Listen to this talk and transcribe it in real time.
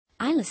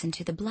I listen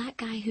to the Black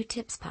Guy Who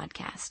Tips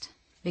podcast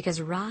because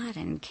Rod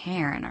and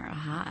Karen are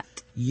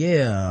hot.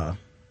 Yeah.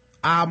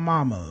 Our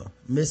mama,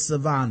 Miss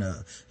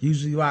Savannah,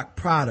 usually rock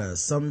Prada,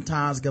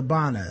 sometimes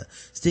Gabbana,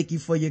 sticky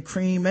for your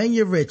cream and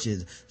your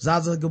riches.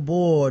 Zaza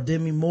Gabor,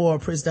 Demi Moore,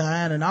 Prince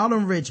Diana, and all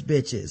them rich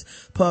bitches.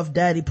 Puff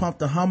Daddy pumped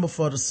the Hummer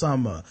for the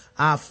summer.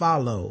 I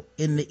follow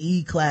in the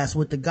E-class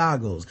with the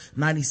goggles,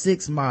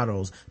 96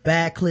 models,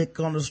 bad click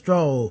on the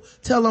stroll.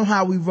 Tell them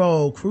how we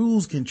roll,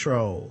 cruise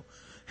control.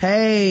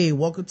 Hey,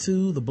 welcome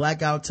to the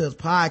Blackout Tips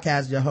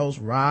podcast. Your host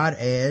Rod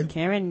and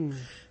Karen.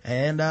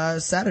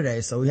 And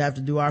Saturday, so we have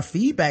to do our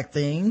feedback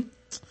thing,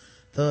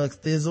 the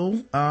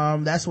thizzle.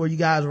 That's where you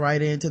guys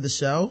write into the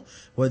show,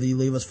 whether you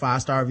leave us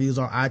 5-star reviews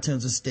on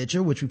iTunes and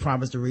Stitcher, which we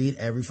promise to read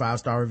every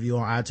 5-star review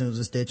on iTunes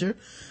and Stitcher,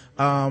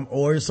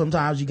 or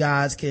sometimes you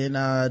guys can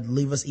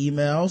leave us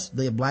emails,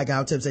 the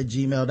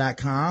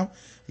blackouttips@gmail.com.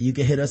 You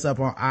can hit us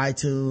up on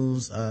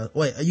iTunes,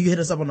 you can hit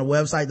us up on the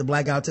website,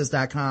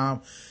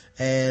 theblackouttips.com,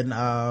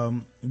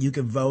 and you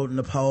can vote in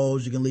the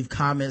polls. You can leave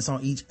comments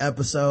on each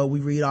episode. We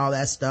read all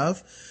that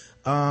stuff.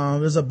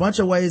 There's a bunch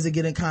of ways to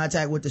get in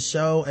contact with the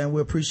show, and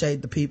we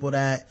appreciate the people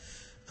that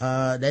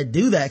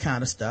do that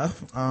kind of stuff,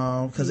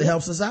 because it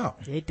helps us out.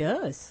 It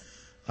does.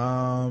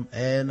 You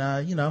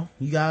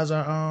guys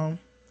are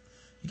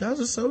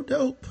so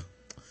dope.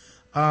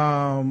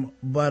 So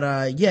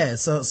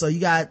you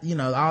got,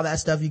 all that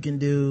stuff you can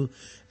do,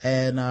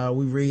 and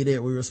we read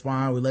it, we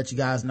respond, we let you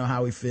guys know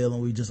how we feel,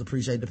 and we just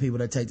appreciate the people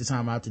that take the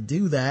time out to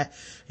do that.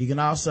 You can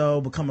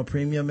also become a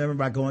premium member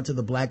by going to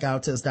the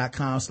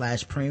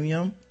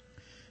blackouttips.com/premium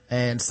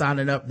and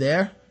signing up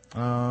there.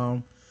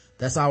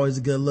 That's always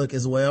a good look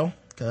as well,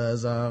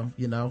 because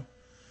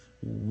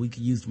we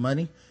could use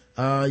money.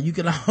 You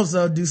can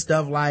also do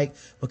stuff like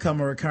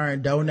become a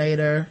recurring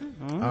donator,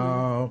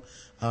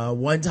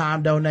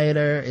 one-time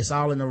donator. It's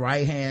all in the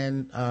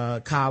right-hand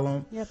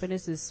column. Yep, and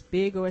it's as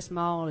big or as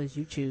small as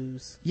you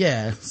choose.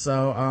 Yeah,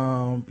 so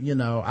I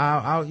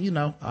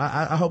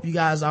hope you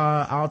guys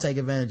all take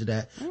advantage of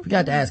that. We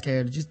got to ask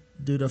Karen, did you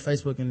do the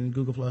Facebook and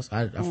Google Plus?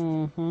 All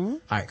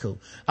right, cool.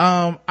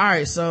 All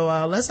right,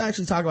 so let's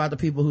actually talk about the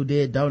people who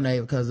did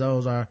donate, because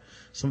those are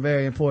some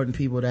very important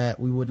people that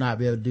we would not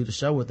be able to do the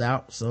show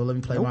without. So let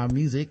me play my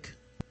music.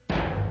 I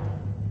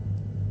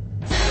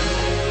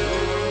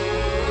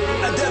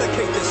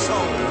dedicate this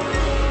song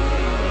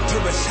to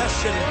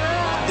recession,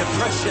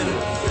 depression,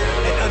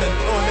 and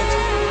unemployment.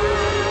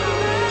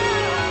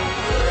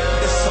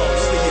 This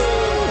song's for you.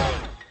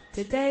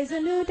 Today's a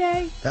new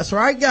day. That's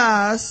right,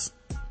 guys.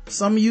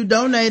 Some of you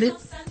donated,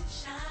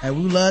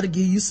 and we love to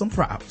give you some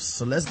props.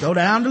 So let's go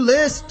down the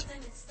list.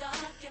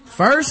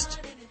 First,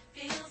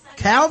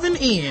 Calvin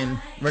N.,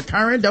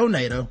 recurring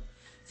donator.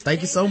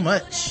 Thank you so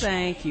much.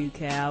 Thank you,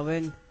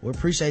 Calvin. We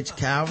appreciate you,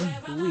 Calvin.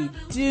 We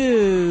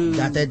do. You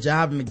got that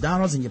job at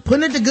McDonald's and you're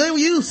putting it to good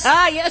use.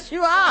 Ah, yes,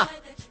 you are.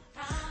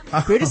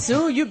 Pretty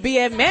soon you'll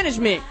be at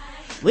management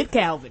with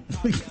Calvin.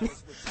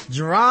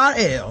 Gerard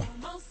L.,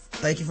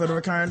 thank you for the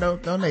recurring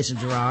donation,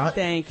 Gerard.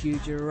 Thank you,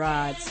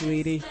 Gerard,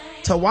 sweetie.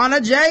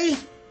 Tawana J.,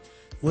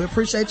 we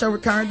appreciate your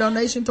recurring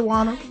donation,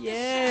 Tawana.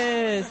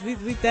 Yes, we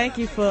thank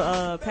you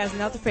for passing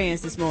out the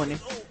fans this morning.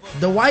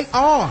 Dwight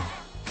R.,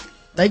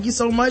 thank you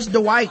so much,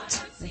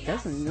 Dwight.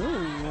 That's a new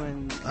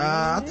one.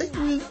 I think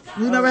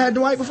we never had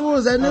Dwight before.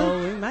 Is that new?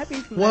 Oh, it might be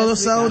from well,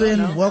 last so week,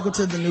 then welcome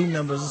to the new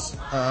members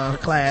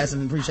class,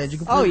 and appreciate you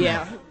completing. Oh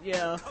yeah,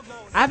 yeah.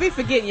 I be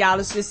forgetting y'all.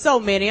 It's just so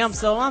many. I'm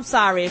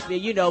sorry if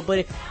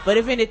but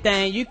if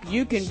anything,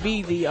 you can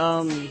be the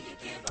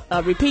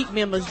repeat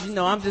members.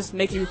 I'm just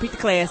making you repeat the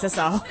class. That's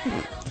all.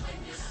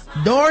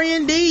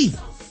 Dorian D.,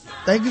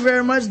 thank you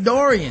very much,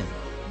 Dorian.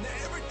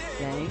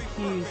 Thank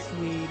you,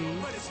 sweetie.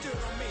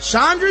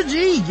 Chandra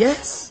G.,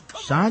 yes,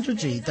 Chandra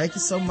G., thank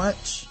you so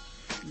much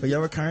for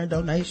your recurring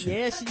donation.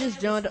 Yeah, she just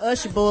joined the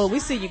Usher board.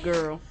 We see you,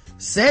 girl.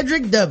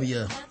 Cedric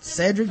W.,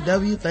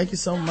 thank you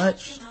so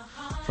much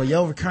for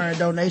your recurring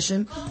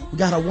donation. We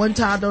got a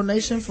one-time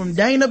donation from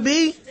Dana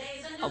B.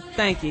 Oh,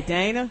 thank you,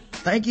 Dana.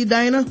 Thank you,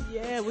 Dana.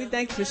 Yeah, we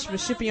thank you for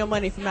shipping your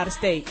money from out of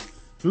state.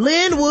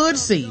 Linwood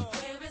C.,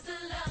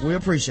 we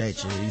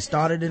appreciate you. He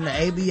started in the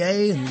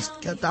ABA and he's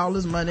kept all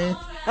his money.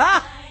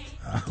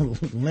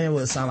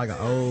 Linwood sound like an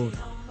old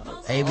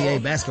ABA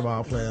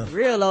basketball player.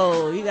 Real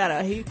old. He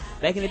back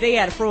in the day, he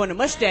had a fro and a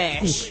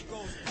mustache.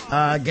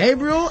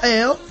 Gabriel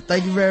L.,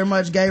 thank you very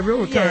much, Gabriel,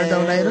 recurring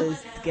donator.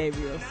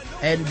 Gabriel.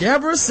 And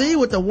Deborah C.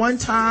 with the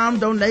one-time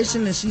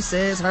donation, and she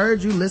says,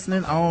 heard you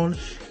listening to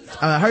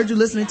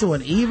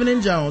an Evening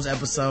Jones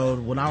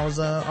episode when I was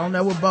on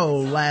there with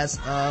Bo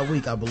last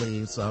week, I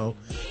believe. So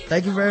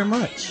thank you very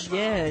much.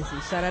 Yes,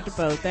 and shout out to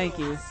Bo. Thank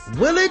you.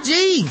 Willie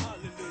G.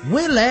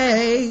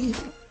 Willie.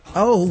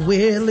 Oh,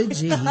 Willie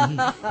G.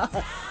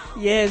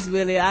 Yes,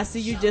 Willie. I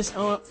see you just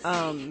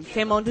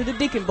came onto the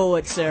Deacon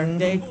board, sir.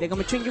 Mm-hmm. They're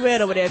gonna treat you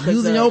right over there.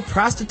 Using your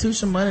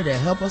prostitution money to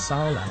help us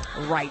all out.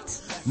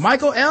 Right.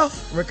 Michael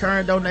F.,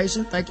 recurring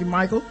donation. Thank you,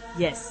 Michael.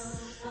 Yes.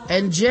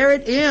 And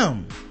Jared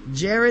M.,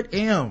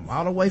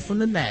 all the way from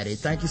the Natty.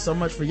 Thank you so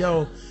much for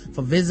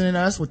visiting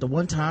us with the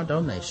one-time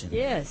donation.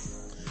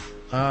 Yes.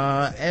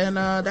 And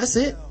that's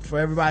it for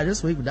everybody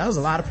this week. That was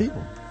a lot of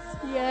people.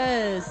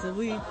 Yes,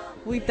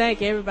 we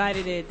thank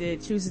everybody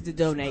that chooses to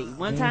donate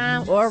one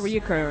time or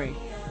reoccurring.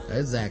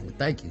 Exactly.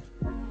 Thank you.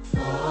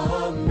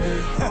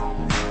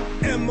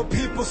 And my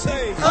people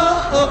say,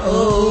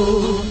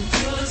 Oh.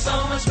 You look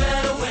so much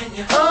better when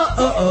you.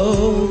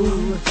 Oh.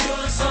 You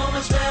look so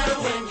much better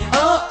when you.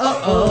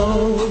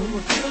 Oh.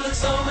 You look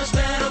so much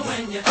better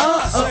when you.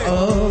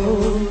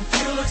 Oh.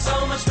 You look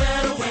so much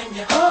better when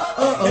you.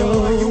 and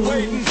while you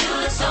waiting, You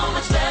look so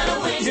much better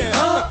when you.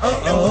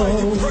 yeah, and while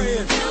you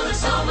praying, You look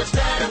so much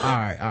better. All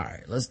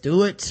right. Let's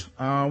do it.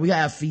 We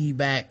have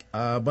feedback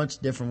a bunch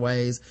of different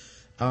ways.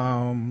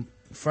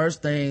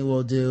 First thing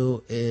we'll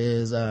do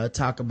is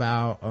talk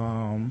about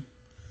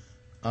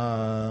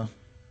the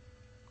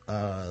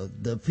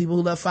people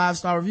who left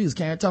 5-star reviews.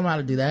 Karen, tell them how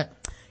to do that.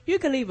 You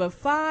can leave a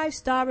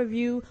 5-star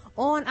review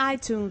on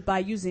iTunes by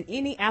using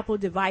any Apple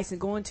device and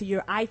going to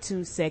your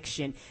iTunes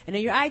section. And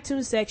in your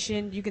iTunes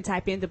section, you can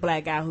type in The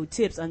Black Guy Who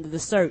Tips under the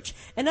search.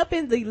 And up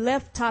in the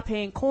left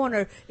top-hand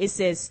corner, it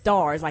says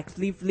stars, like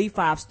leave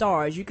 5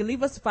 stars. You can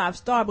leave us a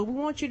 5-star, but we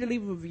want you to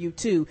leave a review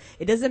too.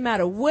 It doesn't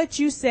matter what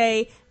you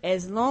say,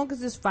 as long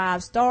as it's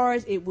 5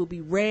 stars, it will be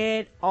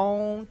read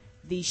on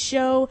the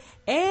show.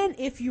 And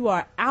if you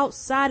are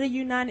outside of the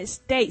United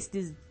States,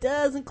 this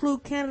does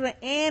include Canada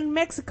and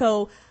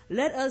Mexico,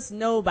 let us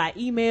know by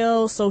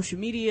email, social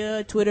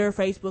media, Twitter,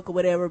 Facebook, or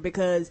whatever,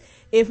 because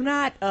if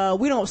not,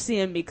 we don't see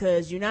them,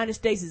 because United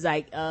States is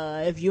like,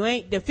 if you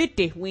ain't the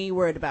 50, we ain't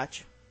worried about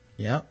you.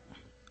 Yep.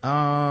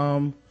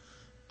 All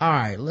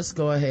right, let's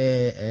go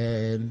ahead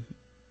and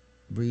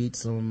read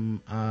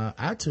some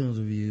iTunes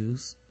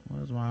reviews.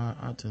 Where's my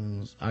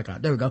iTunes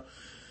icon? There we go.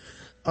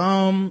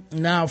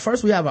 Now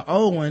first we have an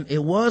old one.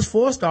 It was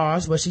 4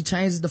 stars, but she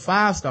changed it to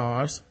 5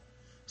 stars,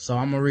 so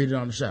I'm gonna read it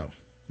on the show.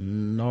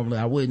 Normally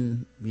I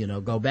wouldn't,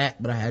 go back,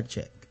 but I had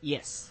to check.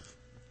 Yes.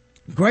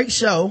 Great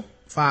show,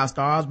 5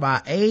 stars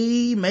by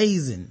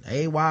Amazing,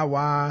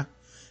 AYYMAZZZING.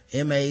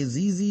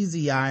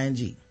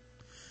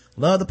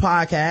 Love the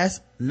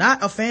podcast.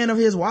 Not a fan of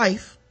his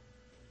wife.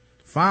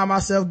 Find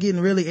myself getting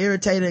really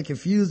irritated and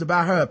confused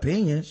about her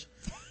opinions.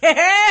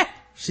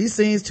 She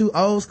seems too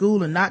old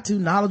school and not too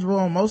knowledgeable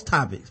on most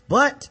topics,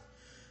 but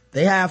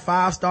they have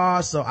 5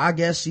 stars, so I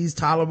guess she's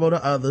tolerable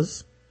to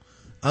others.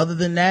 Other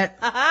than that,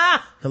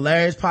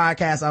 hilarious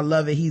podcast. I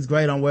love it. He's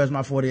great on Where's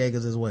My 40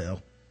 Acres as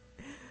well.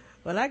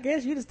 Well, I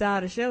guess you the star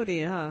of the show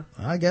then, huh?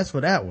 I guess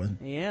for that one.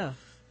 Yeah.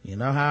 You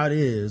know how it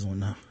is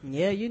when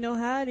Yeah, you know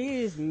how it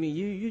is.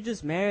 You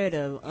just married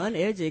a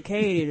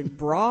uneducated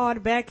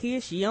broad back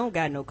here. She don't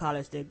got no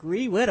college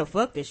degree. Where the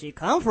fuck did she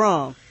come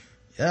from?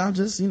 yeah, I'm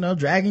just,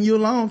 dragging you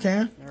along,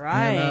 Karen.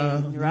 Right,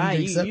 and, right.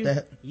 You accept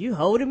that. You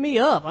holding me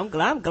up. I'm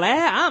glad.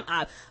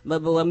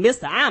 But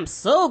Mister, I'm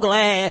so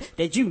glad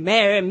that you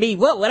married me.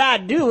 What would I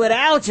do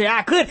without you?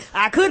 I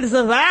couldn't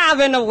survive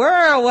in the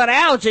world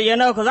without you,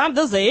 cause I'm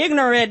just an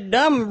ignorant,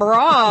 dumb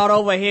broad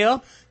over here.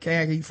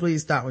 Karen, can you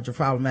please stop with your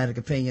problematic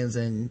opinions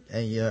and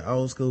your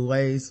old school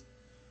ways?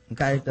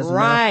 Okay? That's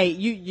Right.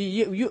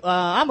 You,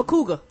 I'm a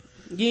cougar.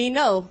 You ain't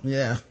know.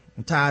 Yeah.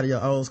 I'm tired of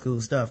your old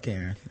school stuff,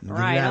 Karen. Get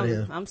Right. out of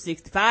here. I'm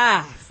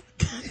 65.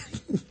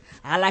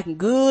 I like 'em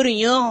good and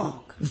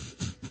young.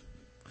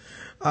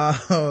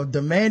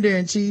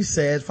 Demander-in-Chief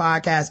says,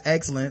 podcast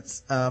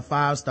excellence,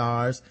 5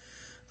 stars.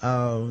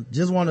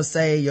 Just want to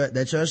say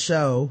that your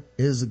show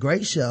is a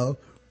great show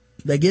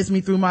that gets me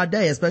through my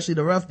day, especially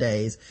the rough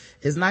days.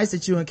 It's nice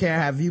that you and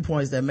Karen have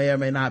viewpoints that may or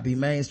may not be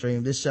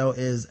mainstream. This show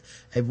is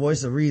a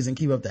voice of reason.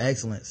 Keep up the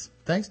excellence.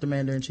 Thanks,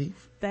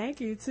 Demander-in-Chief.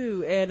 Thank you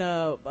too. And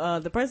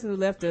the person who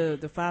left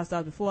the 5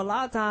 stars before, a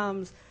lot of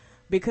times,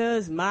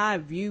 because my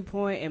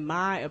viewpoint and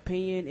my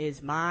opinion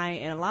is mine,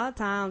 and a lot of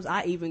times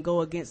I even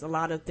go against a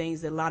lot of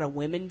things that a lot of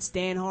women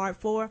stand hard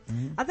for.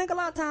 Mm-hmm. I think a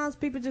lot of times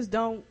people just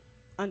don't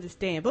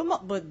understand.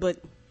 But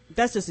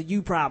that's just a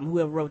you problem.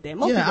 Whoever wrote that.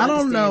 Most people I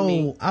don't understand know.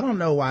 me. I don't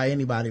know why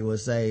anybody would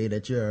say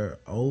that you're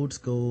old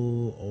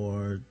school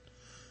or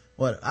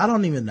what. I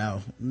don't even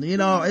know.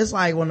 It's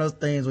like one of those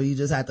things where you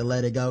just have to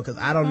let it go, because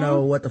I don't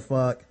know what the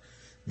fuck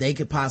they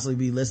could possibly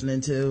be listening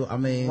to. I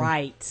mean,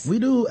 right. We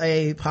do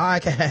a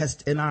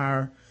podcast in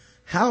our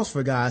house,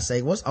 for God's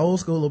sake. What's old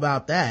school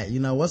about that?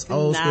 What's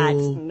old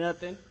school?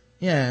 Nothing.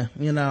 Yeah,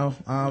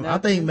 I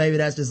think maybe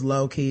that's just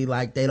low key,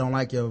 like they don't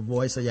like your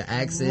voice or your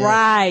accent.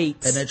 Right.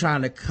 And they're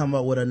trying to come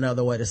up with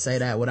another way to say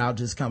that without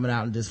just coming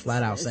out and just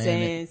flat out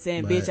saying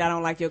bitch, I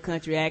don't like your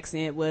country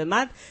accent. Well,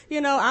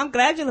 I'm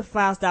glad you left a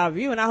 5-star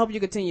review, and I hope you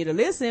continue to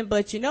listen,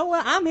 but you know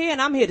what? I'm here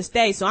and I'm here to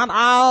stay, so I'm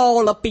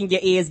all up in your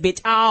ears,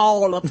 bitch.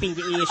 All up in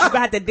your ears. You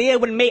got to deal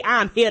with me.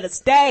 I'm here to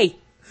stay.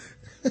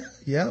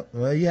 Yep.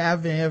 Well, you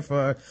have been here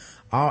for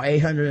all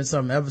 800 and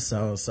some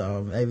episodes,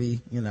 so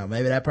maybe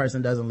that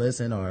person doesn't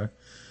listen, or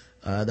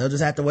they'll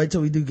just have to wait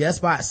till we do guest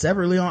spots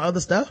separately on other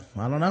stuff.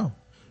 I don't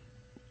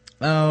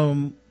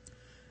know.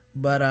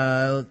 But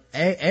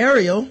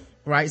Ariel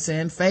writes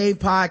in, fave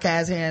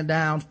podcast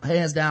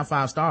hands down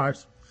 5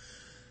 stars.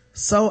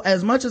 So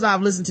as much as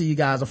I've listened to you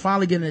guys, I'm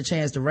finally getting a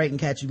chance to rate and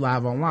catch you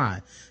live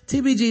online.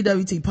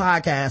 TBGWT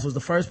podcast was the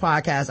first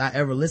podcast I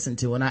ever listened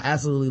to, and I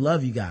absolutely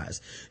love you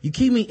guys. You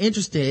keep me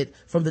interested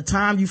from the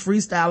time you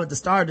freestyle at the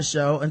start of the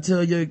show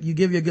until you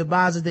give your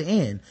goodbyes at the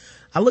end.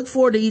 I look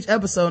forward to each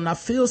episode, and I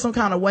feel some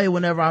kind of way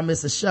whenever I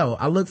miss a show.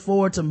 I look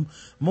forward to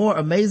more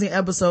amazing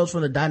episodes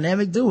from the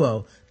dynamic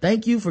duo.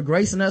 Thank you for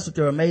gracing us with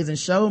your amazing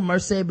show.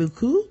 Merci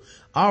beaucoup.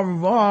 Au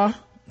revoir.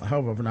 I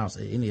hope I pronounced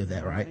any of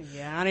that right.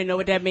 Yeah, I didn't know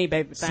what that mean,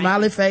 baby. Thank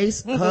Smiley you.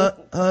 face,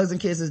 hugs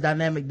and kisses,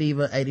 Dynamic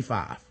Diva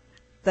 85.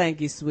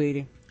 Thank you,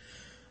 sweetie.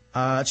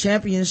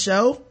 Champion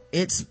show.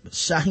 It's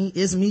Shaheen.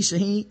 It's me,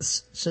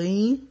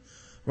 Shaheen.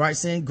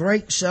 Writes in,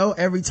 great show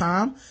every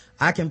time.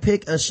 I can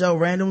pick a show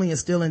randomly and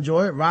still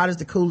enjoy it. Rod is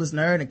the coolest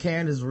nerd and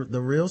Karen is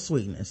the real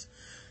sweetness.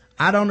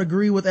 I don't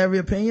agree with every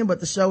opinion,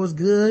 but the show is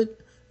good.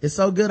 It's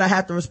so good I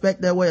have to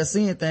respect their way of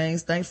seeing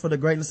things. Thanks for the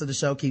greatness of the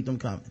show. Keep them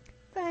coming.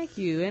 Thank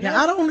you. And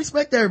Yeah, I don't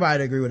expect everybody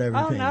to agree with every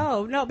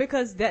opinion. No,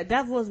 because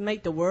that was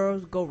make the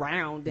world go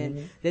round.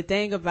 And the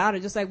thing about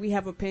it, just like we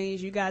have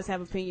opinions, you guys have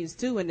opinions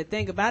too. And the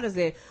thing about it is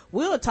that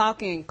we'll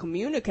talk and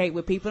communicate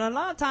with people. And a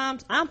lot of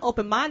times I'm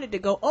open-minded to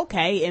go,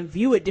 okay, and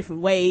view it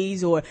different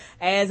ways. Or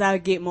as I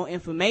get more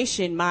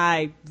information,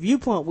 my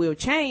viewpoint will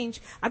change.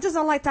 I just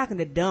don't like talking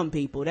to dumb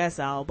people. That's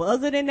all. But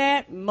other than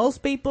that,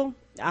 most people,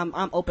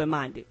 I'm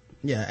open-minded.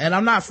 Yeah, and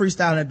I'm not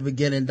freestyling at the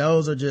beginning.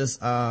 Those are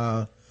just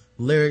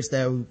lyrics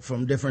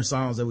from different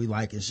songs that we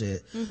like and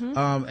shit.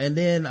 And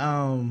then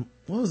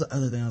what was the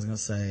other thing I was gonna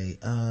say?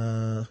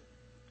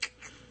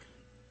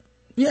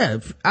 Yeah,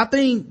 I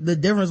think the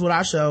difference with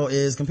our show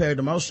is compared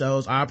to most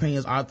shows, our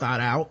opinions are thought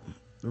out,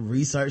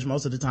 researched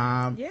most of the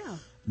time,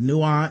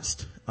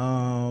 nuanced,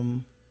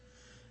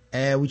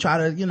 and we try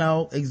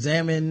to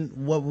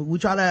examine what we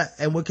try to,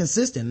 and we're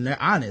consistent and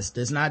they're honest.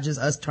 It's not just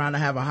us trying to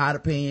have a hot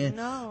opinion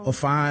or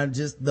find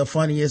just the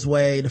funniest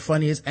way, the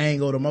funniest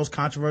angle, the most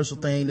controversial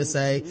thing to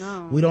say.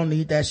 We don't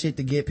need that shit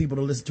to get people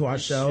to listen to our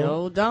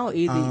show. Don't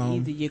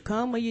either you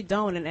come or you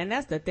don't, and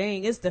that's the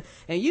thing.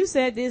 And you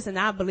said this and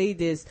I believe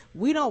this,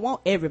 we don't want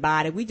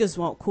everybody, we just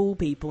want cool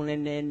people.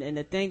 And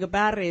the thing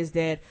about it is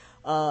that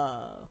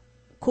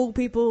cool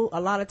people, a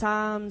lot of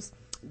times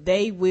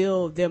they're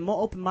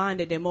more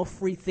open-minded, they're more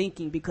free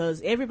thinking, because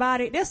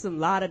there's a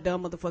lot of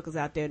dumb motherfuckers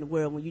out there in the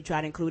world when you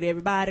try to include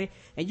everybody,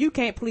 and you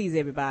can't please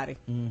everybody.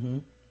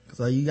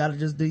 So you gotta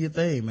just do your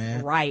thing,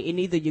 man. Right. And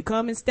either you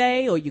come and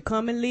stay or you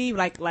come and leave.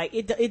 Like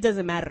it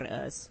doesn't matter to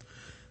us.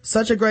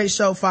 Such a great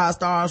show, 5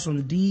 stars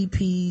from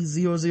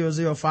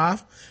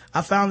DP0005.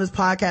 I found this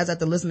podcast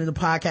after listening to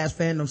Podcast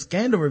Fandom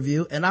Scandal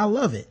Review, and I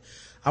love it.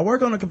 I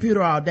work on a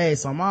computer all day,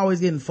 so I'm always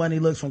getting funny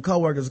looks from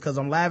coworkers because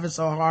I'm laughing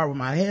so hard with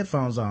my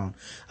headphones on.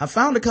 I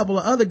found a couple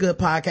of other good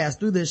podcasts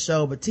through this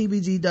show, but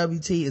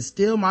TBGWT is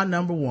still my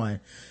number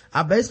one.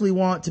 I basically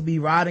want to be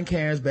Rod and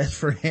Karen's best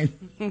friend.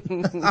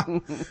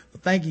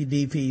 Thank you,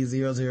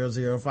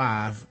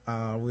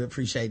 DP0005. We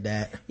appreciate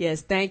that.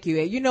 Yes, thank you.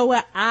 And you know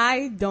what?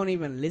 I don't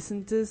even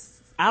listen to,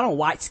 I don't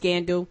watch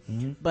Scandal,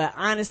 but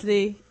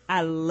honestly,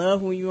 I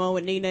love when you're on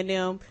with Nina and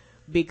them,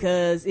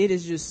 because it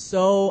is just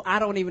so, I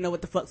don't even know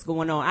what the fuck's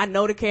going on. I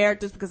know the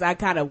characters because I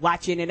kind of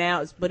watch in and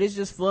out, but it's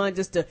just fun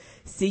just to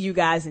see you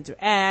guys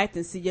interact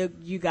and see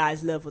you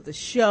guys love with the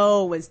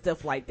show and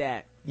stuff like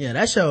that. Yeah,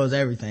 that show is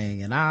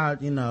everything. And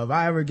if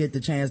I ever get the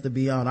chance to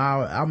be on,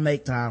 I'll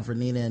make time for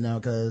Nina and them,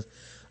 because,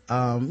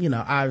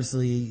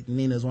 obviously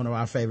Nina's one of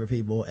our favorite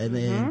people. And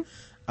then,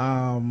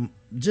 I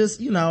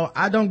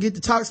don't get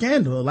to talk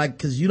Scandal, like,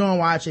 cause you don't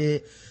watch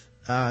it.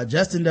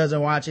 Justin doesn't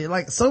watch it.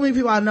 Like, so many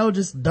people I know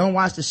just don't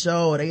watch the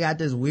show, or they got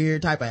this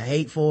weird type of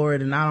hate for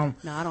it, and I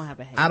don't have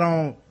a hate. I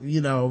don't,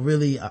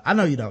 really, I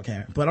know you don't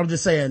care, but I'm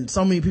just saying,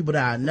 so many people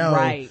that I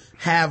know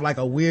have like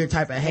a weird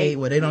type of hate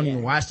where they don't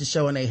even watch the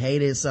show and they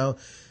hate it. So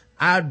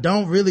I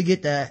don't really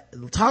get to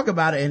talk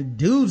about it, and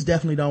dudes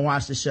definitely don't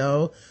watch the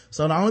show.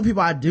 So the only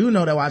people I do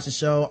know that watch the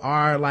show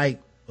are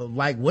like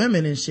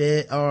women and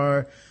shit,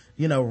 or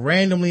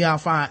randomly I'll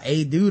find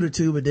a dude or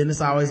two, but then it's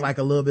always like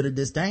a little bit of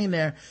disdain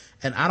there.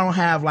 And I don't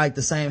have like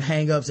the same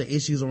hang-ups and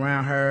issues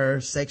around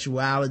her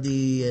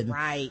sexuality and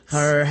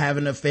her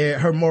having an affair,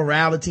 her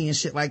morality and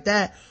shit like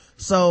that.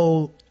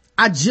 So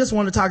I just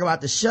want to talk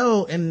about the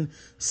show, and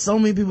so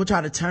many people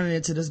try to turn it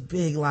into this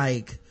big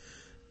like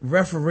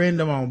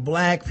referendum on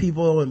black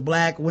people and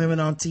black women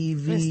on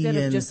TV instead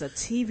and of just a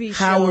TV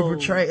show. How we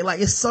portray, like,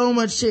 it's so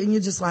much shit, and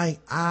you're just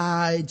like,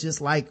 I just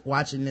like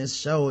watching this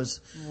show.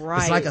 It's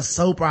like a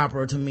soap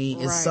opera to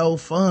me. It's so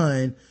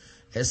fun.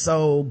 It's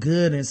so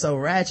good and so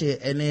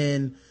ratchet. And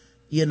then,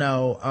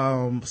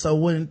 so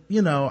when,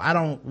 I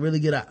don't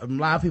really get a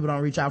lot of people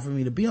don't reach out for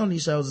me to be on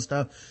these shows and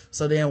stuff.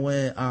 So then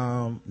when,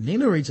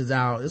 Nina reaches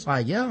out, it's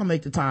like, yeah, I'll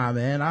make the time,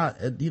 man.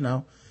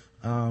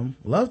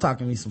 Love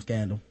talking to me some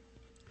Scandal.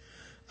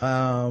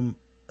 So,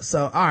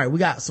 all right, we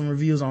got some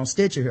reviews on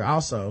Stitcher here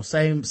also.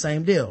 Same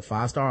deal,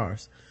 5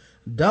 stars.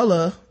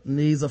 Dulla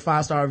needs a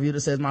 5-star review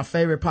that says, my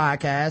favorite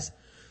podcast.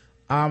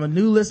 I'm a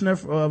new listener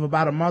of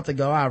about a month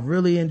ago. I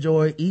really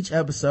enjoy each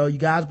episode. You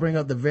guys bring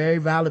up the very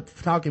valid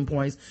talking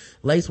points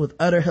laced with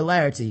utter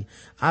hilarity.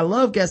 I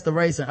love Guess the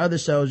Race and other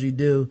shows you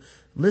do.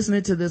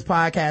 Listening to this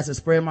podcast has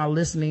spread my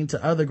listening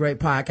to other great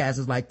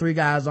podcasters like Three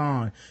Guys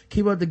On.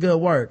 Keep up the good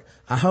work.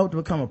 I hope to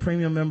become a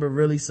premium member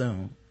really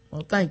soon.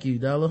 Well, thank you,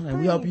 Della,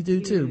 and we hope you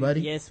do too, buddy.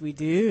 Yes, we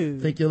do.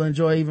 Think you'll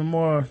enjoy even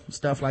more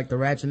stuff like the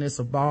ratchetness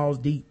of Balls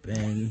Deep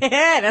and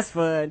yeah, that's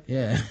fun.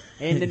 yeah,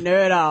 And the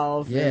Nerd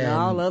Off, yeah, and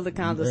all other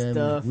kinds of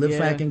stuff. Lip yeah.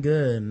 Facking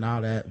Good and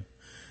all that.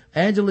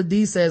 Angela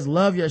D says,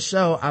 love your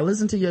show. I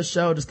listened to your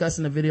show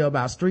discussing the video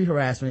about street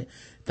harassment.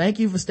 Thank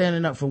you for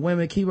standing up for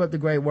women. Keep up the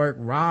great work,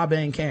 Rob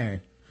and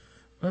Karen.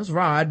 That's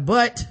Rod,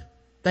 but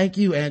thank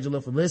you,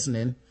 Angela, for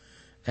listening.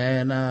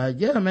 And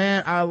yeah,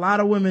 man, a lot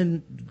of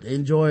women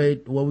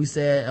enjoyed what we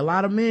said. A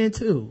lot of men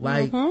too.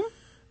 Like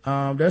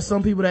there's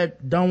some people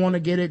that don't want to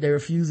get it. They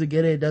refuse to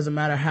get it. It doesn't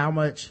matter how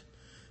much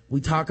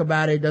we talk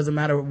about it. It doesn't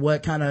matter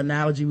what kind of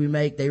analogy we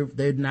make.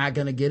 They're not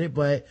gonna get it.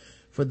 But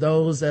for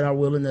those that are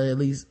willing to at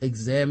least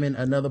examine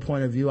another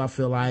point of view, I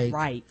feel like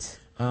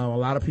a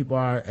lot of people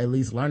are at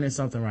least learning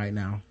something right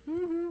now.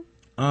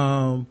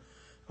 I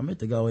meant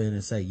to go in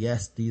and say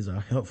yes, these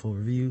are helpful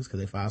reviews because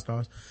they're 5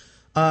 stars.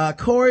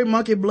 Corey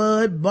Monkey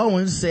Blood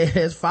Bowen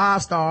says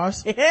 5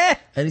 stars.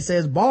 And he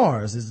says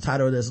bars is the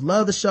title of this.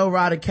 Love the show,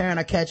 Rod and Karen.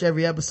 I catch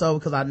every episode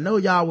because I know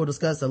y'all will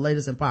discuss the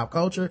latest in pop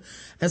culture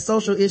and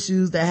social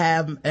issues that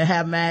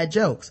have mad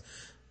jokes.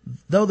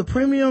 Though the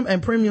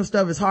premium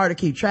stuff is hard to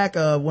keep track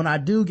of, when I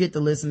do get to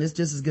listen, it's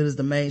just as good as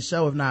the main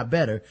show, if not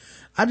better.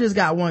 I just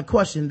got one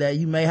question that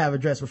you may have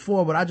addressed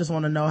before, but I just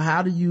want to know,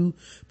 how do you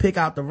pick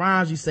out the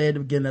rhymes you say at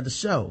the beginning of the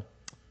show?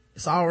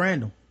 It's all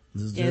random.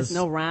 There's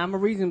no rhyme or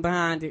reason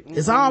behind it.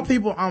 It's all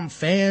people I'm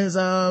fans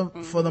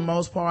of for the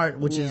most part,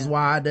 which is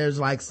why there's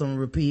like some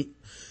repeat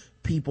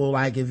people.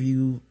 Like if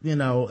you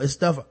know, it's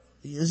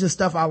just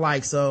stuff I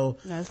like. So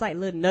it's like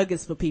little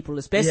nuggets for people,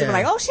 especially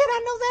like, oh shit, I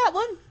know that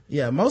one.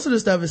 Yeah, most of the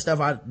stuff is stuff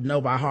I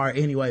know by heart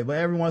anyway, but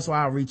every once in a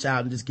while I'll reach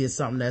out and just get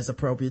something that's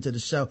appropriate to the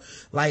show.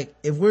 Like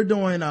if we're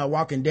doing a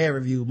Walking Dead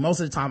review,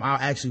 most of the time I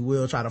actually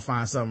will try to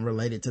find something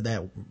related to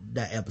that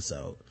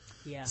episode.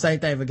 Yeah. Same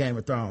thing for Game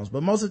of Thrones,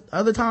 but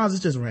other times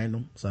it's just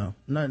random. So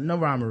no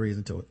rhyme or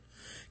reason to it.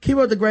 Keep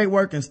up the great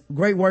work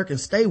and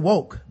stay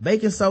woke.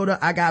 Baking soda,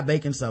 I got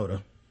baking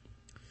soda.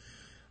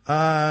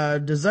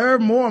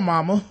 Deserve more,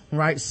 mama.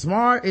 Right?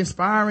 Smart,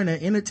 inspiring,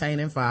 and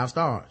entertaining, 5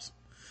 stars.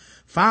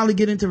 Finally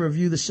getting to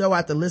review the show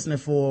after listening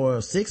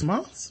for 6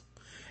 months.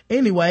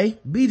 Anyway,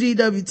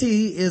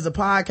 BGWT is a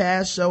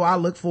podcast show I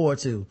look forward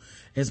to.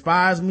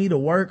 Inspires me to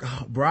work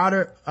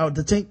broader,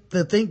 to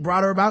think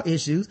broader about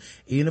issues,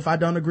 even if I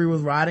don't agree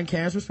with Rod and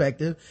Karen's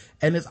perspective,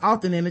 and it's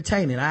often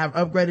entertaining. I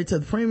haven't upgraded to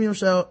the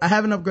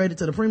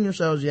premium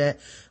shows yet.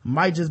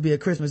 Might just be a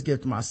Christmas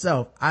gift to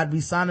myself. I'd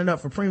be signing up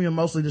for premium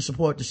mostly to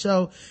support the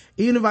show,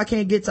 even if I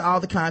can't get to all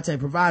the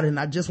content provided, and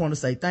I just want to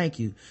say thank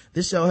you.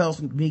 This show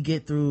helps me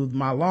get through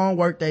my long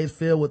work days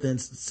filled with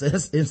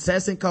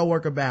incessant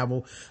coworker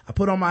babble. I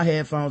put on my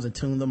headphones and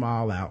tune them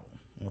all out.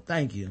 Well,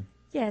 thank you.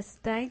 Yes,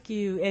 thank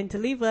you. And to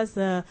leave us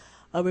a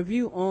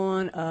review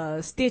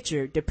on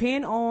Stitcher,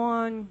 depend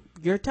on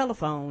your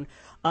telephone.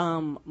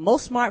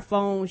 Most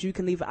smartphones you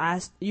can leave a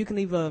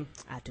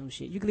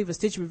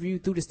Stitcher review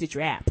through the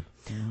Stitcher app.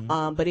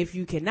 But if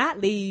you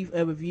cannot leave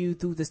a review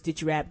through the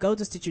Stitcher app, go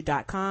to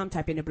Stitcher.com,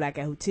 type in the Black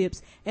Guy Who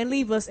Tips, and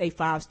leave us a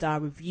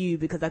 5-star review,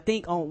 because I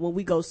think when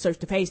we go search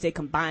the page, they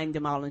combine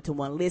them all into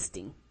one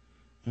listing.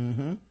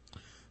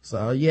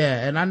 So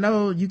yeah, and I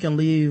know you can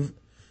leave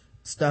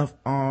stuff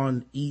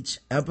on each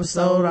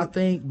episode, I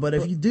think, but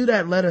if you do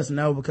that, let us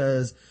know,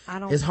 because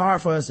it's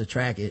hard for us to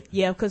track it.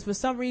 Yeah, because for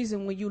some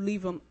reason when you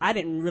leave them, I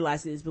didn't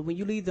realize this, but when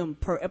you leave them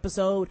per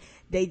episode,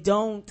 they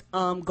don't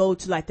go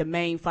to like the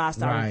main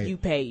 5-star review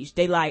page.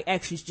 They like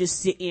actually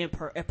just sit in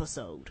per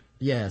episode.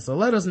 Yeah, so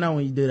let us know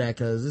when you do that,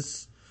 because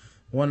it's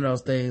one of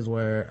those things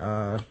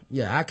where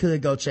I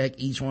could go check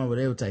each one, but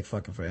it would take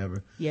fucking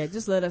forever. Yeah,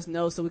 just let us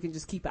know so we can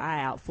just keep an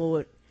eye out for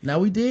it. Now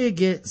we did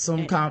get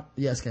some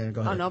yes, Karen,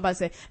 go ahead. Oh no, I'm about to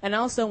say, and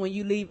also when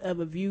you leave a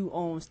review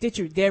on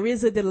Stitcher, there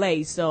is a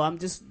delay. So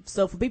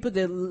for people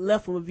that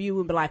left a review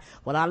and be like,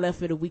 well, I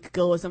left it a week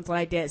ago or something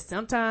like that.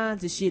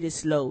 Sometimes the shit is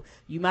slow.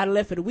 You might have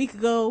left it a week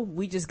ago.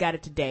 We just got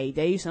it today.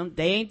 They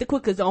ain't the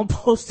quickest on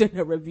posting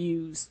the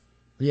reviews.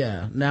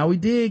 Yeah. Now we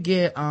did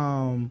get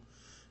a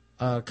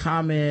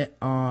comment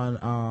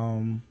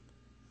on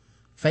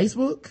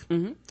Facebook.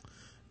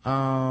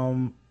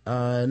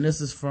 And this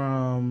is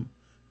from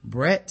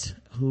Brett,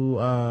 who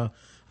I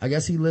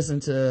guess he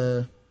listened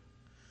to.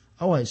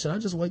 Oh wait, should I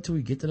just wait till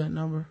we get to that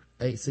number?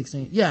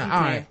 816. Yeah,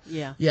 all right.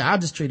 Yeah, I'll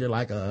just treat it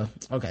like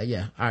okay,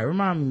 yeah. All right,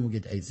 remind me when we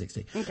get to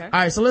 816. Okay. All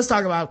right, so let's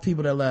talk about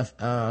people that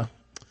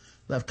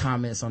left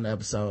comments on the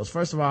episodes.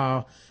 First of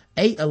all,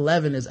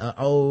 811 is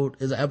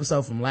an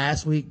episode from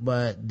last week,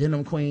 but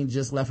Denim Queen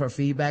just left her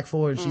feedback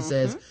for it, and she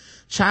says,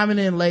 chiming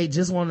in late,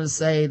 just wanted to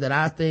say that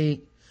I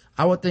think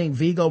I would think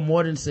Viggo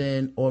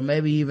Mortensen or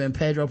maybe even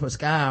Pedro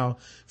Pascal,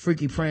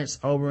 Freaky Prince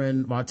over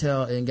in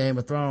Martell in Game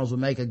of Thrones, would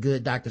make a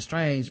good Doctor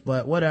Strange,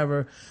 but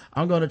whatever.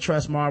 I'm going to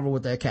trust Marvel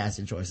with their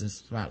casting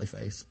choices. Smiley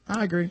face.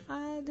 I agree.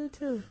 I do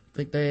too.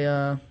 Think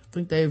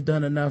they've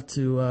done enough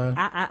to,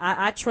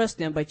 I trust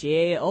them, but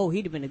yeah,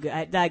 he'd have been a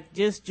good, like,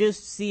 just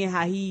seeing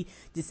how he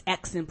just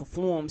acts and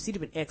performs, he'd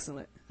have been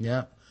excellent.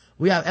 Yeah.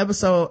 We have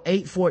episode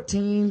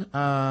 814,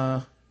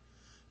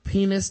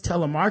 Penis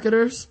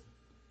Telemarketers.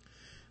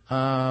 It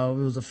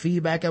was a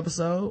feedback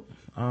episode,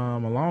 a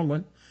long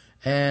one.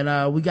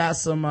 And, we got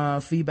some,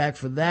 feedback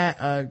for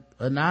that.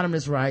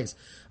 Anonymous writes,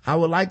 I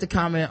would like to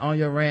comment on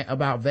your rant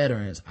about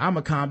veterans. I'm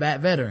a combat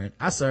veteran.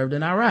 I served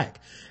in Iraq.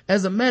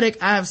 As a medic,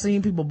 I have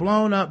seen people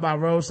blown up by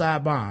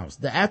roadside bombs,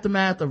 the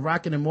aftermath of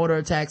rocket and mortar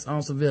attacks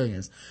on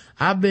civilians.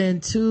 I've been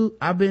to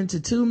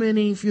too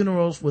many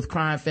funerals with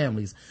crying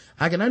families.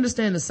 I can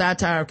understand the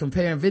satire of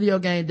comparing video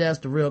game deaths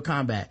to real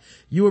combat.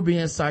 You were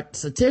being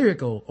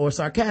satirical or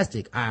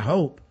sarcastic, I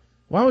hope.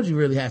 Why would you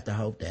really have to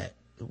hope that?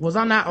 Was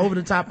I not over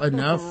the top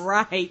enough?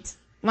 Right.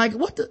 Like,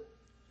 what the?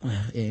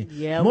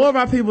 Yeah. More of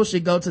our people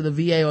should go to the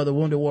VA or the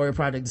Wounded Warrior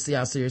Project to see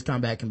how serious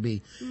combat can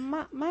be.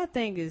 My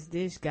thing is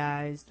this,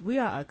 guys. We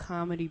are a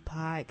comedy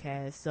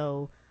podcast,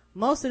 so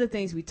most of the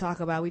things we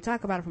talk about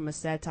it from a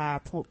satire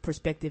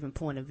perspective and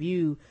point of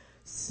view.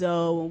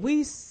 So when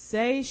we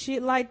say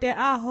shit like that,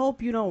 I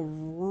hope you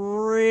don't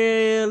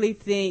really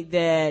think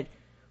that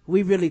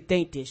we really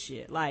think this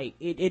shit. Like,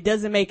 it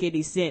doesn't make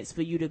any sense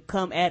for you to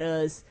come at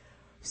us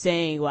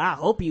saying, well, I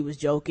hope you was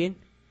joking.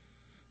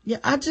 Yeah,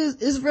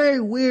 it's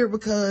very weird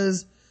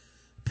because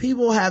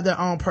people have their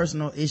own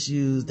personal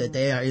issues that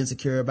they are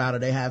insecure about, or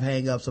they have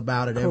hang-ups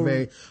about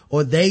it.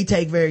 Or they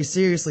take very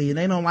seriously, and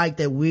they don't like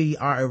that we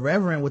are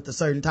irreverent with the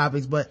certain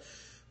topics, but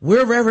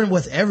we're irreverent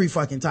with every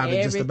fucking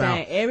topic. Just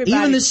about.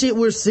 Even the shit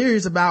we're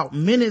serious about,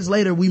 minutes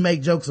later we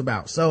make jokes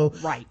about. So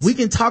right. We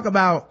can talk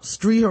about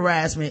street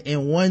harassment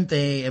in one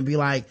thing and be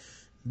like,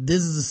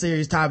 this is a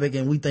serious topic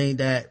and we think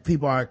that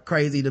people are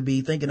crazy to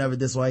be thinking of it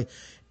this way.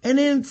 And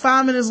then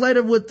 5 minutes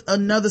later with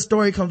another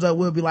story comes up,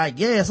 we'll be like,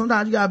 yeah,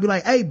 sometimes you gotta be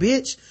like, hey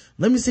bitch,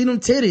 let me see them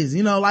titties,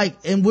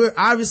 and we're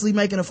obviously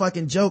making a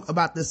fucking joke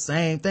about the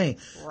same thing.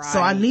 Right. So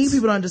I need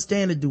people to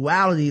understand the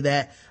duality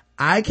that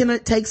I can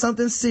take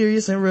something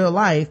serious in real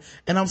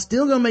life and I'm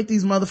still gonna make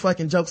these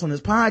motherfucking jokes on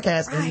this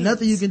podcast, right. And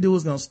nothing you can do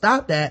is gonna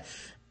stop that.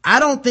 I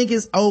don't think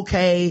it's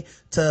okay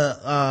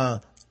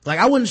to,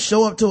 I wouldn't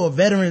show up to a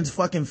veteran's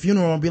fucking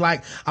funeral and be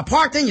like, I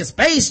parked in your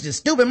space, you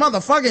stupid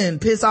motherfucker,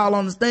 and piss all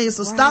on this thing.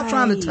 So stop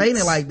trying to train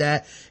it like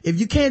that. If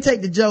you can't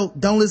take the joke,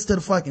 don't listen to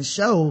the fucking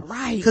show.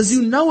 Right. Cause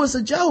it's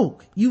a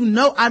joke.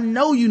 I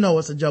know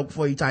it's a joke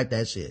before you type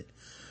that shit.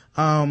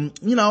 I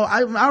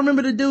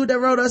remember the dude that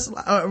wrote us,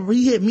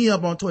 he hit me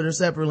up on Twitter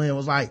separately and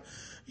was like,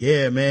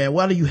 yeah, man,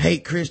 why do you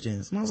hate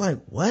Christians? And I was like,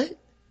 what?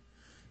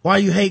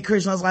 Why do you hate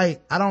Christians? I was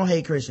like, I don't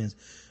hate Christians.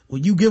 Well,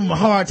 you give them a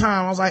hard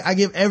time. I was like, I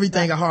give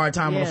everything a hard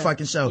time on the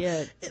fucking show.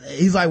 Yeah.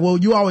 He's like, well,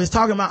 you always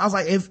talking about, I was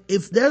like,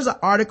 if there's an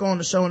article on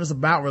the show and it's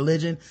about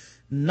religion,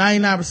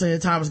 99% of the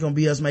time it's going to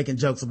be us making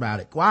jokes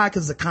about it. Why?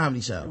 Cause it's a comedy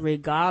show.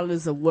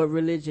 Regardless of what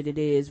religion it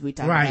is. We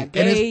talk about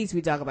gays,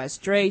 we talk about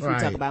straights, we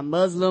talk about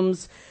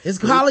Muslims. It's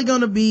probably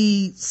going to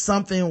be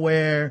something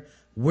where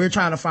we're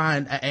trying to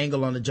find an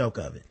angle on the joke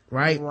of it.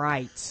 Right?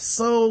 Right.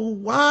 So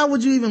why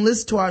would you even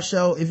listen to our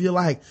show if you're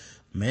like,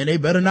 man, they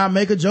better not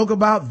make a joke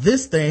about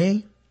this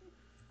thing?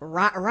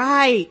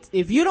 Right.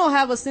 If you don't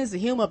have a sense of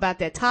humor about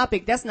that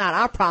topic, that's not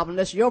our problem.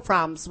 That's your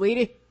problem,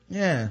 sweetie.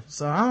 Yeah.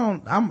 So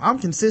I'm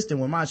consistent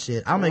with my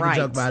shit. I'll make a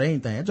joke about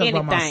anything. I joke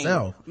about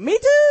myself. Me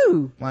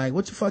too. Like,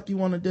 what the fuck you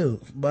want to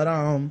do? But,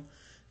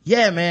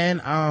 yeah,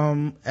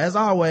 man. As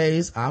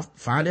always, I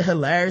find it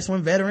hilarious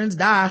when veterans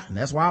die. And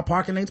that's why I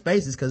park in their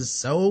spaces, cause it's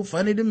so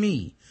funny to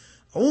me.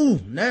 Ooh,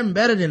 nothing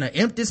better than an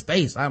empty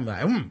space. I'm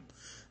like,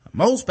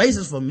 more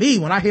spaces for me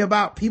when I hear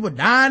about people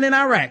dying in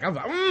Iraq. I'm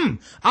like,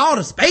 all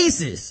the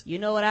spaces. You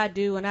know what I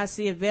do when I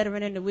see a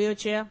veteran in the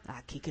wheelchair?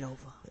 I kick it over.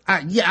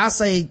 I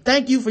say,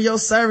 thank you for your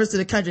service to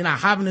the country. And I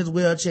hop in this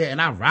wheelchair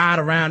and I ride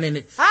around in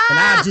it. And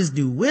I just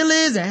do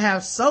wheelies and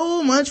have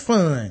so much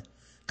fun.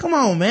 Come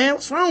on, man.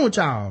 What's wrong with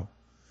y'all?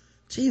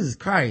 Jesus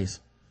Christ.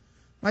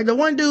 Like the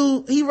one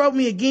dude, he wrote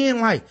me again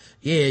like,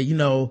 yeah,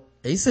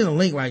 he sent a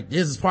link like,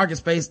 this is parking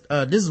space.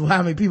 This is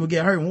how many people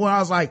get hurt. And I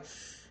was like,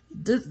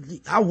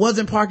 I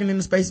wasn't parking in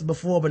the spaces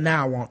before, but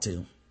now I want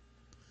to.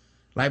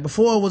 Like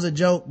before it was a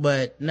joke,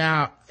 but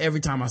now every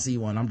time I see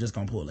one, I'm just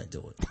gonna pull into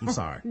it. I'm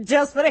sorry.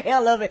 Just for the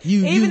hell of it.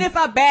 Even if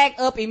I back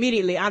up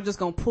immediately, I'm just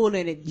gonna pull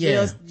in it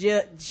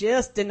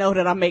just to know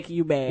that I'm making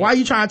you bad. Why are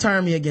you trying to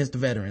turn me against the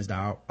veterans,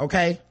 dog?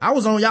 Okay? I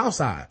was on y'all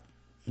side,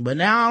 but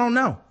now I don't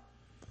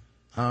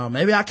know.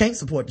 Maybe I can't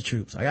support the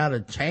troops. I gotta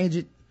change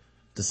it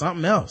to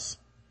something else.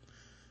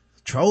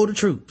 Troll the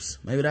troops.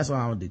 Maybe that's what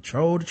I'm gonna do.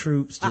 Troll the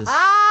troops. Just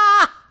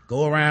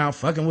go around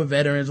fucking with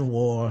veterans of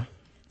war.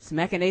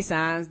 Smacking their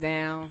signs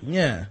down.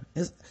 Yeah.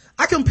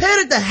 I compared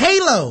it to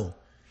Halo.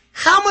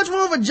 How much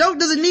more of a joke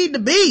does it need to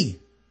be?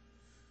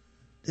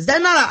 Is that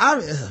not an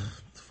obvious...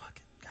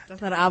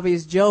 That's not an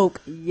obvious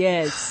joke.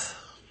 Yes.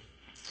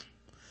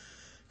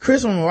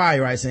 Chris from Hawaii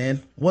writes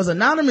in, was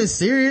Anonymous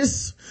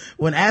serious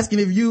when asking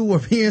if you were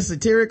being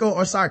satirical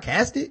or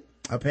sarcastic?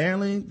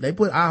 Apparently, they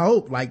put, I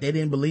hope, like they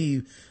didn't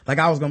believe, like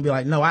I was gonna be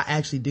like, no, I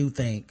actually do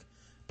think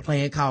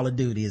playing Call of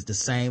Duty is the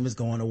same as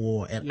going to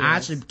war. And Yes. I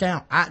should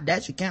count,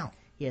 that should count.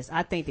 Yes,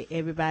 I think that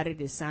everybody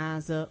that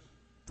signs up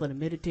for the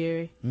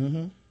military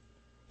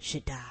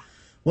should die.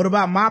 What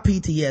about my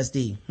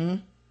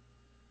PTSD?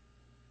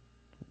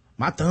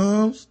 My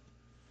thumbs?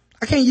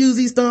 I can't use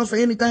these thumbs for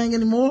anything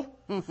anymore.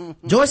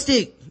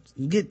 Joystick,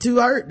 you get too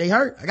hurt, they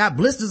hurt. I got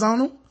blisters on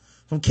them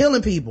from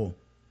killing people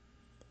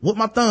with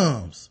my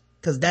thumbs,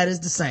 cause that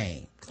is the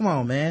same. Come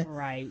on, man.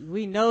 Right.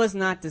 We know it's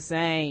not the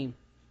same.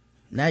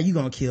 Now you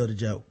gonna kill the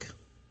joke.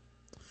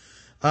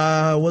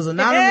 Was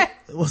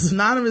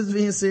Anonymous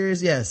being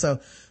serious? Yeah. So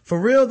for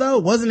real though,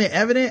 wasn't it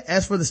evident?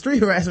 As for the street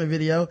harassment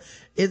video,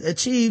 it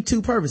achieved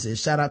two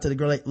purposes. Shout out to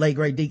the late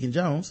great Deacon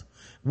Jones,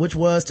 which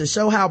was to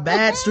show how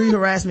bad street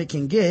harassment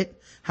can get,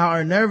 how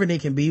unnerving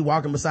it can be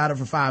walking beside her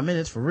for 5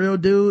 minutes. For real,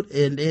 dude.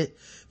 And it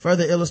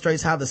further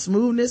illustrates how the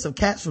smoothness of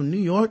cats from New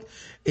York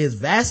is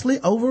vastly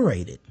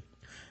overrated.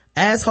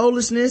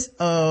 Assholishness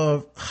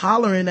of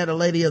hollering at a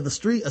lady of the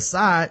street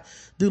aside,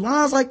 do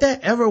lines like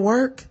that ever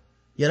work?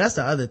 Yeah, that's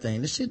the other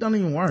thing. This shit don't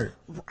even work.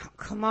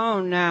 Come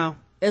on now.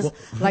 It's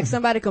like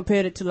somebody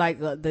compared it to like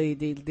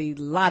the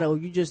lotto.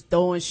 You just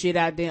throwing shit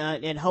out there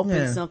and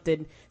hoping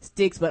something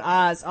sticks, but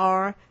odds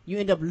are you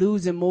end up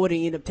losing more than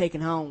you end up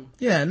taking home.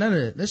 Yeah, none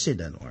of that shit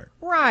doesn't work.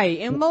 Right.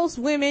 And most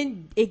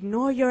women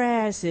ignore your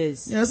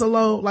asses. Yeah, it's a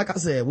low, like I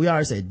said, we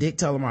already said dick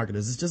telemarketers.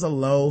 It's just a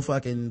low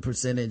fucking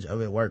percentage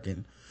of it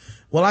working.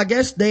 Well, I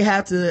guess they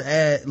have to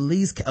at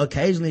least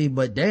occasionally,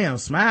 but damn,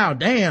 smile,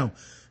 damn.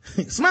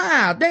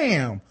 Smile,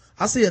 damn.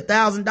 I see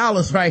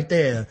 $1,000 right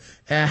there.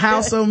 And how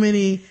so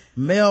many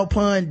male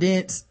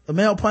pundits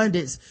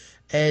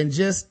and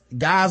just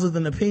guys with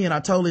an opinion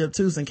are totally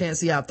obtuse and can't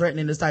see how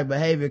threatening this type of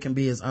behavior can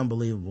be is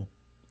unbelievable.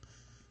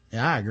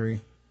 Yeah, I agree.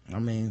 I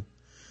mean,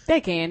 they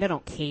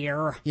don't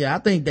care. Yeah, I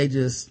think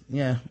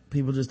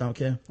people just don't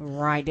care.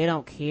 Right, they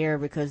don't care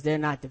because they're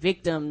not the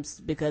victims,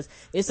 because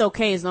it's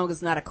okay as long as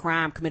it's not a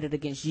crime committed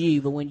against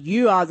you, but when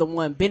you are the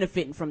one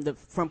benefiting from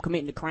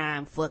committing the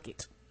crime, fuck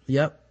it.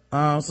 Yep.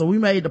 So we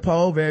made the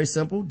poll very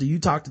simple. Do you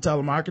talk to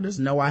telemarketers?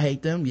 No, I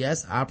hate them.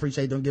 Yes, I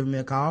appreciate them giving me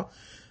a call.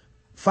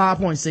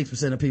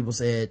 5.6% of people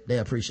said they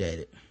appreciate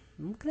it.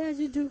 I'm glad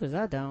you do, because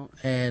I don't.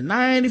 And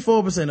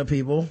 94% of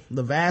people,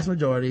 the vast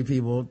majority of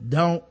people,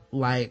 don't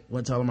like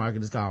when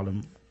telemarketers call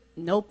them.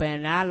 Nope.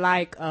 And I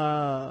like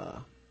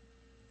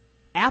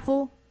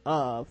Apple,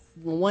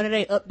 one of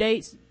their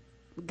updates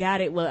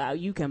got it where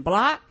you can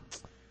block.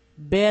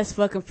 Best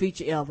fucking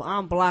feature ever.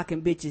 I'm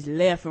blocking bitches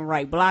left and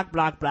right. Block.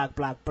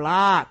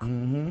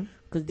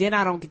 Cause then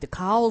I don't get the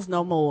calls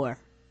no more.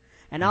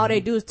 And all they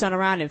do is turn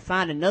around and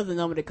find another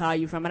number to call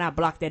you from, and I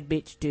block that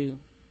bitch too.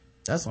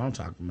 That's what I'm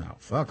talking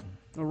about. Fuck them.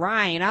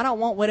 Right. I don't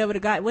want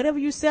whatever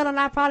you selling,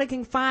 I probably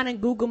can find and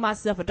Google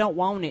myself. I don't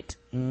want it.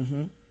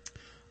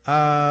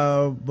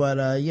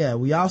 Yeah,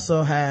 we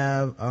also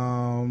have,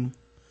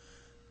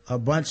 a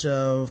bunch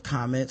of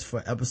comments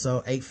for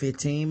episode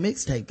 815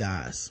 mixtape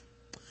guys.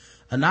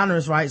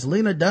 Anonymous writes,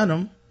 Lena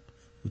Dunham,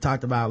 we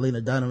talked about Lena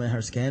Dunham and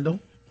her scandal.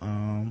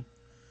 So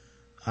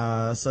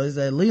he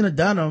said, Lena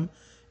Dunham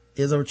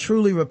is a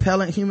truly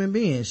repellent human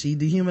being. She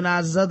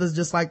dehumanizes others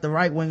just like the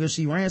right wingers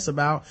she rants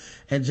about,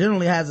 and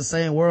generally has the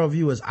same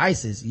worldview as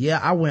ISIS. Yeah,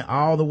 I went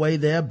all the way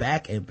there,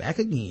 back and back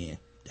again.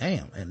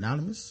 Damn,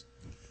 Anonymous.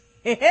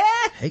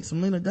 Hate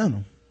some Lena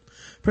Dunham.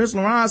 Prince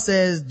Laurent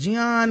says,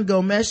 Gian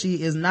Gomeshi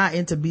is not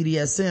into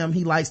BDSM.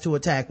 He likes to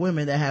attack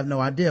women that have no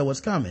idea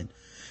what's coming.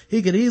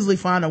 He could easily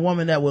find a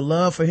woman that would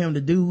love for him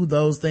to do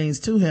those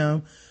things to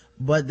him,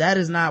 but that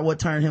is not what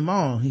turned him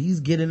on. He's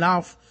getting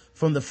off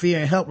from the fear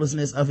and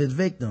helplessness of his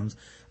victims.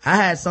 I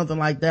had something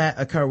like that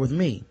occur with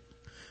me.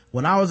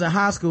 When I was in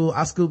high school,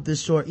 I scooped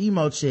this short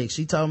emo chick.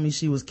 She told me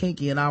she was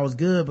kinky and I was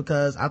good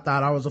because I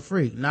thought I was a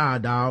freak. Nah,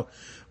 dog.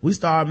 We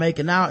started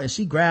making out and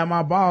she grabbed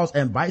my balls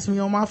and bites me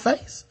on my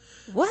face.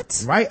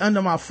 What? Right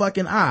under my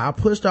fucking eye. I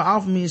pushed her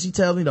off of me and she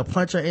tells me to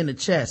punch her in the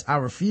chest. I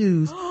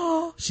refused.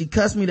 She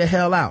cussed me the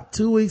hell out.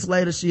 2 weeks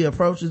later, she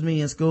approaches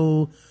me in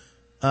school,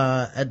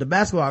 at the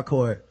basketball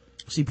court.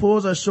 She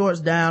pulls her shorts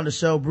down to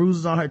show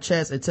bruises on her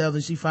chest and tells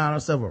me she found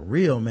herself a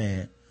real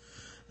man.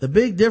 The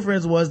big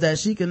difference was that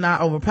she could not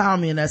overpower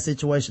me in that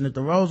situation. If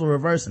the roles were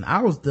reversed and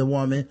I was the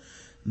woman,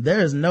 there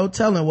is no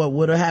telling what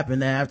would have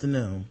happened that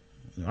afternoon.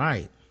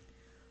 Right.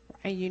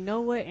 And you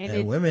know what?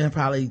 And women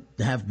probably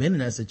have been in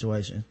that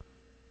situation.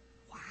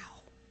 Wow.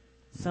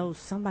 So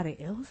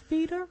somebody else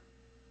beat her?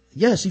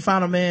 Yeah, she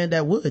found a man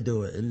that would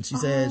do it. And she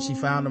said she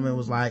found him and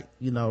was like,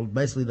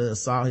 basically to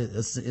assault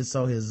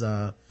his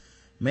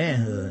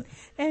manhood.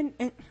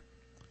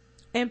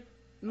 And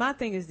my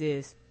thing is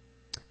this.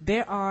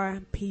 There are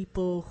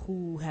people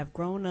who have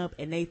grown up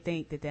and they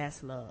think that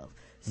that's love.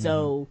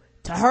 So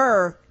to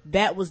her,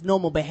 that was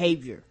normal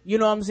behavior. You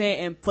know what I'm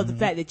saying? And for the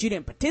fact that you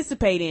didn't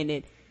participate in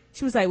it,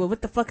 she was like, well,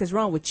 what the fuck is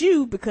wrong with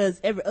you? Because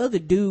every other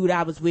dude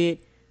I was with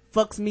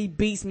fucks me,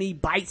 beats me,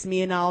 bites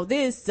me and all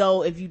this.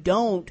 So if you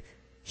don't,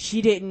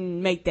 she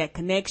didn't make that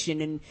connection.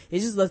 And it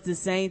just looks the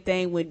same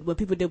thing when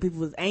people deal with people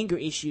with anger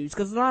issues,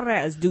 because a lot of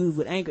that is dudes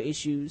with anger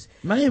issues.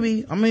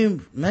 Maybe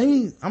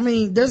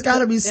there's got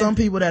to be some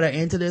people that are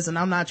into this, and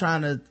I'm not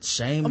trying to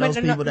shame those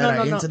people that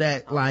are into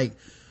that, like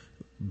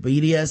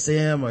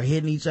BDSM or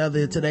hitting each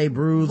other till they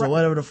bruise or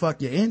whatever the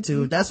fuck you're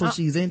into. If that's what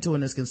she's into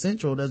and it's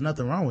consensual, there's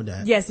nothing wrong with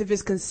that. Yes, if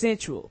it's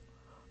consensual.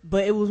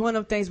 But it was one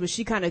of them things where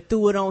she kind of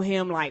threw it on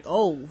him like,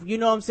 oh, you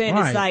know what I'm saying?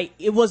 Right. It's like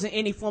it wasn't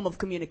any form of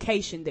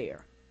communication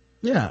there.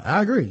 Yeah,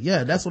 I agree.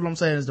 Yeah, that's what I'm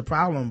saying is the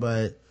problem.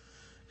 But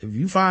if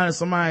you find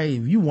somebody,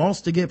 if you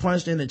wants to get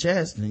punched in the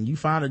chest, and you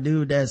find a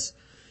dude that's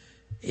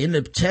in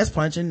the chest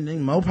punching,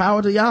 then more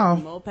power to y'all.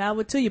 More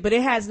power to you. But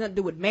it has nothing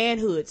to do with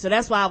manhood. So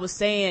that's why I was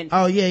saying.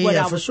 Oh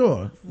yeah, for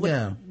sure.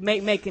 Yeah.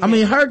 Making. I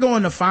mean, her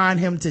going to find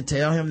him to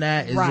tell him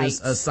that is right.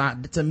 just a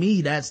sign. To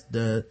me, that's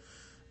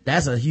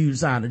a huge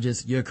sign of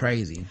just you're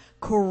crazy.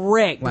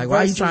 Correct. Like, why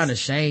are you trying to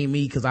shame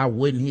me because I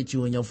wouldn't hit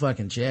you in your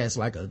fucking chest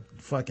like a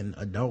fucking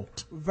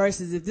adult?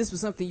 Versus if this was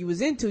something you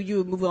was into, you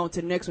would move on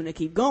to the next one and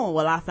keep going.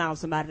 Well, I found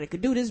somebody that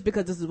could do this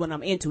because this is what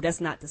I'm into.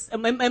 That's not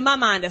in my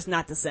mind, that's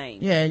not the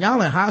same. Yeah, and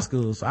y'all in high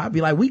school, so I'd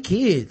be like, we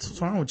kids.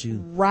 What's wrong with you?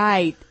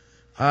 Right.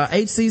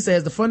 HC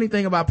says the funny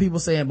thing about people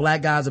saying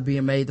black guys are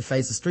being made to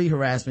face the street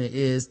harassment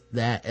is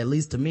that, at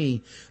least to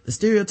me, the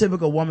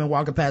stereotypical woman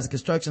walking past a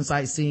construction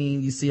site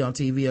scene you see on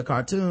TV or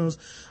cartoons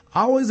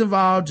always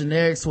involve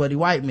generic sweaty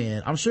white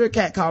men. I'm sure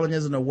catcalling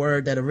isn't a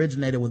word that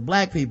originated with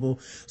black people,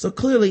 so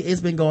clearly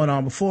it's been going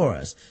on before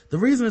us. The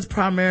reason it's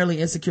primarily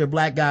insecure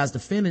black guys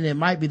defending it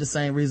might be the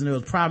same reason it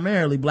was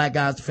primarily black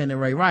guys defending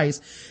Ray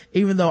Rice,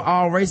 even though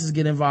all races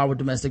get involved with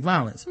domestic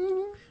violence.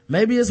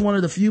 Maybe it's one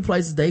of the few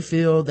places they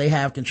feel they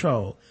have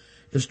control.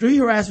 If street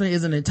harassment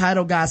is an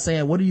entitled guy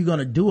saying, what are you going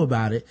to do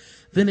about it?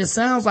 Then it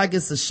sounds like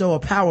it's a show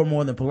of power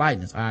more than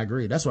politeness. I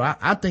agree. That's what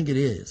I think it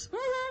is.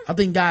 I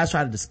think guys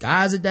try to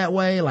disguise it that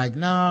way. Like,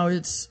 no,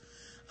 it's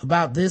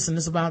about this and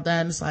it's about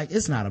that. And it's like,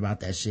 it's not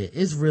about that shit.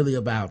 It's really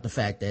about the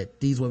fact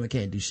that these women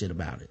can't do shit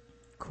about it.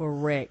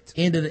 Correct.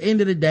 End of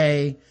the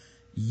day,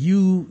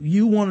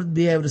 you want to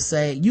be able to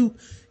say, you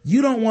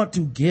don't want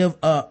to give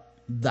up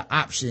the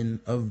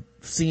option of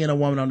seeing a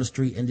woman on the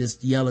street and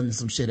just yelling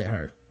some shit at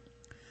her.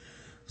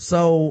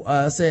 So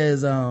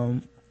says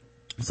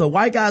so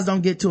white guys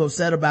don't get too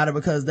upset about it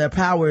because their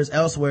power is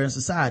elsewhere in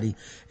society.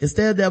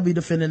 Instead, they'll be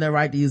defending their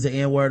right to use the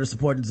N-word or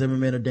supporting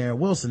Zimmerman or Darren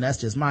Wilson. That's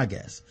just my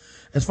guess.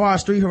 As far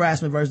as street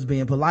harassment versus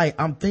being polite,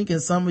 I'm thinking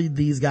some of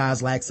these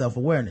guys lack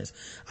self-awareness.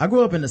 I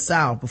grew up in the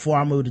South before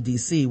I moved to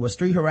DC, where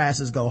street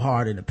harassers go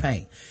hard in the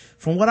paint.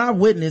 From what I've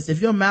witnessed,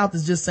 if your mouth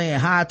is just saying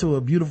hi to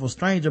a beautiful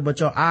stranger, but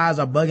your eyes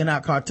are bugging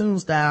out cartoon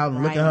style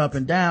and looking her up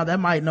and down, that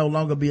might no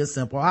longer be a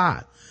simple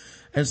hi.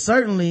 And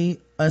certainly,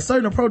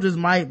 certain approaches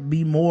might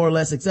be more or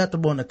less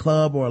acceptable in a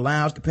club or a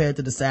lounge compared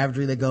to the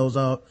savagery that goes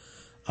on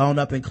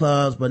up in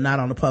clubs, but not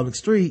on the public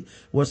street,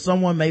 where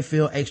someone may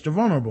feel extra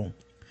vulnerable.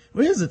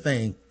 Well, here's the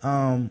thing.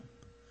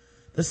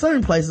 There's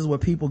certain places where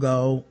people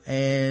go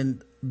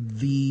and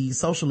the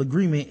social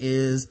agreement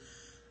is,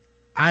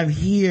 I'm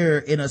here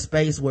in a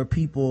space where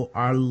people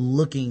are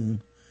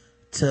looking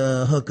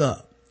to hook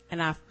up.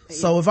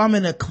 So if I'm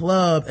in a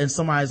club and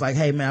somebody's like,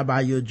 hey man, I'll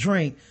buy you a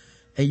drink,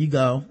 and you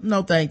go,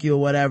 no thank you or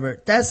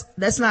whatever, that's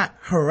not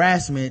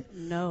harassment.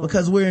 No,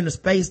 because we're in the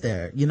space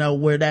there,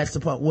 where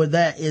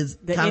that is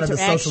the kind of the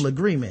social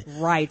agreement.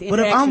 Right. The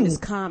interaction is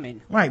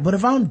common. Right. But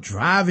if I'm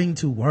driving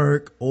to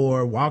work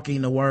or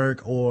walking to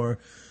work or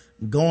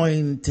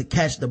going to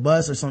catch the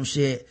bus or some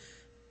shit,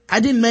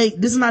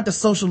 this is not the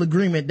social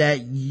agreement that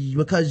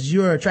because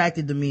you're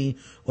attracted to me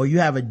or you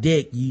have a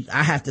dick,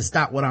 I have to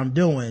stop what I'm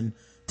doing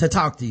to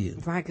talk to you.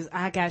 Right, because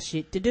I got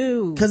shit to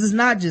do. Because it's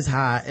not just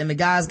hi, and the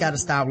guys got to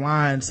stop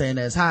lying saying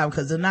that it's hi,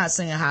 because they're not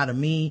saying hi to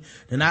me,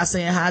 they're not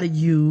saying hi to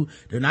you,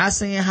 they're not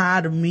saying hi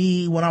to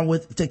me when I'm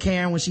to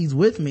Karen when she's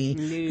with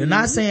me, they're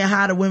not saying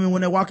hi to women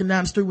when they're walking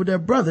down the street with their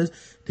brothers.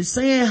 They're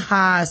saying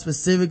hi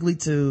specifically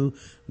to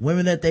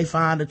women that they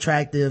find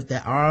attractive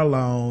that are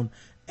alone,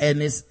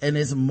 and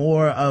it's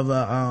more of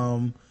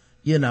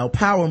a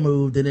power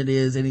move than it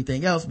is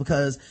anything else,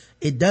 because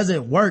it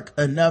doesn't work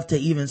enough to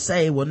even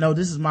say, well, no,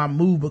 this is my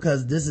move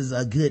because this is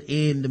a good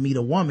end to meet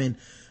a woman.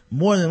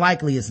 More than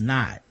likely it's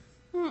not.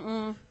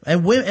 And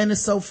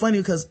it's so funny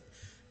because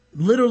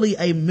literally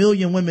 1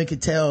 million women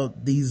could tell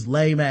these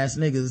lame ass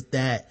niggas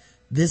that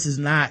this is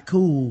not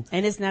cool.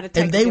 And it's not a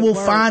and they will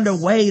find a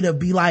way to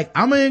be like,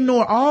 I'm gonna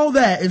ignore all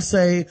that and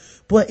say,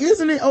 but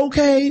isn't it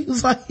okay?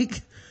 It's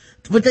like,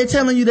 but they're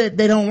telling you that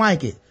they don't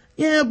like it.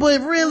 Yeah,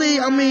 but really,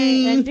 I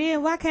mean. And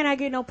then why can't I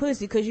get no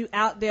pussy? Because you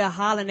out there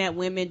hollering at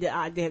women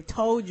that they have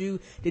told you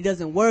that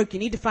doesn't work. You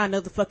need to find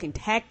another fucking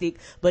tactic,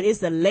 but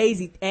it's a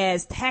lazy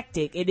ass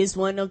tactic. It is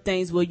one of those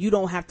things where you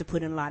don't have to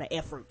put in a lot of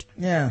effort.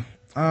 Yeah.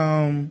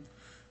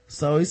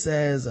 So he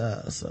says,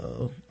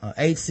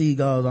 HC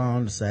goes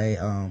on to say,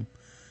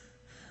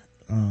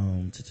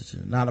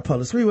 Not a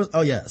public screen was,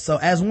 oh yeah. So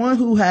as one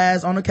who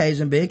has on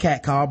occasion been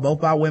catcalled both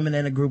by women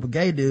and a group of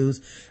gay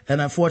dudes, and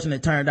unfortunately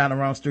turned down the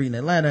wrong street in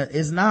Atlanta,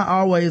 it's not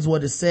always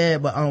what is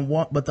said, but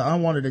the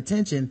unwanted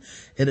attention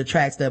it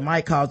attracts that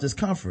might cause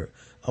discomfort.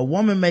 A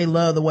woman may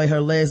love the way her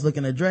legs look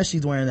in the dress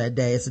she's wearing that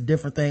day. It's a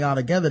different thing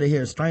altogether to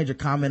hear a stranger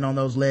comment on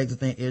those legs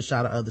within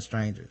earshot of other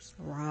strangers.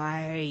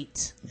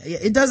 Right.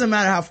 It doesn't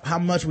matter how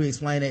much we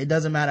explain it. It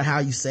doesn't matter how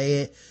you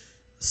say it.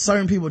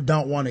 Certain people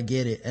don't want to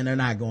get it, and they're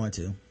not going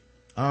to.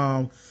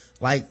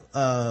 Let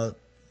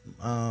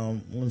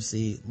me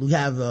see. We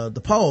have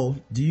the poll.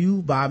 Do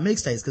you buy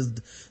mixtapes? Because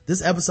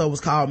this episode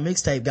was called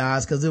Mixtape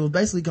Guys, because it was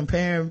basically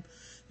comparing,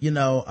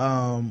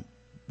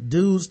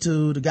 dudes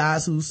to the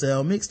guys who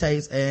sell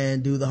mixtapes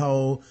and do the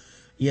whole,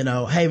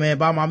 hey man,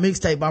 buy my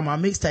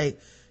mixtape.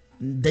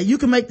 That you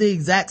can make the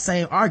exact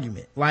same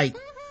argument. Like,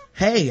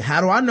 hey,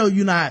 how do I know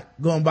you're not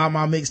gonna buy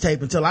my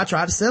mixtape until I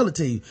try to sell it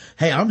to you?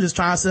 Hey, I'm just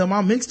trying to sell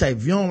my mixtape.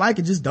 If you don't like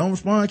it, just don't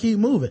respond, keep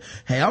moving.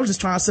 Hey, I'm just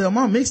trying to sell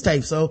my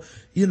mixtape. So,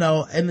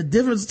 and the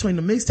difference between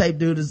the mixtape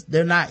dude is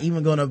they're not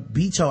even gonna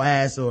beat your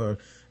ass, or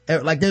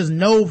like there's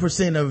no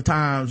percent of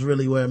times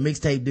really where a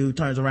mixtape dude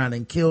turns around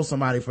and kills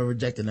somebody for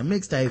rejecting a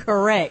mixtape.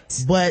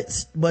 Correct.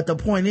 But the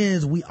point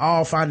is, we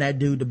all find that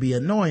dude to be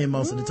annoying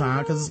most of the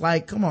time, because it's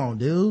like, come on,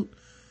 dude.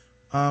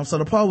 So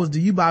the poll was,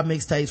 do you buy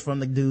mixtapes from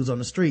the dudes on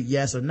the street?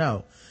 Yes or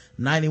no?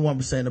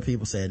 91% of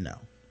people said no.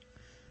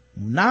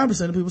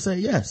 9% of people said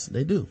yes,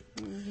 they do.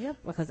 Yep,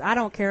 because I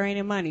don't carry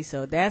any money,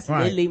 so that's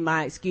Right. literally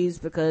my excuse,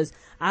 because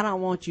I don't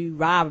want you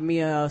robbing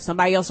me or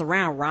somebody else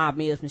around rob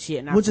me of some shit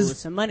and I pull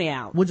some money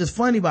out. Which is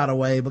funny, by the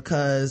way,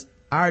 because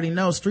I already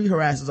know street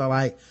harassers are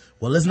like,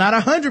 well, it's not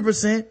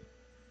 100%.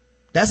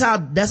 That's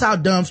how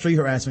dumb street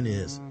harassment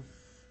is.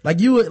 Like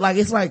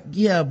it's like,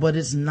 yeah, but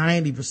it's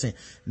 90%.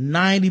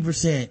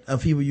 90%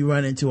 of people you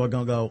run into are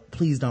gonna go,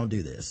 please don't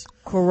do this.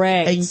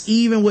 Correct. And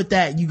even with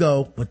that, you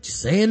go, but you're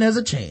saying there's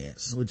a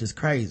chance, which is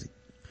crazy.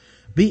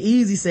 Be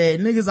Easy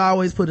said, niggas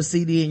always put a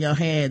CD in your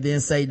hand,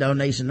 then say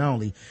donation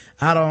only.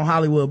 Out on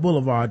Hollywood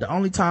Boulevard. The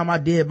only time I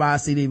did buy a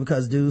CD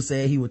because dude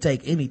said he would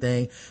take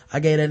anything, I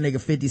gave that nigga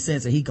 50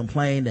 cents and he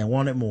complained and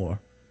wanted more.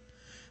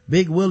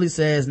 Big Willie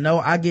says, no,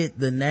 I get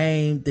the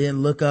name,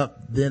 then look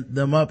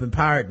them up and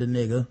pirate the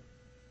nigga.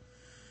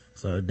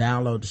 So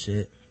download the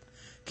shit.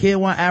 Kid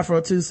One Afro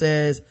 2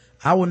 says,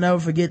 I will never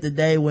forget the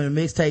day when a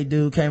mixtape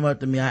dude came up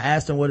to me. I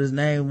asked him what his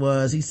name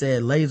was. He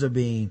said Laser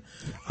Beam.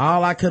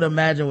 All I could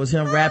imagine was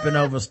him rapping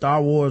over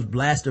Star Wars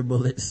blaster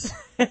bullets.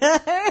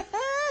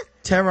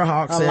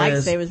 Terrorhawk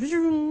says,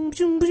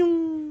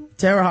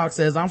 Terrorhawk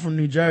says, I'm from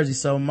New Jersey,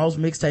 so most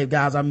mixtape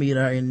guys I meet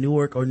are in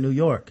Newark or New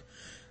York.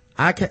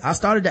 I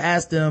started to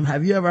ask them,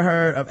 have you ever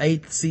heard of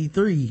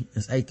AC3?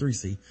 It's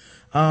A3C.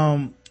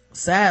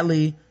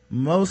 Sadly,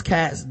 most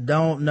cats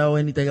don't know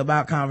anything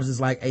about conferences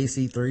like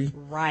AC3.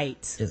 Right.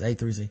 It's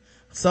A3C.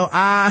 So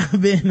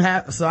I've been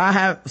haven't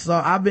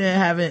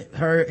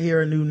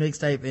hear a new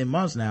mixtape in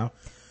months now.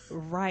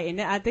 Right.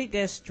 And I think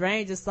that's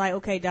strange. It's like,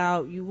 okay,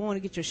 dog, you want to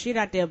get your shit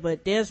out there,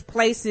 but there's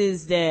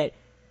places that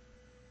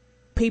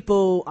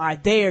people are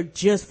there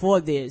just for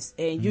this,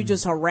 and you're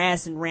just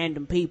harassing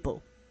random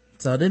people.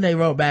 So then they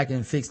wrote back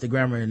and fixed the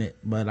grammar in it,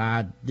 but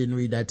I didn't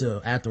read that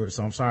till afterwards,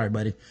 so I'm sorry,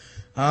 buddy.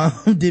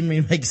 Didn't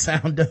mean to make it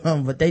sound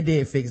dumb, but they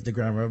did fix the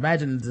grammar.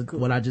 Imagine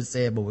what I just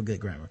said, but with good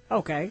grammar.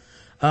 Okay.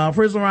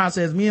 Prince Laurent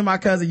says, me and my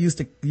cousin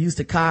used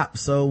to cop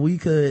so we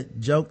could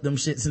joke them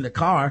shits in the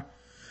car.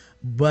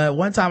 But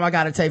one time I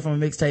got a tape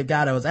from a mixtape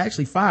guy that was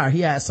actually fire.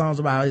 He had songs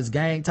about his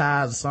gang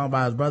ties, a song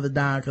about his brother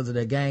dying because of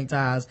their gang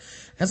ties,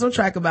 and some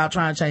track about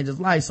trying to change his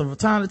life. So from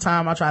time to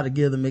time, I try to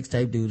give the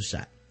mixtape dude a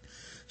shot.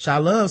 Shy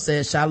Love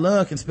says, Shy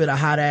Love can spit a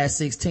hot ass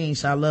 16.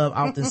 Shy Love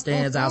often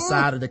stands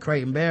outside of the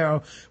Crate and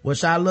Barrel where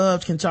Shy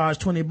Love can charge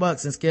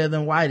 $20 and scare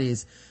them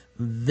whiteys,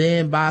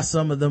 then buy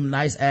some of them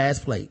nice ass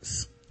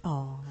plates.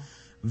 Oh.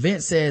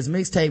 Vince says,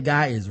 mixtape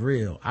guy is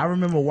real. I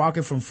remember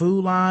walking from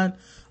Food Line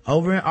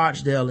over in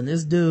Archdale, and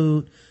this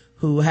dude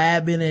who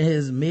had been in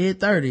his mid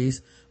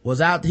 30s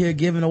was out here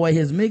giving away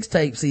his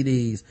mixtape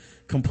CDs,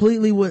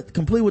 complete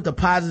with the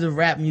positive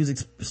rap music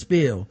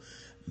spiel.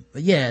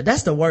 But yeah,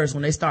 that's the worst,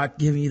 when they start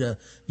giving you the,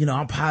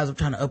 I'm positive,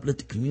 trying to uplift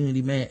the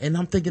community, man. And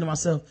I'm thinking to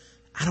myself,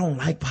 I don't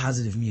like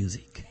positive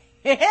music.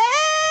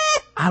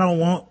 I don't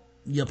want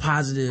your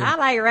positive. I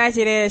like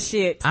ratchet ass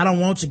shit. I don't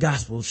want your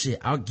gospel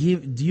shit. Do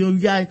you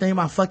got anything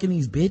about fucking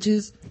these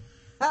bitches?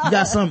 You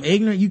got something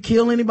ignorant? You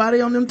kill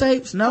anybody on them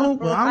tapes? No?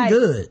 Well, I'm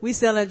good. We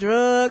selling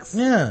drugs.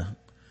 Yeah.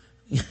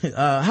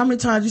 How many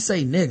times you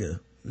say nigga?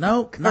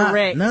 No?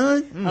 Correct.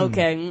 None?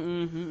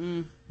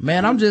 Okay.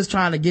 Man, I'm just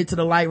trying to get to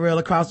the light rail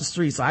across the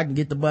street so I can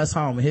get the bus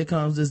home. And here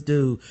comes this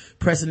dude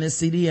pressing this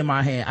CD in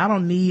my hand. I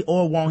don't need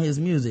or want his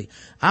music.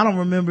 I don't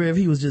remember if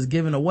he was just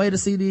giving away the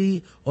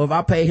CD or if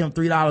I paid him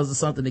 $3 or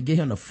something to get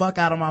him the fuck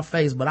out of my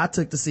face. But I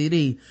took the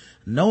CD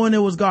knowing it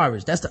was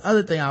garbage. That's the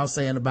other thing I was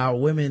saying about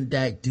women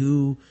that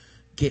do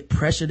get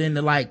pressured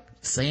into like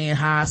saying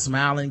hi,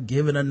 smiling,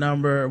 giving a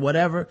number or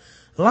whatever.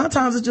 A lot of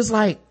times it's just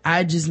like,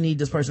 I just need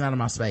this person out of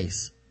my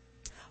space.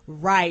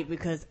 Right,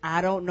 because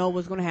I don't know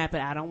what's going to happen.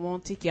 I don't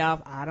want to tick you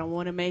off. I don't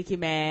want to make you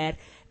mad.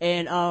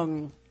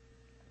 And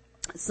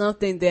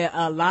something that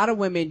a lot of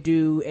women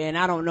do, and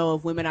I don't know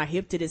if women are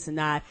hip to this or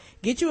not,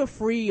 get you a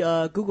free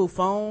Google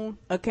phone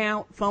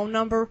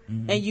number,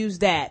 and use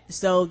that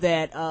so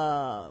that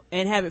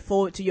and have it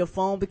forward to your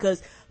phone,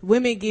 because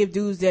women give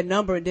dudes their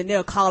number and then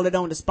they'll call it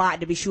on the spot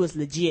to be sure it's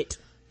legit.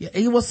 Yeah,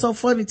 it was so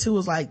funny too.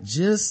 It's like,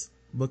 just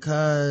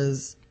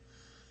because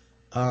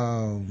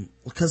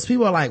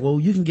people are like, well,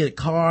 you can get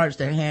cards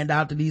that hand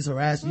out to these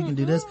harassers, you can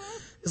do this.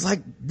 It's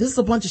like, this is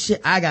a bunch of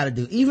shit I gotta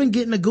do. Even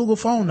getting a Google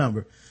phone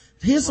number.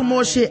 Here's some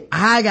more shit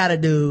I gotta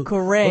do.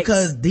 Correct.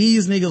 Because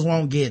these niggas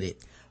won't get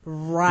it.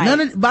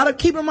 Right. But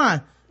keep in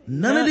mind,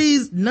 none of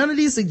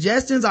these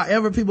suggestions are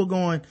ever people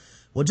going,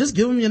 well, just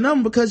give them your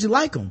number because you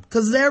like them.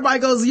 Because everybody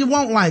goes, you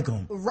won't like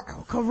them.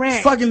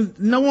 Correct. Fucking,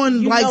 no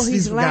one likes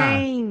these guys.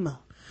 lame.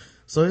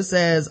 So it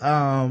says,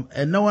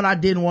 and knowing I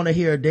didn't want to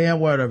hear a damn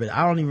word of it,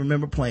 I don't even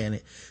remember playing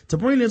it. To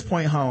bring this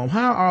point home,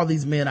 how are all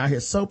these men out here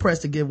so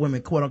pressed to give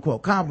women quote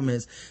unquote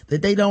compliments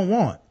that they don't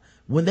want?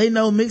 When they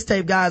know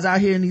mixtape guys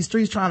out here in these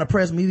streets trying to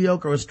press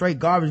mediocre or straight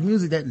garbage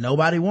music that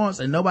nobody wants,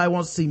 and nobody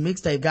wants to see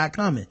mixtape guy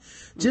coming.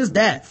 Just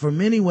that, for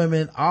many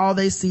women, all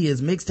they see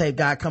is mixtape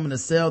guy coming to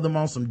sell them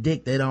on some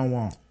dick they don't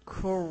want.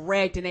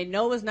 Correct. And they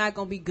know it's not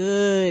gonna be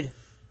good.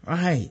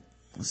 Right.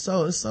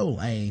 So it's so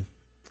lame.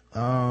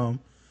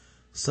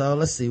 So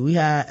let's see, we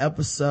had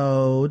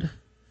episode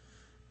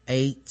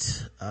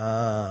 16,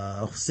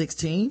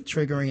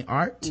 triggering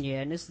art. Yeah,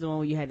 and this is the one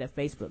where you had that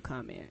Facebook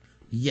comment.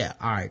 Yeah,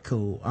 all right,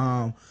 cool.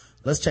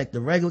 Let's check the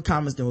regular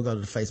comments, then we'll go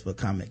to the Facebook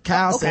comment.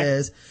 Kyle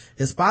says,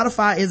 if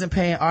Spotify isn't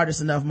paying artists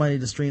enough money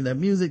to stream their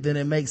music, then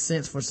it makes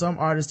sense for some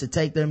artists to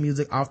take their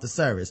music off the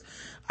service.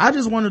 I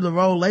just wonder the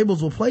role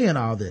labels will play in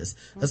all this,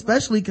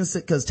 especially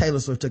because Taylor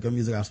Swift took her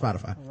music off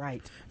Spotify.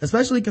 Right.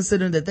 Especially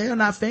considering that they are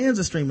not fans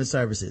of streaming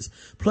services.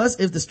 Plus,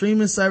 if the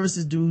streaming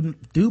services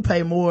do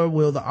pay more,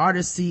 will the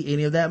artists see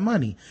any of that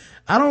money?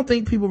 I don't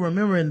think people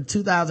remember in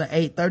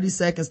 2008, 30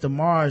 Seconds to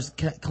Mars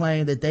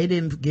claimed that they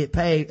didn't get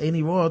paid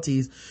any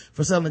royalties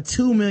for selling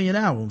 2 million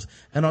albums.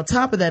 And on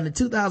top of that, in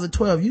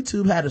 2012,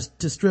 YouTube had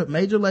to strip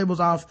major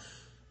labels off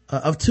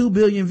of 2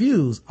 billion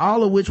views,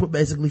 all of which were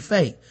basically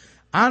fake.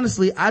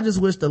 Honestly, I just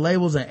wish the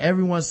labels and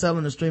everyone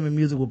selling the streaming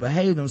music would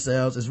behave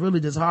themselves. It's really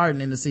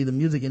disheartening to see the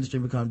music industry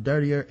become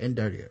dirtier and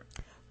dirtier.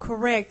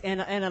 Correct.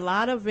 And a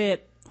lot of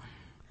it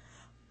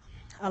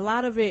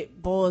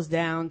boils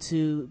down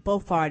to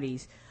both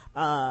parties.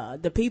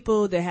 The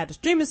people that have the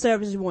streaming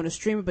services want to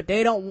stream it, but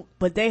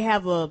they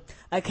have a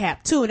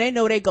cap too, and they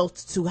know they go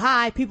too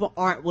high. People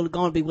aren't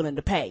going to be willing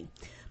to pay.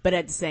 But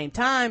at the same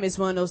time, it's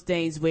one of those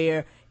things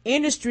where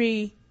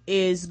industry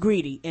is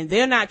greedy and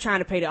they're not trying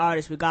to pay the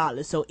artists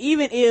regardless. So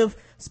even if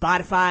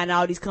Spotify and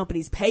all these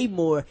companies pay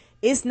more,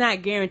 it's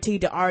not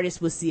guaranteed the artists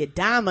will see a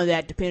dime of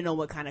that, depending on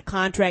what kind of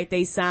contract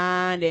they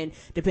signed and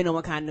depending on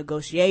what kind of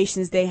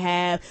negotiations they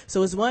have.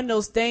 So it's one of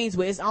those things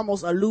where it's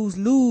almost a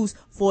lose-lose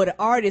for the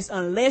artist,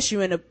 unless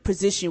you're in a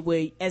position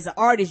where as an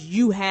artist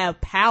you have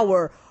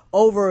power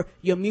over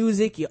your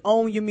music, you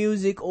own your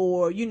music,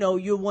 or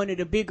you're one of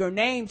the bigger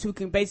names who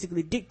can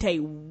basically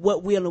dictate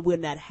what will and will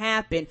not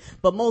happen.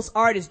 But most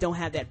artists don't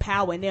have that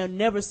power, and they'll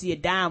never see a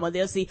dime, or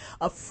they'll see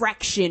a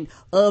fraction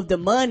of the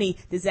money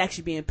that's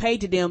actually being paid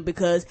to them,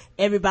 because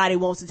everybody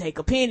wants to take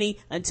a penny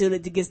until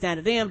it gets down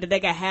to them that they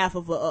got half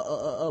of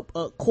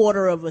a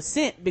quarter of a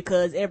cent,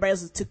 because everybody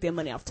else took their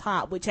money off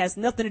top, which has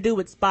nothing to do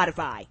with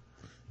Spotify.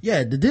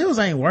 Yeah, the deals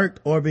ain't worked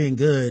or been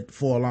good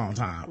for a long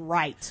time.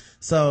 Right.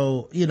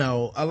 So,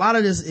 a lot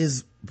of this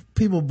is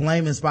people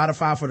blaming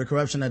Spotify for the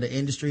corruption of the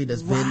industry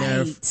that's been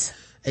there,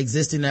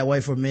 existing that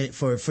way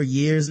for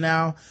years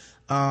now.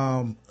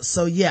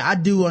 So yeah, I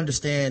do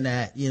understand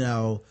that,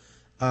 it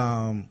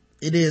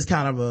is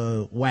kind of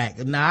a whack.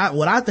 Now,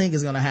 what I think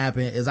is going to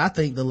happen is I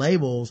think the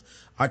labels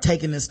are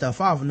taking this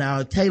stuff off.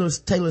 Now, Taylor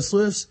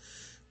Swift's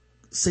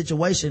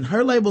situation,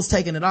 her label's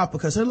taking it off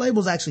because her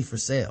label's actually for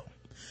sale.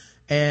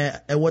 And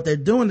what they're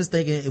doing is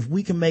thinking, if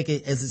we can make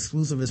it as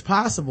exclusive as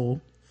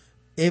possible,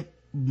 it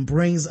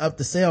brings up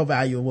the sale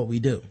value of what we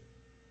do.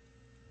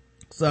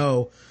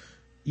 So,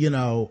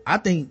 I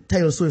think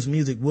Taylor Swift's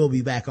music will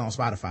be back on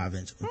Spotify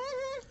eventually.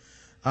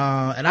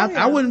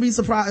 I wouldn't be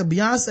surprised.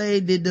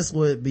 Beyonce did this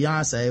with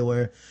Beyonce,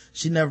 where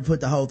she never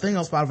put the whole thing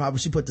on Spotify, but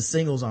she put the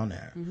singles on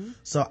there.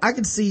 So I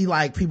could see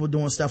like people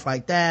doing stuff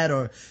like that,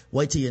 or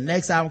wait till your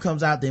next album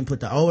comes out, then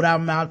put the old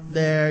album out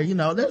there.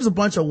 There's a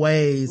bunch of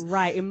ways.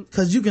 Right.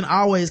 Cause you can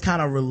always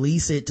kind of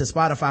release it to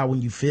Spotify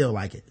when you feel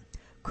like it.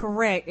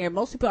 Correct. And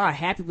most people are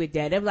happy with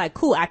that. They're like,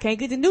 cool, I can't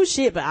get the new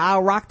shit, but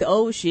I'll rock the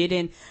old shit.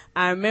 And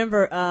I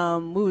remember,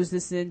 we was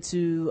listening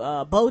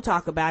to, Bo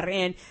talk about it.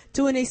 And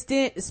to an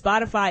extent,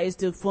 Spotify is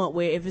the point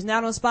where if it's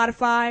not on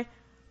Spotify,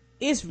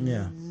 it's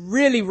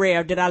really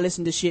rare that I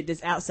listen to shit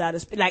that's outside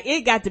of, like,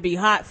 it got to be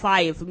hot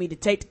fire for me to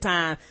take the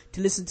time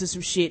to listen to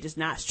some shit that's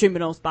not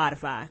streaming on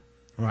Spotify.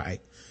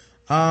 Right.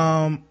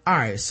 All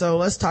right. So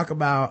let's talk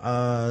about,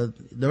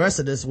 the rest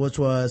of this, which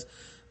was,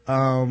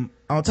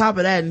 On top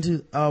of that,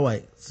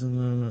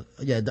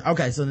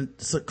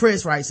 so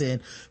Chris writes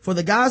in, for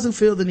the guys who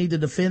feel the need to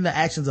defend the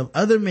actions of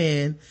other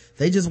men,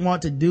 they just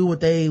want to do what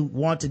they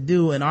want to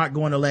do and aren't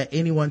going to let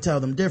anyone tell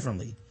them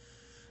differently.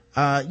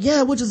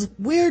 Which is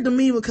weird to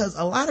me because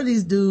a lot of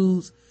these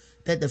dudes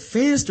that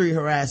defend street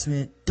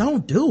harassment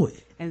don't do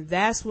it. And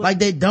that's what, like,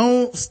 they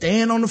don't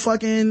stand on the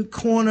fucking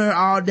corner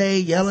all day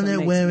yelling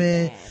at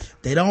women.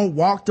 They don't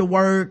walk to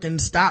work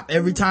and stop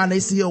every time they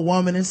see a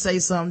woman and say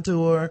something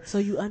to her. So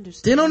you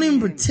understand. They don't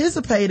even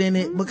participate in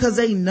it because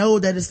they know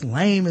that it's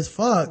lame as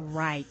fuck.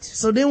 Right.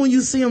 So then when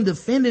you see them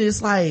defend it,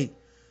 it's like,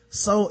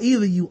 so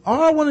either you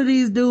are one of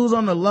these dudes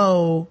on the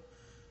low,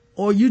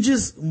 or you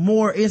just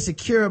more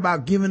insecure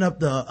about giving up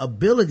the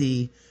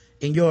ability,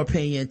 in your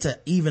opinion, to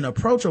even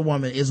approach a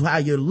woman, is how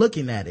you're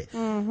looking at it.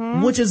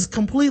 Which is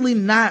completely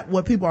not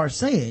what people are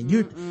saying.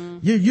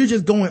 You're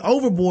just going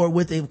overboard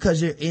with it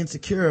because you're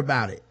insecure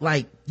about it.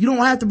 Like, you don't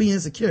have to be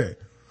insecure.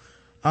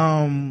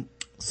 So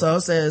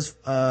it says,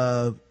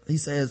 he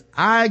says,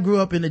 I grew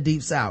up in the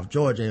deep South,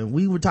 Georgia, and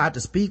we were taught to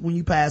speak when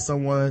you pass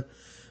someone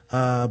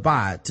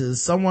by, to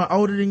someone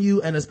older than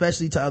you, and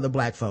especially to other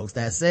black folks.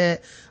 That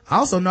said, I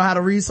also know how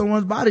to read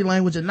someone's body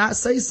language and not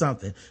say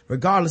something,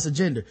 regardless of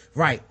gender.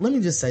 Right. Let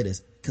me just say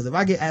this, because if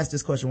I get asked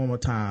this question one more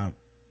time,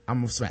 I'm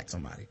gonna smack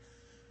somebody.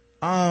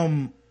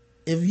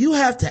 If you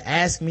have to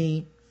ask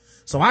me,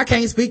 so I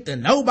can't speak to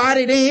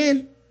nobody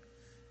then,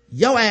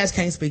 your ass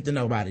can't speak to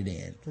nobody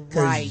then.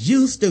 Cause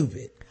you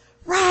stupid.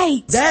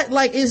 Right. That,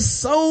 like, is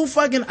so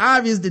fucking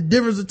obvious, the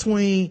difference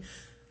between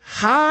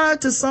hi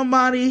to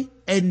somebody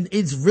and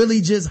it's really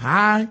just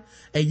hi,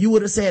 and you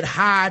would have said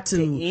hi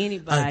to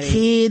anybody. A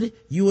kid,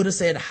 you would have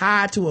said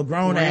hi to a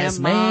grown-ass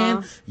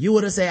man, you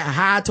would have said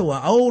hi to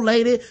an old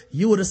lady,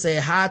 you would have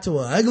said hi to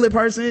an ugly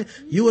person,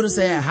 you would have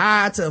said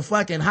hi to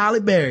fucking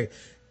Holly Berry.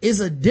 It's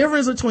a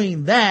difference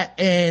between that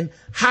and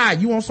hi,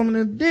 you want some of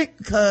the dick?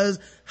 Because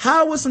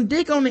hi with some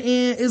dick on the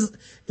end is,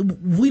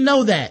 we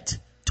know that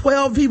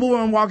 12 people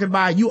were walking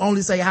by, you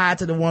only say hi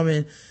to the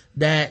woman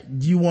that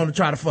you want to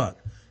try to fuck,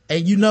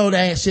 and you know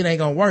that shit ain't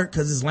gonna work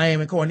because it's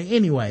lame and corny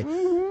anyway.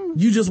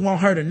 You just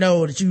want her to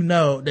know that you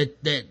know that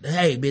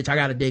hey bitch, I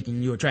got a dick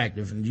and you're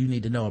attractive and you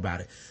need to know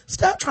about it.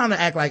 Stop trying to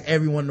act like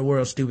everyone in the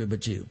world's stupid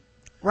but you.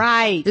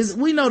 Right.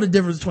 We know the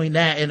difference between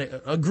that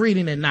and a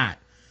greeting and not.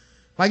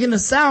 Like in the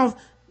South,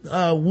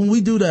 when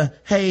we do the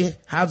hey,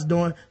 how's it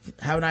doing,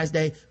 have a nice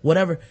day,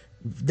 whatever,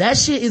 that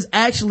shit is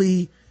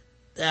actually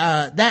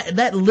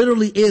that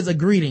literally is a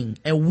greeting,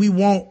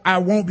 and I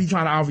won't be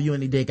trying to offer you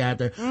any dick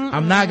after.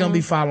 I'm not gonna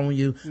be following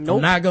you. Nope.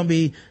 I'm not gonna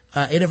be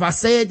and if I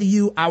say it to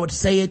you, I would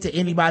say it to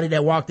anybody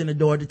that walked in the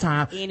door at the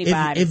time.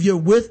 Anybody. If you're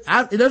with,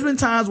 there's been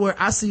times where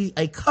I see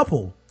a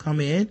couple come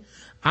in,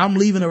 I'm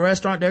leaving a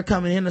restaurant, they're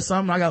coming in or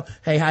something, I go,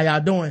 hey, how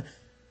y'all doing?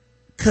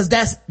 Cause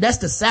that's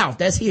the South,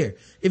 that's here.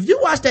 If you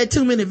watch that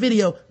 2-minute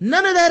video,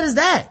 none of that is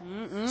that.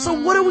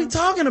 So what are we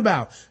talking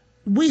about?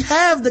 We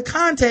have the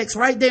context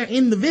right there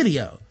in the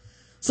video.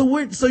 So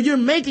you're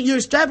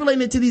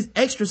extrapolating it to these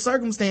extra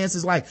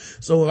circumstances, like,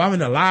 so if I'm in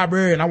the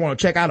library and I want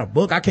to check out a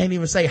book, I can't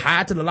even say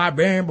hi to the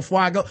librarian before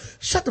I go.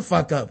 Shut the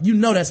fuck up. You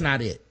know that's not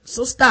it.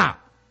 So stop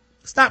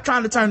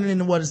trying to turn it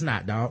into what it's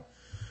not, dog.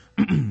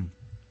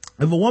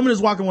 If a woman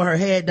is walking with her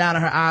head down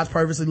and her eyes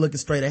purposely looking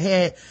straight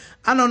ahead,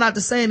 I know not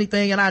to say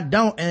anything, and I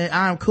don't, and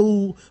I'm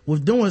cool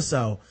with doing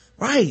so.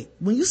 Right.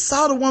 When you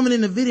saw the woman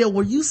in the video,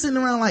 were you sitting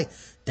around like,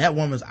 that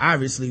woman's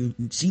obviously,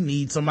 she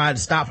needs somebody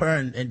to stop her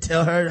and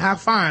tell her how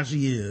fine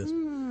she is.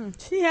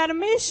 She had a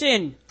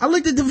mission. I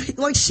looked at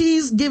like,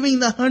 she's giving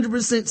the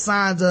 100%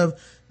 signs of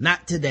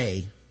not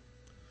today.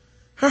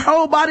 Her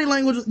whole body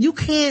language, you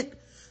can't,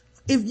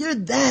 if you're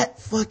that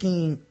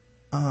fucking,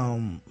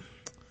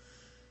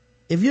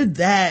 if you're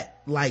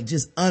that, like,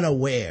 just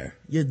unaware,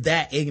 you're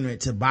that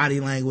ignorant to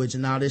body language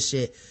and all this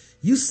shit,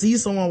 you see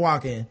someone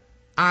walking,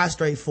 eyes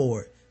straight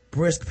forward,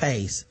 brisk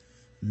pace,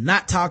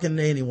 not talking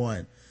to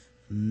anyone,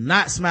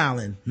 not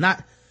smiling,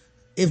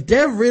 if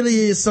there really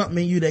is something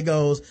in you that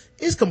goes,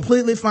 it's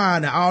completely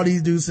fine that all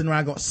these dudes sitting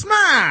around going,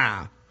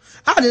 smile,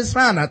 I just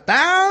found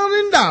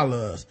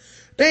 $1,000.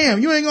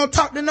 Damn, you ain't gonna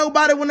talk to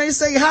nobody when they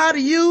say hi to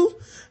you?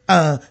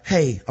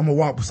 Hey, I'm gonna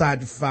walk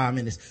beside you for 5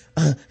 minutes.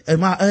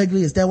 Am I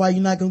ugly? Is that why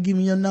you're not gonna give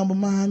me your number,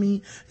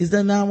 mommy? Is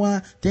that not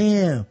why?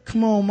 Damn,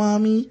 come on,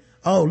 mommy.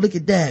 Oh, look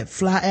at that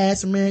fly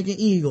ass American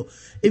Eagle.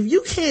 If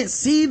you can't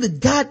see the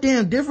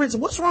goddamn difference,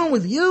 what's wrong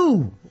with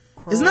you?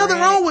 Correct. There's nothing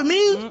wrong with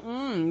me.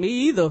 Me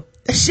either.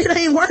 That shit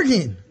ain't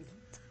working.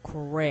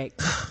 Correct.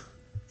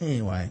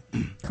 Anyway.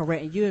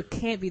 Correct. And you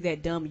can't be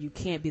that dumb. You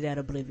can't be that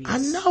oblivious. I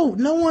know.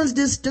 No one's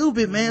this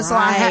stupid, man.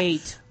 Right.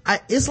 So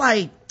it's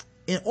like,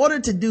 in order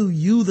to do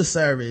you the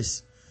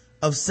service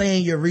of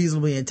saying you're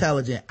reasonably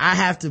intelligent, I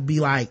have to be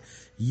like,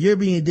 you're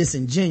being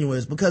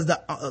disingenuous, because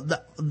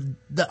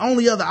the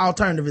only other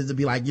alternative is to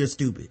be like, you're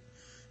stupid.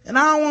 And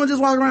I don't want to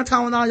just walk around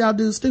telling all y'all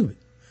dudes stupid.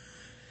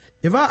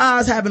 If our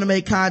eyes happen to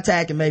make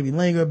contact and maybe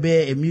linger a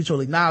bit in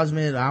mutual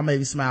acknowledgement, I'll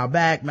maybe smile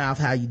back, mouth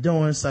how you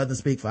doing, southern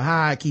speak for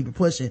hi, keep it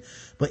pushing.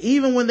 But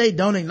even when they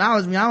don't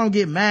acknowledge me, I don't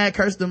get mad,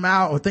 curse them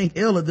out, or think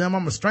ill of them.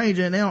 I'm a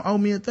stranger and they don't owe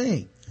me a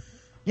thing.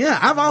 Yeah,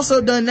 I've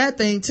also done that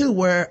thing too,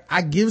 where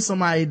I give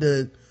somebody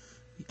the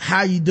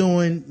how you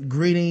doing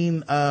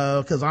greeting,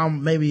 cause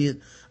I'm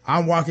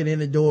walking in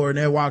the door and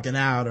they're walking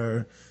out,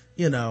 or,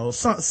 you know,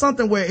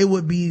 something where it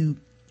would be,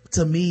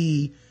 to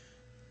me,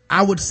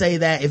 I would say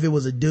that if it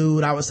was a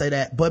dude, I would say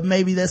that, but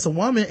maybe that's a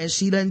woman and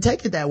she doesn't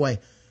take it that way.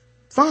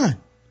 Fine.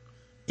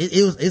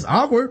 It's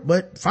awkward,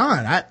 but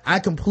fine. I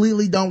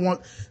completely don't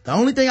want, the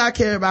only thing I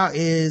care about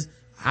is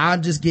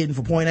I'm just getting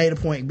from point A to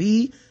point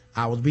B.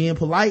 I was being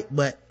polite,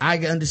 but I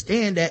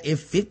understand that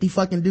if 50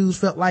 fucking dudes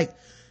felt like,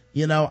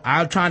 you know,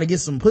 I'm trying to get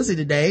some pussy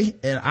today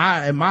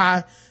and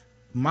my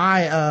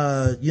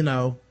you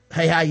know,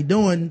 hey, how you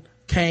doing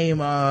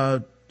came,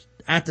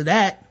 after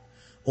that,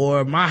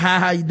 or my hi,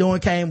 how you doing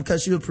came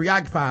because she was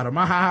preoccupied, or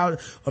my hi,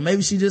 or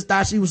maybe she just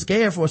thought she was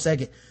scared for a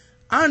second.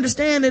 I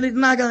understand that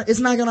it's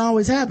not gonna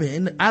always happen.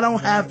 And I don't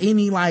have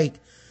any like,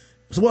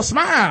 well,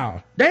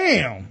 smile.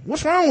 Damn.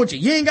 What's wrong with you?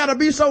 You ain't gotta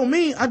be so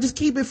mean. I just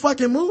keep it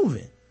fucking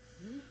moving.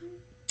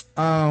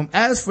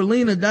 As for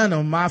Lena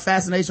Dunham, my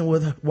fascination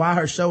with why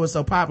her show is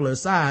so popular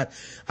aside,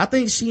 I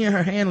think she and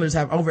her handlers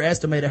have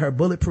overestimated her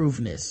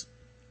bulletproofness.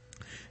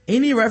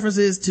 Any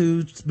references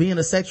to being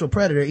a sexual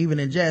predator,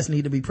 even in jest,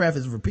 need to be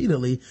prefaced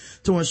repeatedly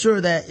to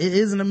ensure that it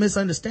isn't a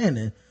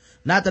misunderstanding.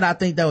 Not that I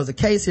think that was the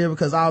case here,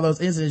 because all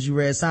those incidents you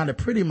read sounded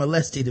pretty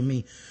molesty to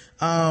me.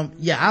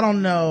 Yeah, I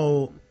don't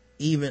know,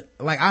 even,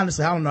 like,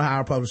 honestly, I don't know how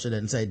our publisher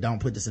didn't say, don't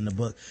put this in the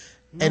book.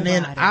 Nobody. And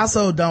then I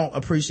also don't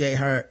appreciate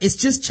her. It's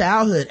just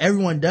childhood.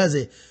 Everyone does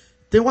it.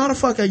 Then why the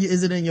fuck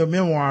is it in your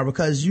memoir?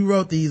 Because you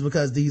wrote these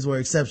because these were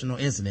exceptional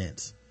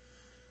incidents.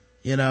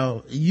 You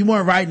know, you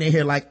weren't writing it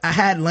here like, I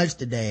had lunch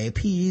today,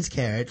 peas,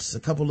 carrots, a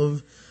couple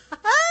of,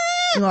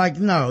 like,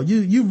 no,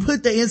 you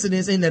put the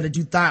incidents in there that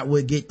you thought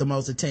would get the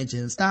most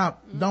attention.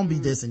 Stop. Don't be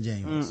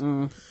disingenuous.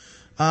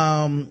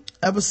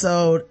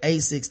 Episode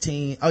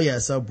 816. Oh yeah.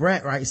 So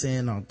Brett writes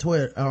in on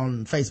Twitter,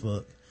 on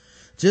Facebook.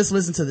 Just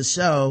listen to the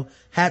show.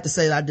 Had to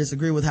say that I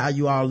disagree with how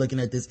you all are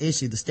looking at this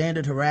issue. The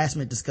standard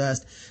harassment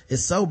discussed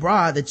is so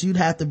broad that you'd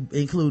have to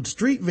include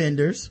street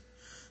vendors,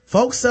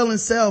 folks selling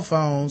cell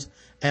phones,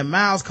 and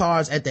miles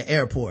cards at the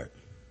airport.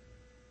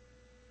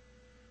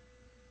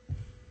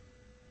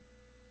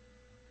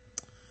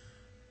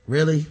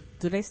 Really?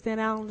 Do they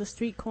stand out on the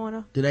street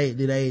corner? Have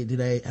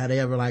they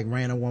ever like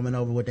ran a woman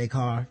over with their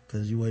car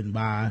because you wouldn't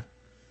buy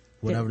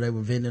whatever they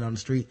were vending on the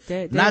street?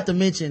 Not to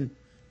mention,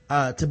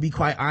 to be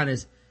quite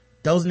honest,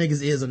 those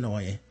niggas is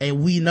annoying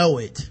and we know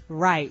it.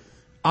 Right.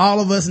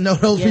 All of us know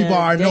those people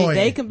are annoying.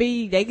 They can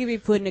be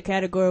put in the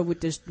category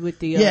with the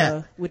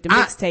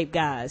mixtape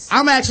guys.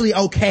 I'm actually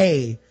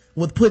okay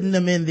with putting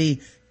them in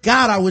the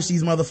God, I wish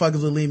these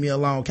motherfuckers would leave me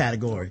alone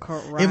category.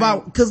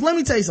 Right. Cause let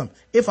me tell you something.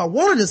 If I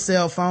wanted a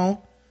cell phone,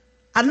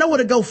 I know where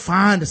to go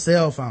find a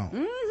cell phone.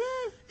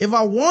 Mm-hmm. If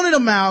I wanted a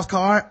miles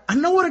card, I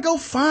know where to go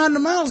find the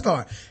miles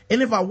card.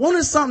 And if I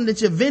wanted something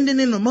that you're vending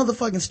in the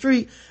motherfucking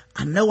street,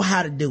 I know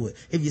how to do it.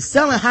 If you're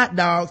selling hot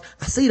dogs,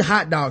 I see the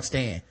hot dog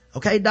stand.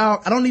 Okay,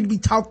 dog? I don't need to be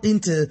talked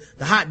into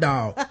the hot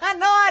dog. No,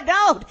 I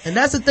don't. And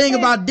that's the thing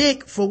about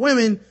dick for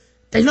women.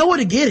 They know where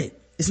to get it.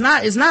 It's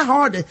not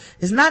hard to,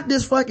 it's not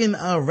this fucking,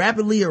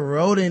 rapidly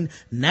eroding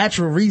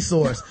natural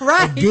resource.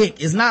 Right. A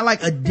dick. It's not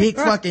like a dick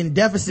fucking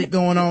deficit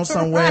going on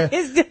somewhere.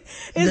 Right.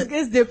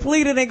 It's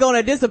depleted and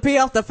gonna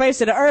disappear off the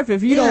face of the earth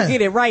if you don't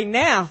get it right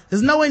now.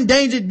 There's no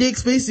endangered dick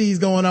species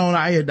going on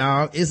out here,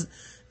 dog.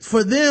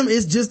 For them,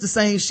 it's just the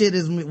same shit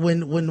as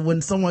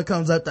when someone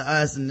comes up to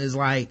us and is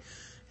like,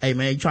 hey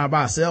man, you trying to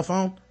buy a cell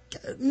phone?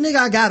 Nigga,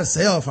 I got a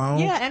cell phone.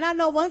 Yeah, and I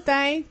know one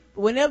thing.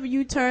 Whenever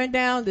you turn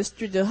down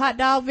the hot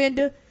dog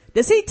vendor,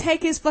 does he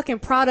take his fucking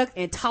product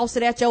and toss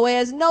it at your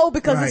ass? No,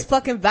 because it's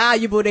fucking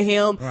valuable to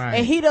him. Right.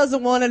 And he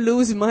doesn't want to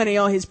lose money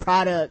on his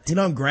product. He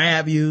don't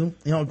grab you.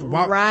 He don't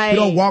walk, he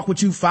don't walk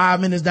with you 5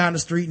 minutes down the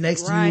street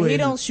next to you. He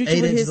don't shoot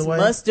you with his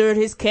mustard,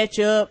 his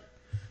ketchup.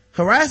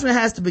 Harassment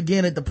has to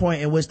begin at the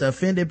point in which the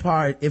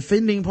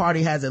offending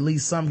party has at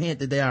least some hint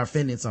that they are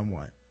offending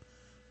someone.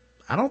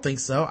 I don't think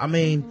so. I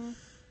mean,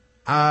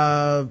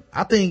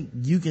 I think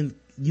you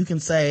can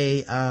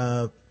say,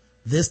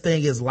 this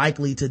thing is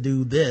likely to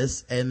do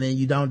this, and then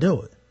you don't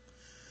do it.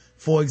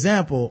 For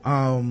example,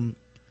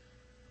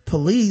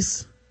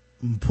 police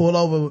pull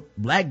over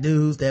black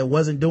dudes that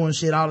wasn't doing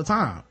shit all the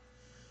time.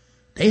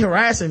 They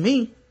harassing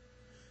me.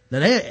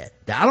 Now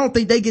I don't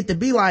think they get to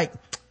be like,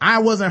 I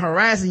wasn't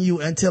harassing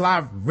you until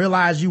I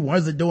realized you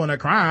wasn't doing a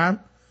crime.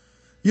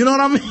 You know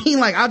what I mean?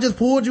 Like, I just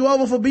pulled you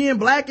over for being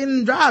black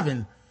and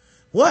driving.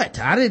 What?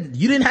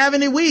 You didn't have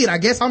any weed. I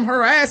guess I'm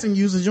harassing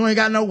you since you ain't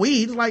got no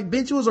weed. It's like,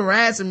 bitch, you was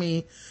harassing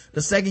me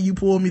the second you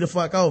pulled me the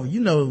fuck over. You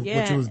know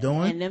what you was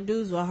doing. And them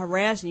dudes were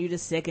harassing you the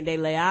second they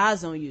lay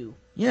eyes on you.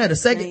 Yeah, the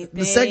second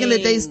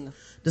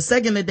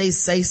that they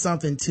say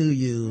something to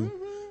you,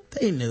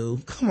 they knew.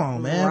 Come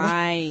on, man.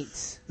 Right.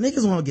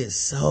 Niggas want to get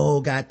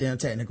so goddamn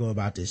technical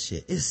about this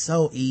shit. It's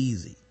so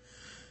easy.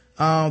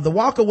 The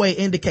walk away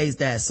indicates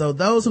that. So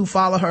those who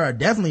follow her are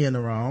definitely in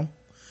the wrong.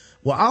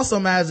 Well, also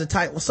matters the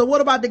type. So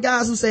what about the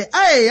guys who say,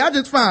 hey, I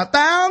just found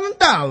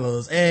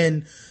 $1,000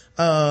 and,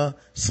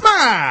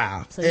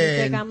 smile. So you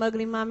think I'm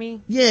ugly,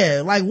 mommy?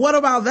 Yeah. Like, what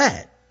about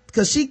that?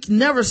 Cause she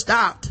never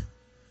stopped,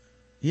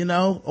 you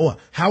know, or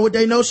how would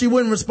they know she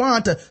wouldn't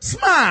respond to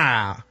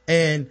smile?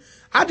 And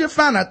I just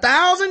found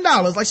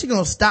 $1,000. Like, she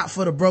gonna stop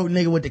for the broke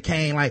nigga with the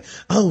cane. Like,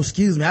 oh,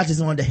 excuse me. I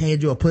just wanted to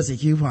hand you a pussy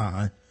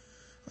coupon.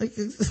 Like,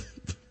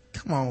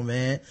 come on,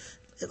 man.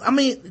 I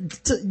mean,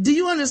 do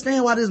you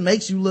understand why this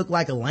makes you look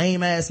like a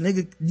lame ass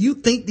nigga? You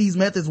think these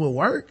methods will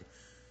work?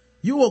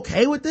 You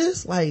okay with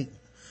this? Like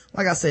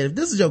I said, if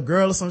this is your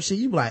girl or some shit,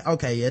 you be like,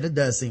 okay, yeah, that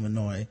does seem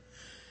annoying.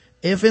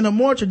 If in a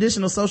more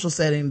traditional social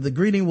setting, the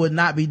greeting would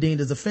not be deemed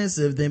as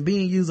offensive, then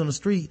being used on the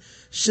street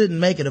shouldn't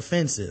make it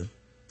offensive.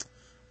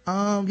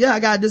 Yeah,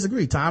 I gotta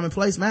disagree. Time and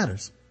place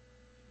matters.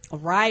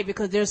 Right,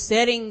 because there's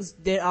settings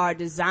that are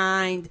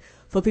designed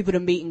for people to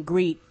meet and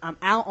greet. I'm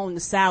out on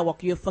the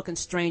sidewalk. You're a fucking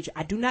stranger.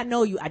 I do not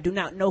know you. I do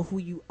not know who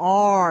you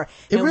are.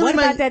 And really what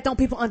about that don't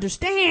people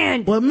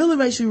understand? Well, it really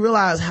makes you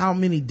realize how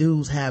many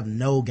dudes have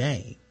no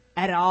game.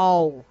 At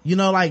all. You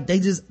know, like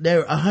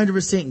they're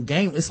 100%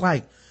 game. It's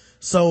like,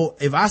 so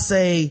if I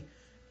say,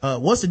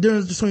 what's the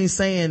difference between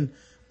saying,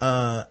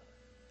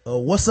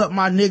 what's up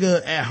my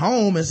nigga at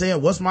home and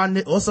saying, what's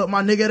up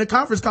my nigga at a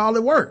conference call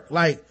at work?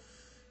 Like,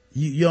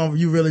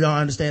 you really don't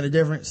understand the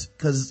difference?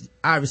 Cause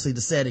obviously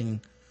the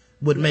setting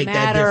would make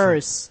that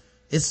difference.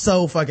 It's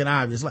so fucking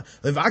obvious. Like,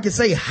 if I can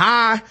say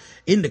hi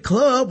in the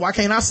club, why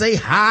can't I say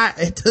hi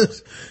at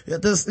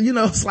this, you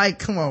know, it's like,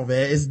 come on,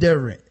 man, it's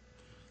different.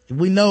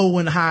 We know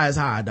when high is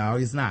high,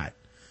 dog. It's not.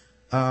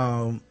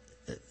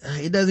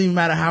 It doesn't even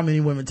matter how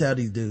many women tell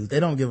these dudes. They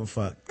don't give a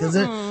fuck. Cause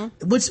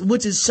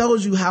which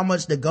shows you how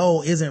much the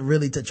goal isn't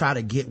really to try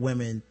to get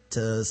women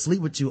to sleep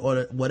with you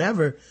or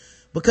whatever,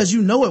 because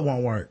you know it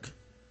won't work.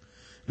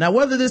 Now,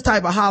 whether this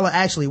type of holler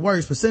actually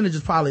works, percentage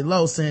is probably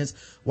low, since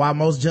while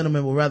most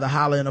gentlemen would rather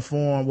holler in a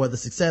form where the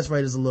success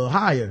rate is a lot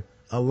higher.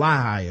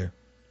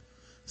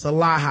 It's a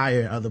lot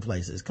higher in other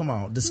places. Come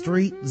on. The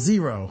street,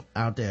 0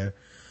 out there.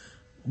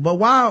 But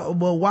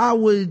why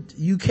would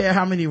you care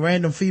how many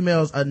random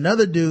females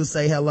another dude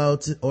say hello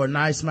to, or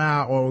nice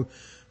smile, or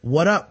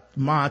what up,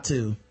 ma,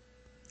 to?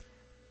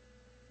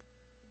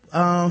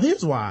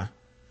 Here's why.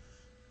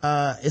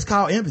 It's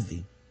called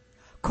empathy.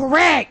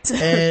 Correct.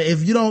 And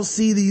if you don't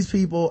see these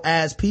people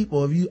as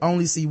people, if you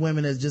only see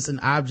women as just an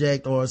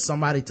object or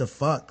somebody to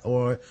fuck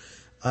or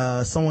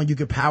someone you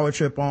could power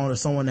trip on or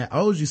someone that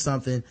owes you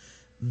something,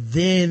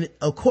 then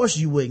of course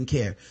you wouldn't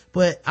care.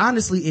 But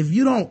honestly, if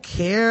you don't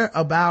care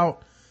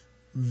about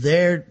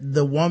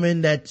the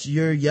woman that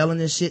you're yelling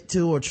this shit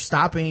to or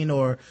stopping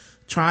or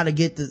trying to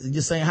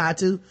just saying hi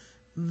to,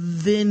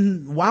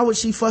 then why would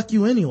she fuck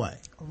you anyway?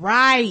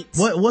 Right.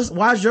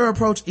 Why is your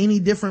approach any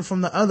different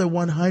from the other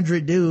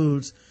 100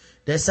 dudes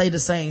that say the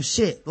same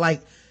shit?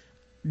 Like,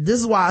 this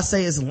is why I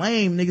say it's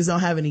lame. Niggas don't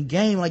have any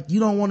game. Like, you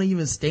don't want to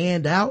even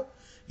stand out.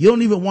 You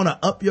don't even want to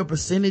up your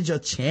percentage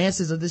of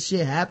chances of this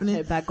shit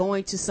happening. By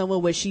going to somewhere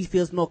where she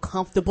feels more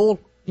comfortable.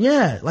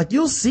 Yeah. Like,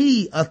 you'll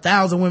see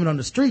 1,000 women on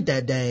the street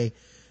that day,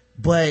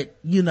 but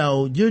you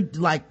know,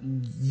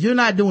 you're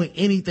not doing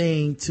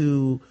anything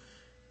to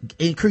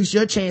increase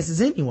your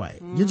chances anyway.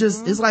 You're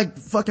just, it's like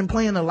fucking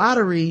playing the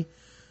lottery,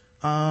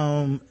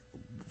 for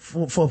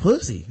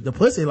pussy, the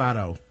pussy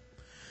lotto.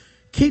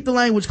 Keep the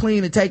language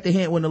clean and take the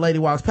hint when the lady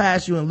walks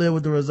past you and live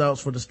with the results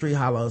for the street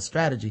hollow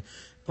strategy.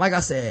 Like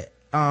I said,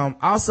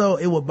 also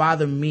it would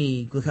bother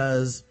me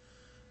because,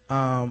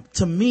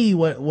 to me,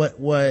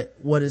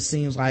 what it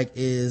seems like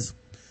is,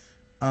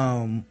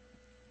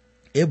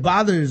 it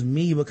bothers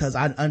me because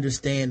I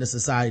understand the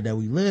society that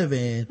we live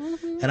in,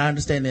 and I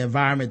understand the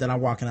environment that I'm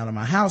walking out of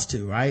my house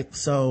to, right?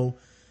 So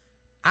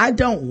I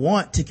don't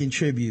want to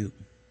contribute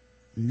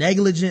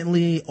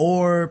negligently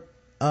or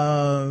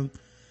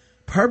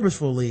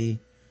purposefully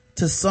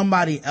to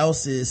somebody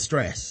else's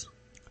stress.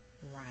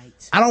 Right.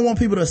 I don't want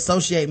people to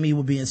associate me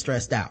with being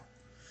stressed out.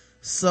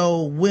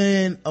 So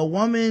when a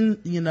woman,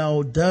 you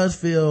know, does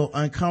feel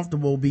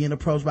uncomfortable being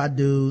approached by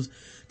dudes,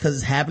 because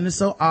it's happening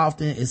so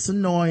often, it's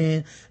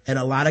annoying, and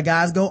a lot of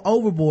guys go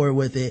overboard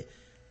with it,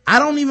 I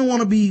don't even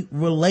want to be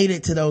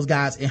related to those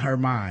guys in her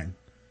mind.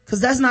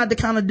 Because that's not the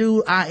kind of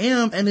dude I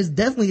am, and it's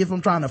definitely, if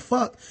I'm trying to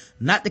fuck,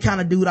 not the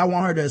kind of dude I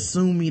want her to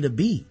assume me to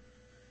be.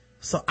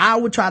 So I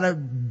would try to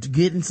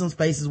get in some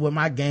spaces where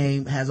my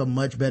game has a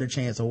much better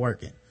chance of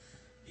working.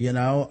 You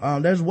know,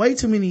 there's way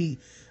too many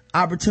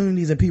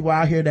opportunities and people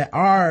out here that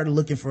are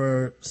looking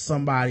for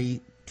someone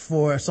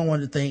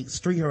to think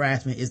street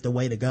harassment is the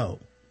way to go.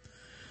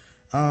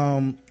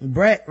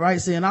 Brett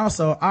writes in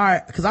also, all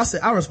right, because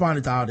I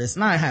responded to all this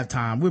and I didn't have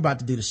time. We're about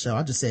to do the show.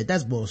 I just said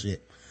that's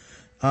bullshit.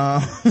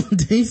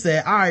 He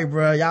said, all right,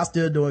 bro, y'all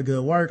still doing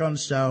good work on the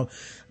show.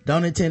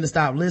 Don't intend to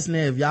stop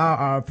listening. If y'all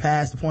are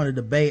past the point of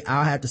debate,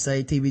 I'll have to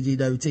say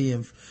TBGWT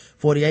and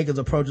 40 Acres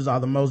approaches are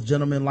the most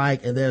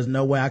gentleman-like, and there's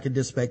no way I could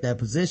disrespect that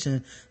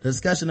position. The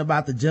discussion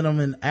about the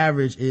gentleman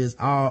average is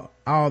all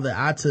that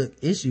I took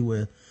issue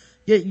with.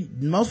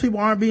 most people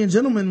aren't being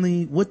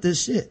gentlemanly with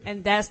this shit.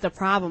 And that's the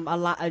problem.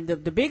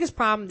 The biggest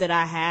problem that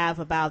I have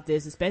about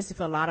this, especially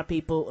for a lot of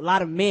people, a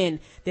lot of men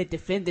that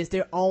defend this,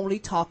 they're only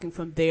talking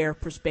from their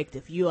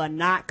perspective. You are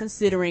not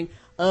considering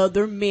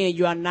other men.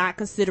 You are not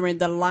considering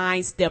the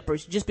line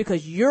steppers. Just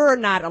because you're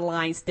not a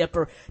line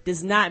stepper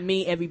does not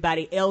mean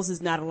everybody else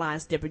is not a line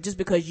stepper. Just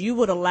because you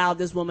would allow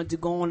this woman to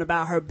go on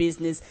about her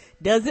business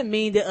doesn't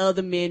mean that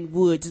other men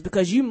would. Just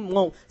because you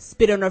won't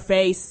spit on her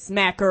face,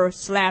 smack her,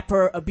 slap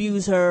her,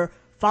 abuse her,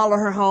 follow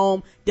her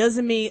home,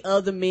 doesn't mean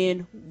other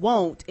men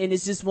won't. And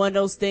it's just one of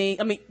those things.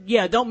 I mean,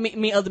 yeah, don't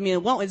mean other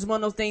men won't. It's one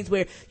of those things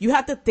where you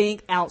have to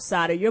think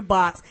outside of your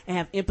box and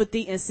have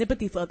empathy and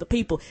sympathy for other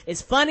people.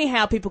 It's funny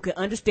how people can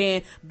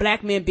understand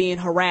black men being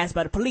harassed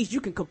by the police. You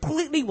can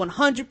completely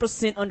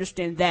 100%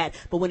 understand that.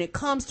 But when it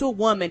comes to a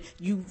woman,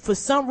 you for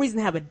some reason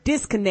have a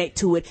disconnect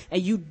to it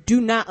and you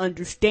do not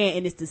understand.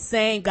 And it's the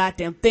same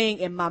goddamn thing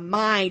in my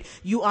mind.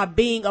 You are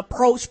being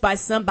approached by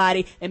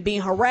somebody and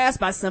being harassed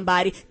by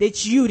somebody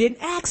that you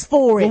didn't ask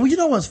for it. Well, you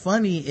know what's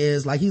funny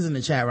is, like, he's in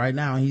the chat right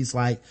now and he's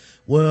like,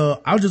 well,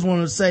 I just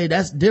want to say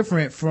that's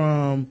different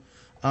from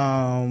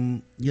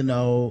that's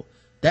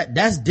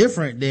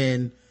different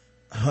than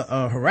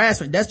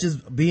harassment. That's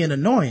just being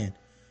annoying.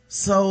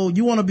 So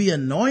you want to be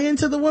annoying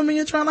to the women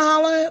you're trying to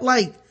holler at?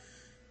 Like,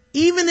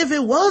 even if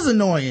it was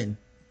annoying,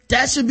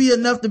 that should be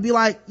enough to be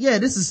like, yeah,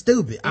 this is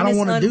stupid. I don't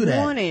want to do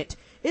that.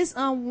 It's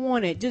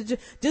unwanted.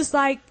 Just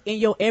like in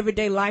your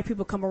everyday life,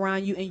 people come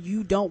around you and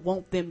you don't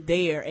want them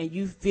there and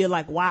you feel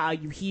like, why are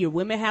you here?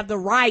 Women have the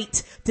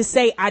right to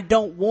say, I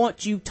don't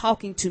want you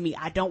talking to me.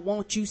 I don't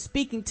want you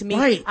speaking to me.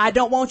 Right. I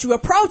don't want you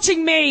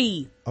approaching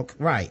me. Okay,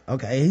 right.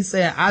 Okay. He's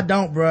saying, I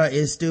don't, bruh,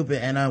 it's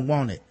stupid and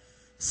unwanted.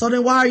 So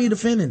then why are you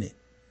defending it?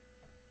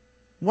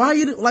 Why are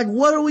you, like,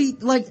 what are we,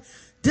 like,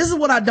 this is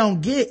what I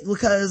don't get,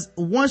 because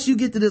once you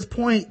get to this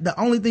point, the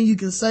only thing you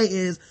can say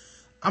is,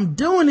 I'm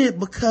doing it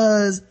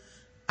because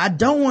I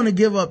don't want to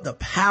give up the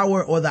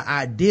power or the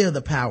idea of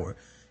the power.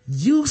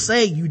 You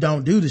say you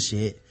don't do the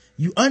shit.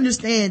 You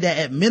understand that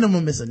at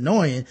minimum it's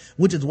annoying,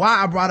 which is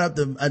why I brought up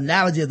the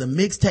analogy of the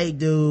mixtape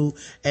dude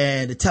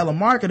and the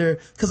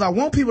telemarketer, because I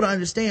want people to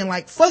understand,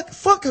 like, fuck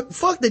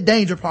the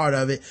danger part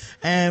of it,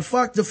 and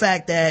fuck the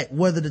fact that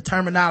whether the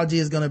terminology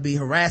is going to be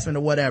harassment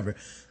or whatever,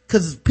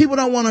 because people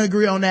don't want to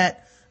agree on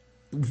that.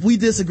 We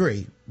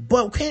disagree,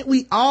 but can't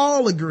we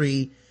all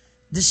agree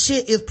the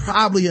shit is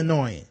probably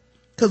annoying?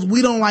 Because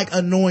we don't like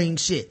annoying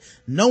shit.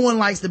 No one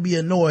likes to be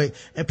annoyed,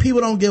 and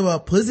people don't give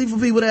up pussy for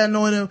people that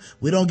annoy them.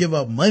 We don't give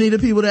up money to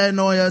people that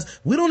annoy us.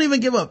 We don't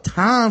even give up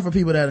time for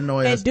people that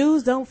annoy us. And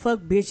dudes don't fuck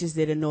bitches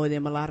that annoy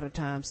them a lot of the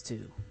times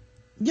too.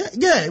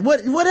 Yeah,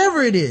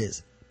 whatever it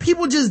is.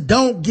 People just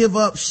don't give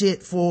up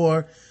shit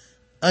for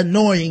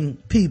annoying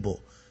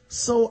people.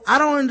 So I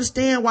don't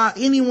understand why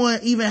anyone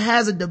even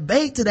has a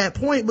debate to that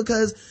point,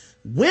 because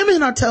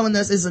women are telling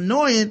us it's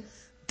annoying.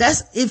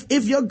 That's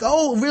if your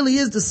goal really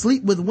is to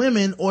sleep with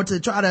women or to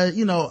try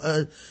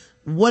to,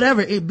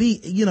 whatever it be,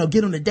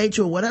 get them to date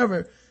you or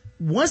whatever.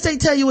 Once they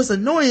tell you it's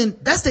annoying,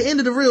 that's the end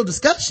of the real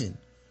discussion.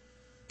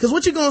 Cause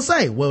what you gonna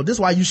say? Well, this is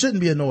why you shouldn't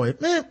be annoyed.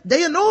 Man,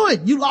 they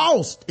annoyed. You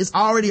lost. It's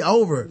already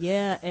over.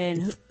 Yeah.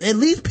 And at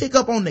least pick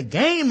up on the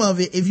game of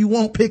it if you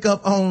won't pick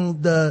up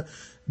on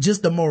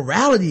just the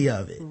morality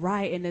of it.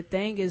 Right. And the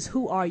thing is,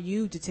 who are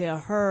you to tell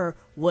her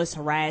what's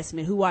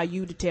harassment? Who are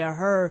you to tell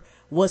her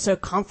what's her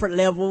comfort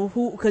level?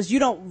 Because you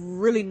don't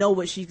really know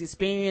what she's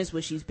experienced,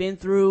 what she's been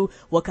through,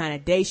 what kind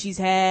of day she's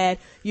had,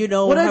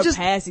 her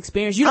past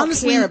experience. You don't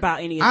care about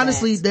any of that.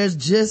 Honestly, there's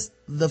just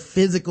the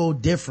physical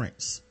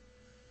difference.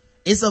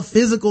 It's a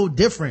physical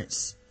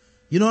difference.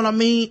 You know what I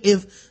mean?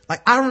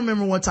 I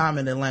remember one time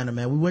in Atlanta,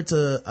 man, we went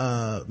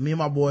to, me and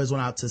my boys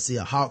went out to see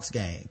a Hawks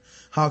game.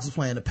 Hawks was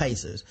playing the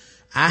Pacers.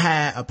 I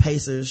had a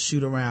Pacers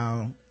shoot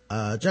around,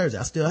 jersey.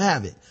 I still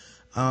have it.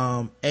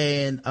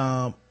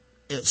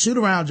 Shoot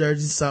around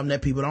jersey is something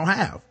that people don't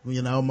have.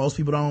 Most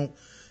people don't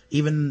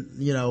even,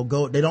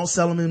 go, they don't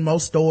sell them in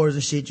most stores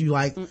and shit. You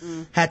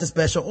had to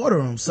special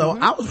order them. So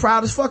I was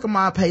proud as fuck of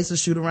my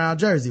Pacers shoot around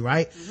jersey,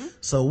 right?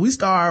 So we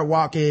started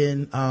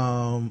walking, we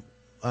got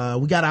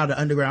out of the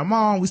underground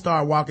mall. We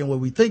started walking where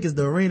we think is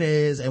the arena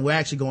is, and we're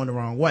actually going the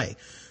wrong way.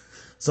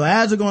 So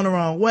as we're going the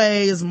wrong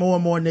way, it's more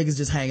and more niggas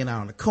just hanging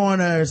out in the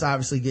corner. It's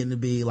obviously getting to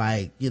be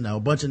a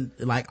bunch of,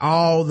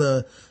 all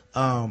the,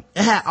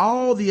 it had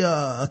all the,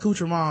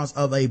 accoutrements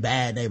of a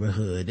bad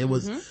neighborhood. It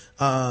was,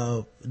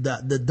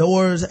 the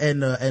doors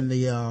and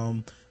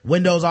the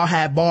windows all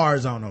had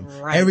bars on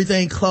them. Right.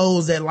 Everything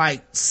closed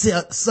at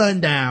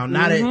sundown,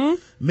 not at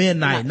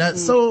midnight.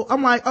 So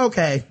I'm like,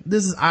 okay,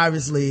 this is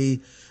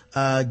obviously,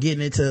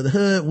 getting into the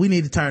hood. We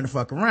need to turn the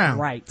fuck around.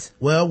 Right.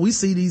 Well, we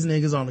see these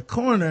niggas on the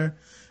corner,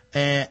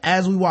 and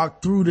as we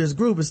walk through this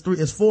group,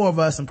 it's 4 of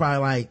us and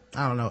probably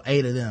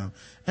 8 of them.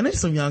 And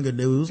there's some younger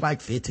dudes,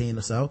 15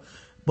 or so.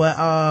 But,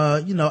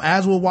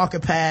 as we're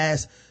walking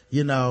past,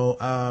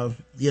 the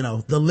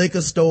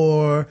liquor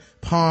store,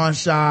 pawn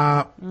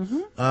shop,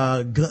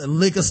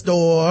 liquor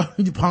store,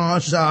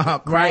 pawn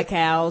shop, crack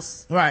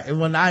house. Right. And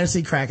when I didn't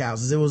see crack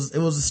houses, it was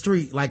a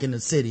street in the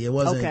city. It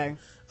wasn't, okay.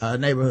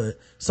 neighborhood.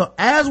 So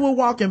as we're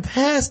walking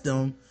past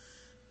them,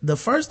 the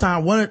first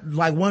time one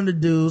of the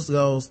dudes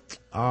goes,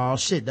 "Oh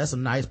shit, that's a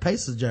nice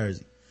Pacers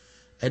jersey."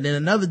 And then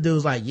another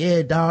dude's like,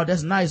 "Yeah, dog,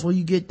 that's nice. Where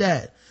you get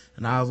that?"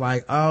 And I was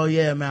like, "Oh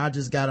yeah, man, I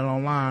just got it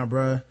online,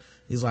 bruh."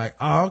 He's like,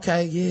 "Oh,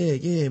 okay.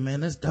 Yeah,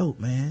 man. That's dope,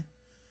 man."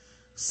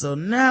 So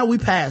now we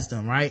passed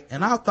him, right?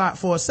 And I thought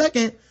for a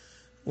second,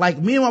 like,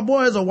 me and my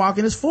boys are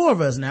walking. There's 4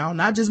 of us now,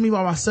 not just me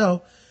by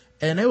myself.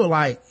 And they were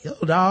like, "Yo,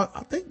 dog,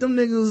 I think them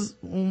niggas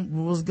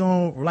was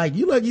going, like,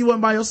 you lucky you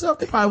wasn't by yourself.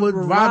 They probably would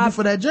rob you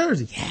for that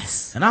jersey."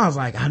 Yes. And I was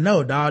like, "I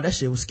know, dog. That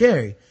shit was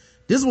scary."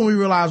 This is when we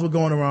realized we're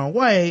going the wrong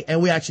way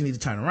and we actually need to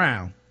turn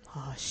around.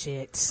 Oh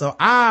shit. So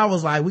I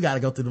was like, we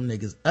gotta go through them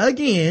niggas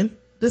again.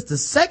 This is the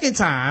second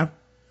time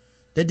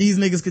that these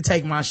niggas could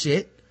take my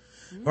shit.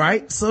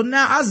 Right? So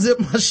now I zip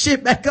my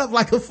shit back up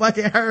like a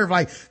fucking herb,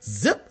 like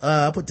zip,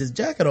 put this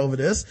jacket over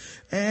this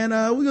and,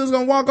 we was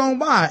gonna walk on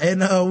by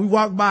and, we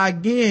walked by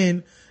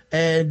again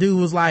and dude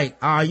was like,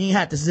 "Oh, you ain't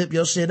have to zip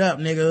your shit up,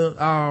 nigga.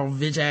 Oh,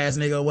 bitch ass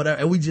nigga,"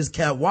 whatever. And we just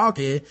kept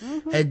walking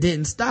and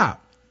didn't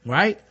stop.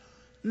 Right?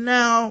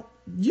 Now,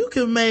 you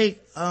can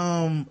make,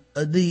 now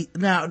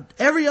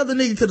every other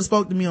nigga could have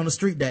spoke to me on the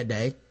street that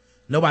day.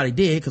 Nobody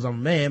did, because I'm a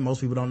man.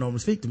 Most people don't normally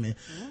speak to me.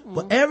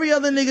 But every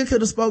other nigga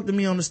could have spoke to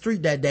me on the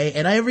street that day.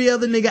 And every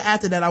other nigga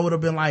after that, I would have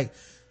been like,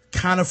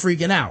 kind of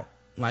freaking out.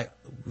 Like,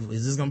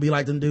 is this gonna be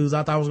like them dudes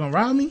I thought was gonna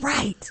rob me?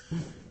 Right.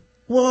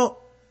 Well,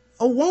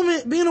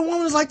 being a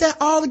woman is like that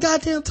all the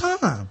goddamn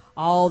time.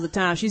 All the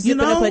time. She's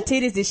zipping up her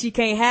titties that she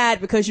can't hide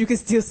because you can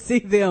still see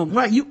them.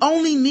 Right. You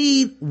only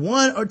need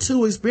 1 or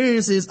 2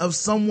 experiences of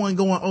someone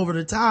going over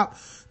the top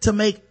to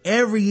make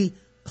every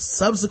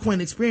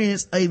subsequent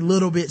experience a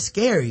little bit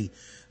scary.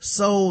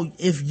 So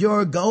if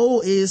your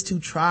goal is to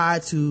try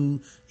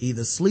to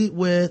either sleep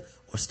with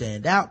or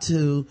stand out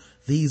to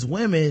these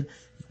women,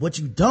 what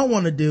you don't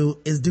want to do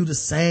is do the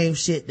same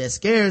shit that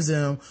scares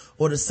them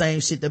or the same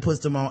shit that puts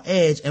them on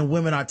edge. And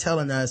women are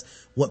telling us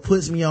what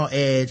puts me on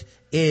edge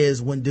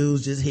is when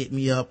dudes just hit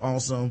me up on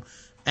some,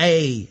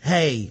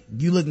 hey,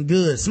 you looking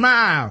good,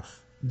 smile.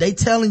 They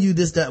telling you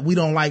this, that we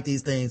don't like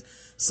these things.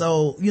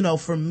 So,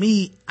 for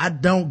me, I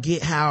don't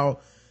get how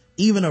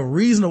even a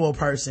reasonable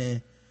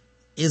person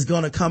is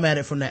going to come at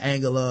it from the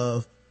angle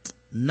of,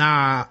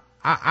 nah,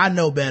 I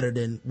know better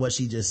than what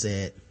she just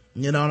said.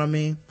 You know what I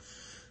mean?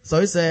 So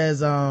he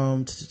says,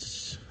 love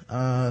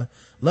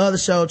the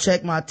show.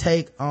 Check my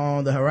take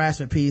on the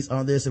harassment piece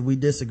on this. If we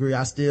disagree,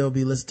 I still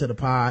be listening to the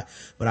pod,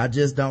 but I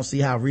just don't see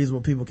how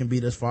reasonable people can be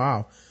this far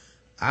off.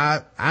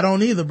 I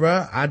don't either,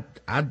 bruh.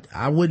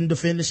 I wouldn't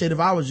defend the shit if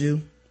I was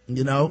you,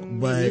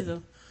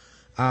 but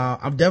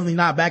I'm definitely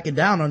not backing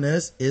down on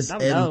this.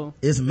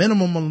 It's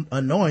minimum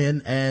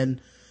annoying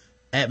and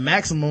at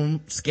maximum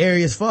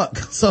scary as fuck.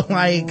 So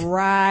like,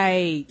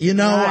 right.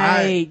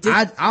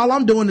 Right. All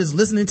I'm doing is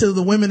listening to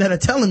the women that are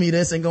telling me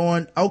this and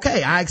going,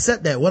 okay, I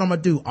accept that. What I'm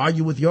gonna do?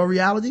 Argue with your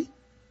reality?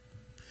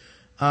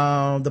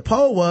 The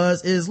poll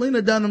is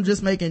Lena Dunham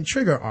just making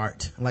trigger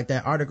art? Like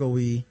that article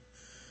we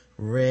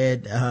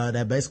read,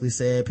 that basically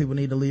said people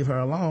need to leave her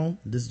alone.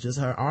 This is just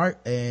her art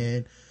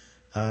and,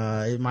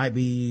 it might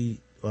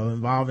be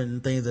involving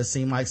things that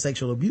seem like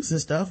sexual abuse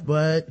and stuff,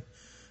 but,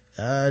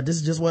 this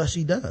is just what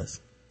she does.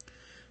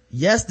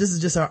 Yes, this is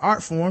just her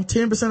art form.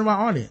 10% of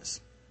our audience.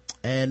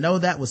 And no,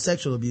 that was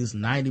sexual abuse.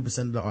 90%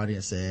 of the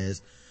audience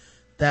says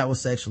that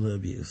was sexual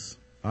abuse.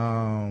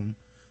 It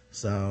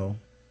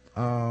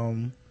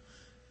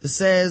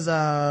says,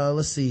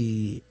 let's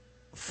see,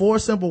 4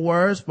 simple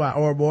words by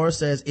Ouroboros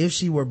says, if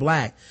she were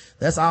black.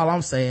 That's all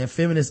I'm saying.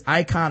 Feminist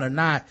icon or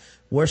not,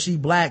 were she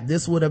black,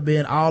 this would have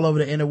been all over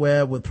the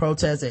interweb with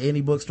protests at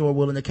any bookstore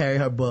willing to carry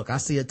her book. I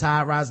see a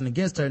tide rising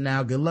against her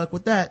now. Good luck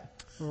with that.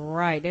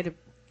 Right. They'd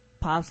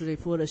possibly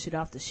pull her shit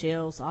off the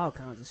shelves, all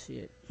kinds of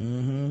shit.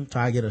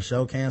 Try to get a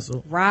show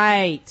canceled.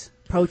 Right.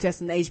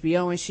 Protesting the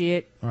HBO and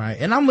shit. Right.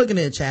 And I'm looking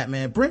at the chat,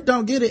 man. Brent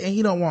don't get it and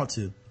he don't want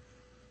to.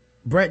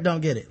 Brett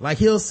don't get it. Like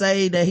he'll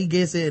say that he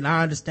gets it and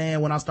I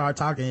understand when I start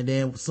talking, and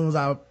then as soon as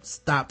I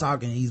stop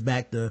talking, he's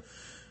back to,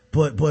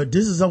 but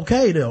this is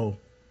okay though.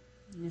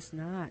 It's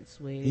not,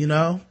 sweetie.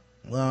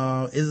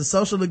 Is a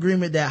social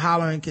agreement that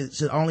hollering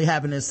should only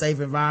happen in safe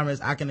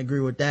environments. I can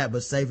agree with that,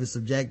 but safe is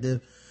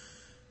subjective.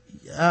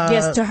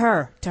 Yes, to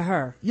her.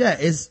 Yeah,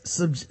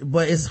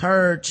 but it's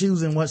her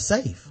choosing what's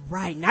safe.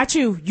 Right, not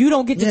you. You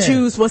don't get to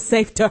choose what's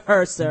safe to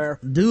her, sir.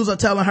 Dudes are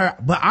telling her,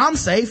 but I'm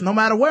safe no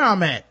matter where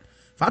I'm at.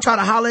 If I try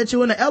to holler at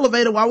you in the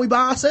elevator while we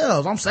by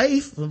ourselves, I'm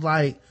safe.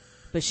 Like,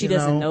 but she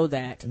doesn't know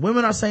that.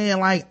 Women are saying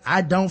like,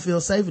 I don't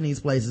feel safe in these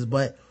places,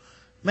 but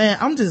man,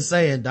 I'm just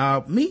saying,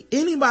 dog,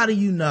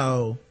 anybody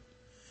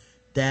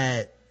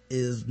that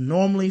is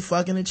normally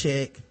fucking a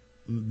chick,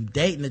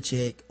 dating a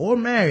chick, or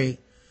married,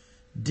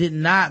 did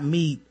not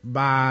meet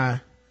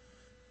by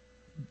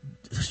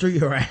street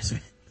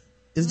harassment.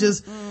 It's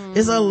just,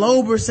 it's a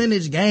low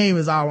percentage game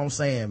is all I'm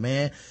saying,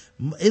 man.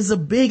 It's a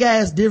big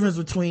ass difference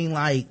between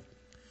like,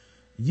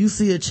 you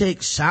see a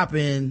chick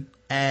shopping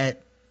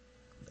at,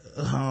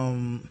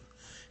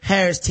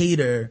 Harris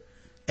Teeter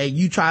and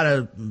you try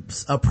to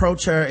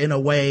approach her in a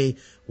way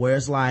where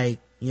it's like,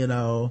 you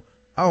know,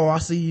 oh, I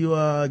see you,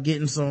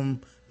 getting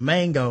some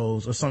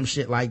mangoes or some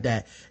shit like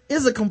that.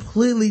 It's a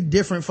completely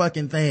different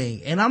fucking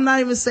thing. And I'm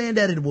not even saying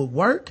that it would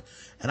work.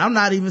 And I'm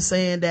not even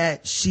saying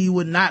that she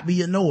would not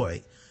be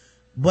annoyed.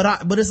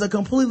 But it's a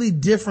completely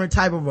different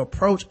type of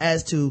approach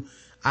as to,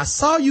 I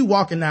saw you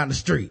walking down the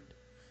street.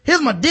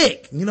 Here's my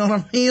dick. You know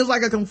what I mean? It's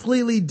like a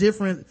completely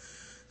different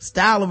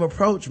style of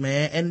approach,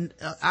 man. And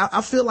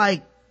I feel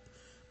like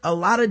a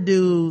lot of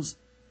dudes,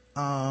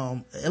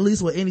 at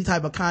least with any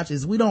type of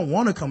conscience, we don't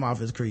want to come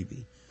off as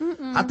creepy.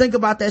 I think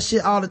about that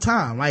shit all the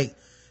time. Like,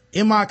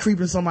 am I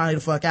creeping somebody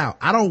the fuck out?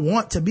 I don't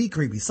want to be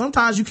creepy.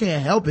 Sometimes you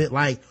can't help it.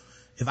 Like,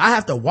 if I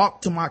have to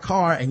walk to my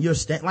car and you're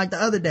like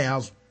the other day, I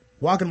was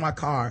walking my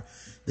car.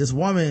 This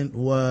woman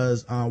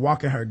was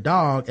walking her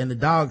dog, and the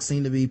dog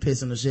seemed to be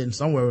pissing or shitting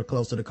somewhere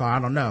close to the car. I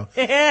don't know.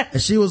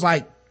 And she was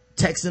like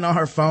texting on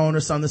her phone or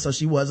something, so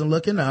she wasn't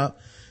looking up.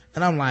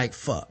 And I'm like,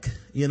 fuck.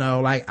 You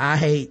know, like, I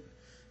hate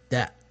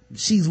that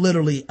she's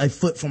literally a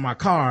foot from my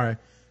car.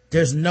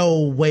 There's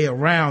no way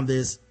around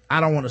this. I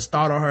don't want to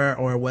startle her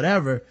or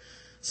whatever.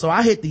 So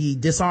I hit the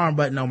disarm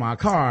button on my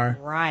car.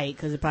 Right,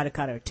 because it probably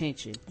caught her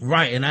attention.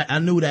 Right, and I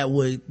knew that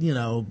would, you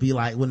know, be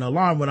like, when the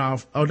alarm went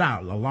off, oh,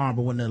 not alarm,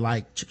 but when the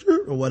like,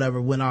 or whatever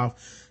went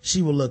off,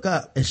 she would look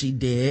up, and she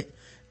did.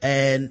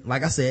 And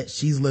like I said,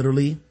 she's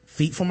literally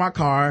feet from my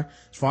car.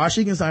 As far as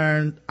she's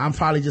concerned, I'm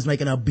probably just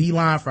making a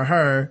beeline for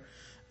her.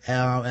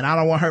 And I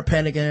don't want her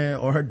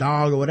panicking or her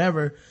dog or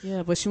whatever.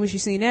 Yeah, but when she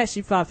seen that,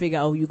 she probably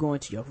figured, oh, you going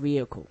to your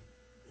vehicle.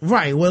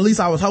 Right. Well, at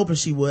least I was hoping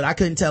she would. I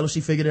couldn't tell if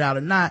she figured it out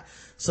or not.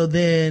 So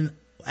then,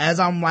 as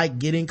I'm like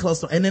getting close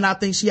to, and then I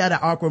think she had an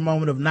awkward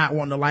moment of not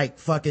wanting to like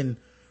fucking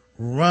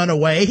run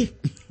away.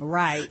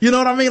 Right. You know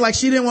what I mean? Like,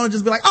 she didn't want to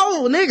just be like,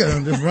 oh, nigga,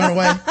 and just run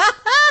away.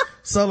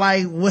 So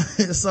like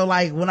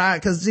when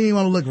cause she didn't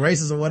want to look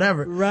racist or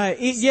whatever. Right.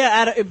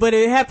 But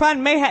it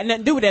probably may have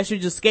nothing to do with that. She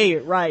was just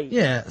scared. Right.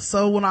 Yeah.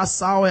 So when I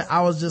saw it,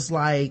 I was just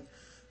like,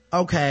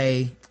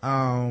 okay,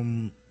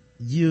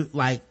 you,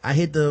 like, I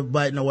hit the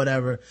button or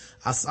whatever.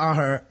 I saw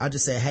her. I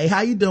just said, hey,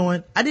 how you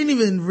doing? I didn't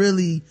even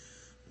really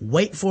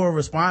wait for a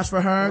response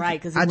for her.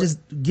 Right. Cause I just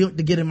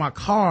get in my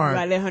car.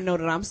 Right. Let her know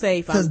that I'm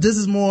safe. Cause this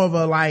is more of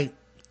a like,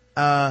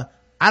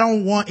 I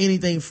don't want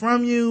anything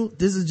from you.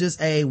 This is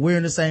just we're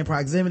in the same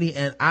proximity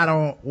and I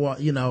don't want,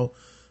 you know,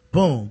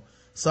 boom.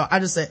 So I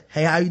just said,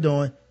 hey, how you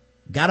doing?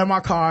 Got in my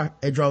car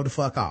and drove the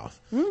fuck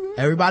off. Mm-hmm.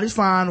 Everybody's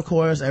fine, of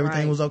course.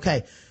 Everything was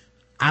okay.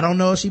 I don't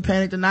know if she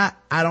panicked or not.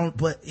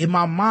 But in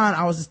my mind,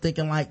 I was just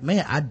thinking like,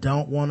 man, I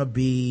don't want to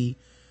be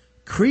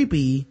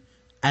creepy.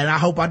 And I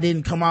hope I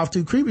didn't come off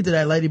too creepy to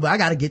that lady, but I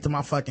got to get to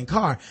my fucking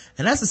car.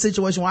 And that's a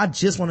situation where I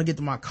just want to get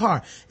to my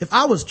car. If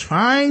I was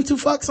trying to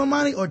fuck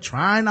somebody or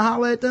trying to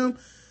holler at them,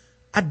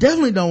 I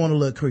definitely don't want to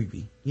look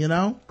creepy, you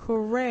know?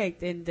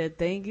 Correct. And the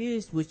thing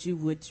is, which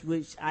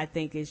I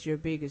think is your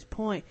biggest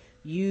point,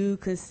 you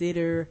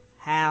consider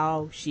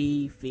how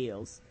she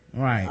feels.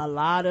 Right. A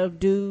lot of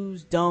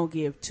dudes don't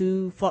give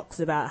two fucks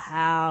about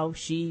how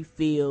she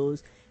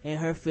feels and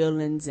her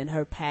feelings and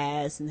her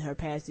past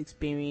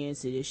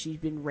experience, and if she's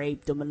been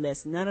raped or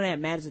molested. None of that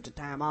matters at the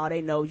time. All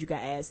they know is you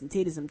got ass and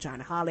titties I'm trying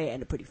to holler at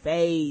and a pretty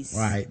face.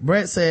 Right.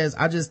 Brett says,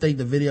 I just think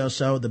the video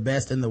showed the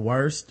best and the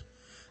worst.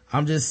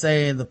 I'm just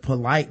saying the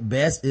polite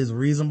best is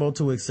reasonable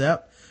to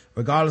accept,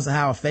 regardless of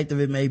how effective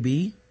it may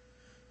be.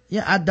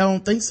 Yeah, I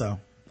don't think so.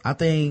 I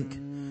think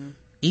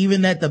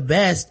even at the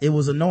best, it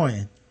was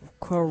annoying.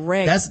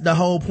 Correct. That's the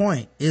whole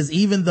point, is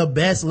even the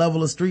best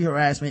level of street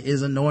harassment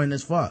is annoying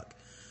as fuck.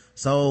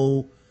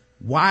 So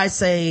why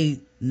say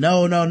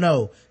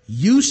no?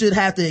 You should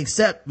have to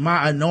accept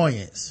my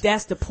annoyance.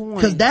 That's the point.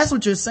 Cause that's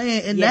what you're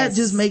saying, and that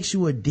just makes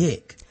you a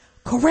dick.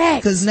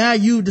 Correct. Cause now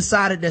you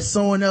decided that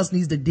someone else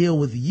needs to deal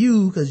with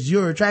you cause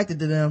you're attracted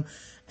to them,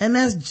 and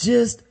that's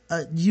just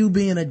you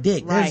being a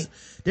dick. Right.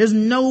 There's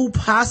no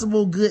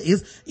possible good.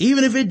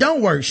 Even if it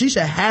don't work, she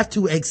should have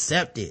to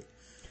accept it.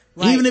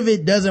 Right. Even if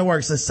it doesn't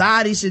work,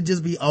 society should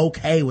just be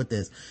okay with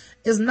this.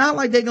 It's not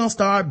like they're gonna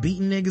start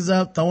beating niggas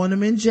up, throwing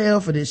them in jail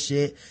for this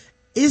shit.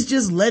 It's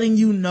just letting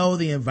you know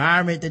the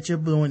environment that you're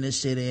doing this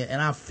shit in.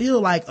 And I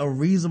feel like a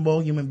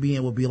reasonable human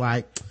being would be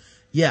like,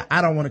 yeah,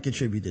 I don't want to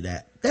contribute to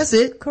that. That's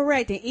it.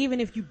 Correct. And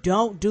even if you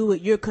don't do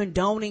it, you're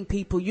condoning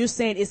people. You're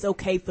saying it's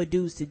okay for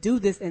dudes to do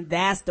this, and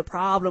that's the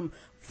problem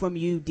from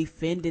you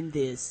defending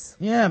this.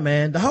 Yeah,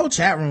 man. The whole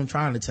chat room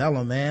trying to tell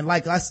them, man.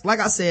 Like I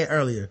said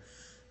earlier,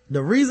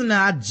 the reason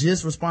that I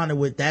just responded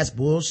with that's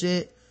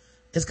bullshit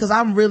is because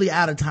I'm really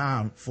out of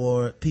time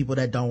for people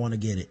that don't want to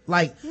get it.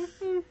 Like,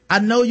 I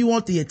know you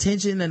want the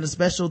attention and the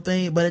special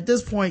thing, but at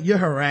this point, you're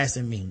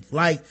harassing me.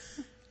 Like,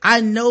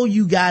 I know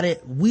you got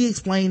it. We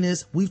explained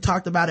this. We've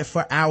talked about it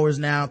for hours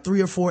now,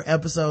 3 or 4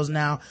 episodes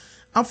now.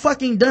 I'm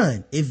fucking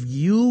done. If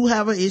you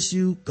have an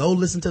issue, go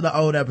listen to the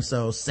old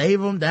episodes,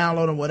 save them,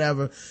 download them,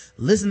 whatever.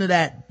 Listen to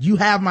that. You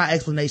have my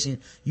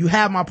explanation. You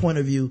have my point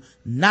of view.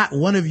 Not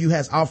one of you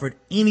has offered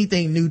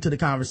anything new to the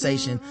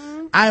conversation.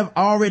 I have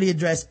already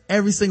addressed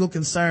every single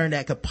concern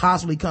that could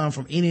possibly come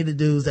from any of the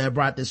dudes that have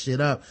brought this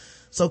shit up.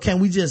 So can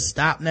we just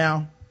stop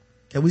now?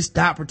 Can we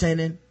stop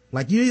pretending?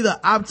 Like, you're either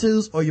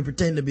obtuse or you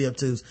pretend to be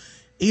obtuse.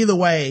 Either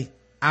way,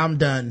 I'm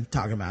done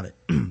talking about it.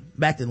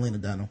 Back to Lena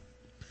Dunham.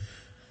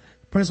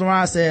 Prince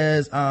Mariah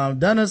says,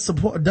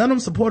 Dunham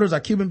supporters are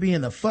Cuban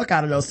being the fuck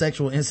out of those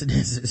sexual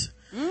incidences.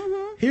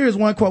 Here's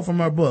one quote from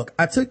her book.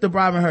 I took to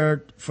bribing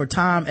her for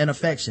time and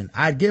affection.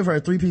 I'd give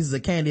her 3 pieces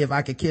of candy if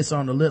I could kiss her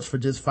on the lips for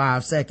just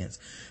 5 seconds.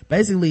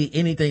 Basically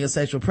anything a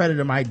sexual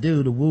predator might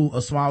do to woo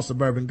a small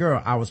suburban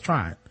girl. I was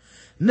trying.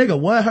 Nigga,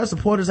 what? Her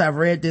supporters have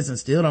read this and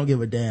still don't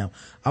give a damn.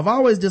 I've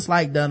always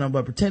disliked Dunham,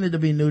 but pretended to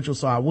be neutral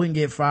so I wouldn't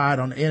get fired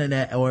on the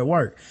internet or at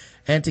work.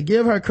 And to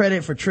give her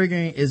credit for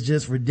triggering is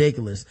just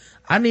ridiculous.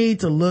 I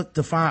need to look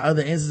to find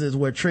other instances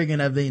where triggering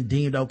have been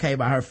deemed okay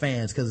by her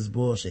fans, because it's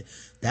bullshit.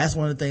 That's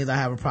one of the things I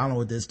have a problem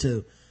with this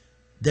too.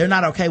 They're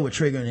not okay with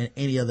triggering in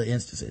any other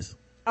instances.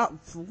 Oh,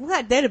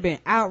 what? They'd have been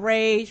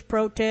outraged,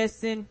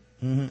 protesting.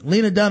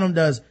 Lena Dunham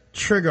does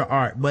trigger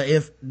art, but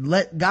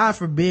God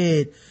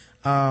forbid,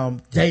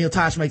 Daniel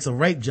Tosh makes a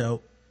rape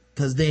joke,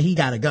 cause then he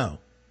gotta go.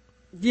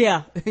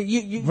 Yeah.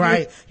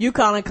 Right. You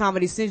calling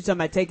Comedy Central talking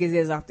about take his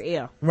ass off the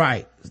air.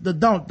 Right.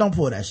 Don't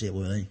pull that shit,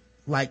 Willie.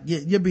 Like,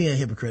 you're being a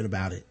hypocrite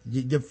about it.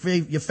 Your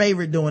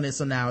favorite doing it,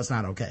 so now it's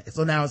not okay.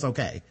 So now it's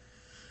okay.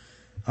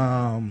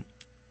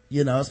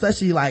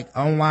 Especially like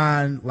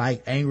online,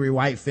 like angry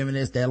white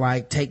feminists that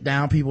like take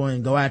down people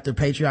and go after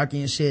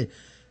patriarchy and shit.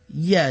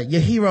 Yeah,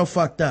 your hero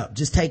fucked up.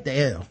 Just take the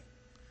L.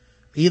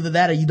 Either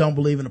that or you don't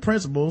believe in the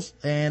principles,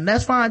 and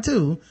that's fine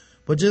too.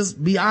 But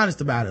just be honest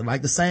about it.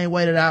 Like the same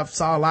way that I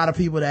saw a lot of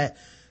people that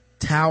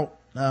tout,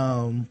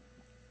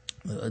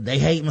 they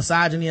hate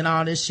misogyny and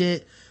all this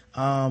shit,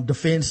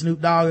 defend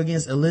Snoop Dogg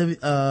against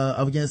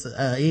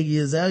Iggy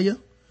Azalea.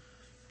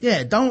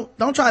 Yeah, don't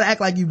try to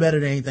act like you better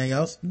than anything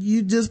else.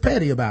 You just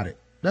petty about it.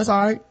 That's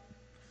alright.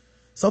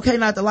 It's okay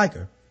not to like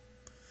her.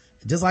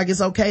 Just like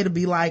it's okay to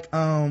be like,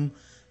 I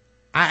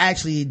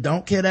actually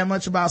don't care that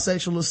much about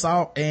sexual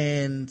assault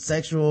and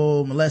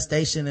sexual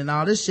molestation and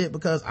all this shit,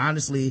 because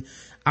honestly,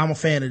 I'm a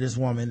fan of this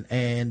woman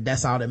and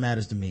that's all that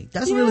matters to me.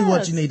 That's really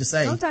what you need to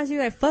say. Sometimes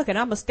you're like, fuck it,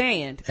 I'ma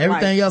stand.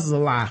 Everything else is a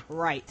lie.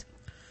 Right.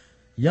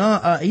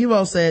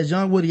 Evo says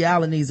young Woody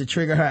Allen needs to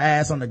trigger her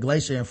ass on the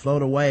glacier and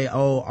float away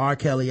old R.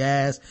 Kelly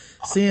ass.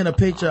 Seeing a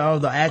picture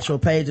of the actual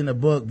page in the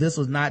book, this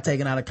was not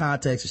taken out of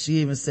context. She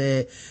even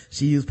said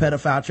she used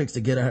pedophile tricks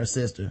to get at her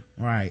sister.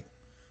 Right.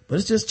 But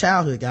it's just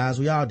childhood, guys.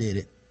 We all did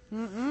it.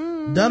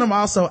 Dunham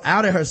also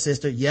outed her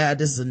sister. Yeah,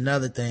 this is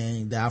another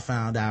thing that I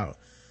found out.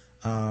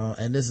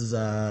 And this is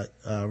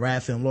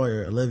rad film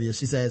lawyer Olivia.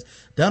 She says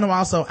Dunham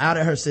also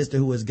outed her sister,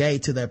 who was gay,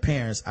 to their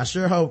parents. I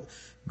sure hope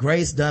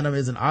Grace Dunham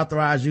is an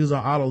authorized user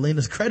on all of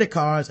Lena's credit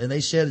cards and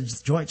they share a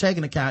joint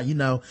checking account,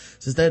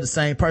 since they're the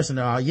same person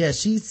at all. Yeah,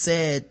 she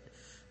said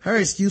her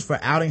excuse for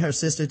outing her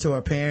sister to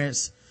her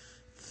parents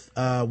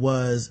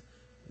was,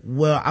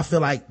 well, I feel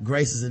like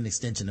Grace is an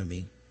extension of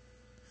me.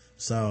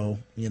 So,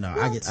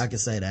 I can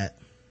say that.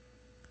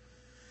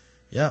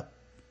 Yep.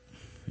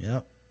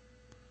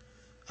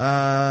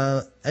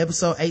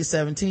 Episode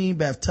 817,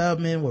 Beth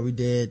Tubman, where we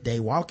did Day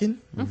Walking,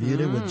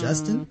 reviewed it with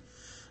Justin.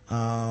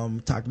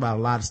 Talked about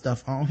a lot of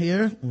stuff on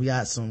here. We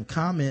got some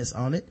comments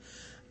on it.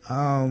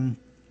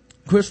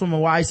 Chris from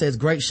Hawaii says,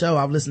 great show.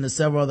 I've listened to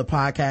several other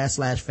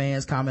podcasts /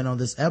 fans comment on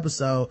this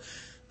episode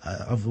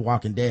of The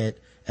Walking Dead,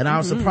 and I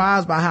was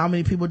surprised by how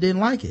many people didn't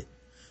like it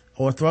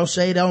or throw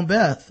shade on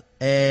Beth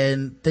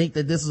and think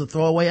that this is a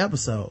throwaway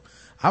episode.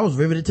 I was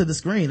riveted to the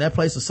screen. That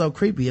place was so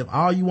creepy. If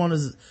all you want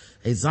is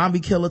a zombie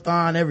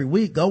kill-a-thon every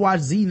week, go watch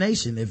Z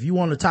Nation. If you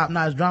want a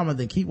top-notch drama,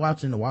 then keep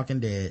watching The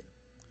Walking Dead.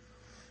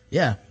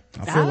 Yeah,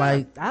 I feel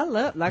I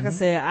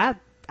said,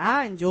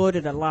 I enjoyed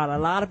it a lot. A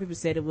lot of people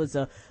said it was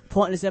a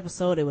pointless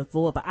episode. It was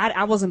bored, but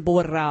I wasn't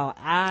bored at all.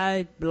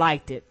 I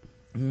liked it.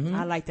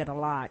 I liked it a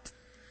lot.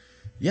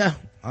 Yeah.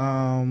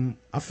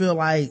 I feel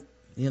like,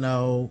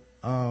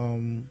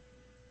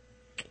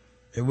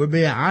 if we're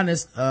being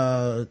honest,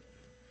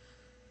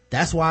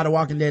 that's why The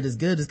Walking Dead is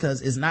good, is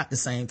because it's not the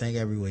same thing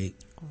every week.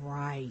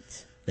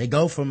 Right. They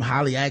go from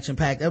highly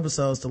action-packed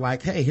episodes to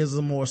like, hey, here's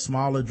a more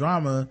smaller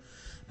drama.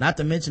 Not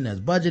to mention there's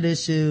budget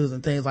issues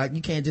and things like,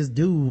 you can't just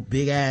do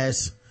big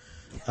ass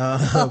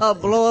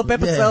blow up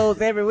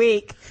episodes every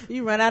week.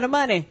 You run out of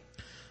money.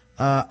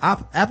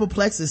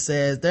 Appleplexus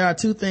says there are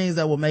 2 things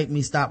that will make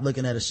me stop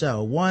looking at a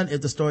show. 1, if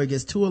the story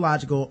gets too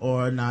illogical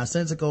or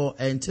nonsensical,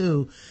 and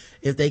 2,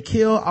 if they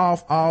kill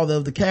off all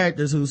of the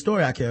characters whose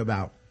story I care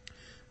about.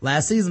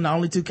 Last season, the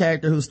only 2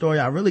 characters whose story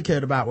I really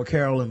cared about were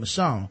Carol and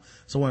Michonne.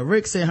 So when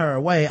Rick sent her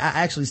away, I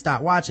actually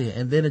stopped watching it,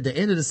 and then at the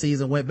end of the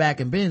season went back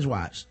and binge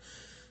watched.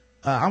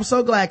 I'm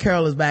so glad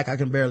Carol is back, I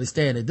can barely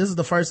stand it. This is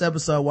the first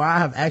episode where I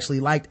have actually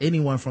liked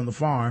anyone from the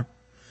farm.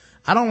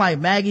 I don't like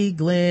Maggie,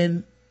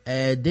 Glenn,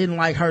 and didn't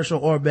like Herschel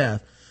or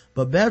Beth.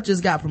 But Beth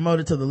just got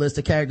promoted to the list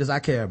of characters I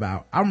care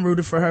about. I'm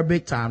rooted for her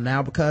big time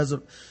now because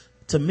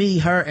to me,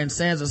 her and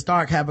Sansa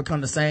Stark have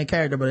become the same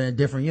character but in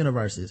different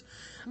universes.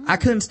 I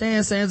couldn't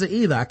stand Sansa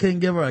either. I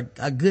couldn't give her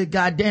a good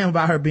goddamn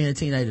about her being a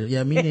teenager.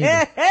 Yeah, me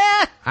neither.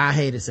 I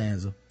hated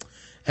Sansa.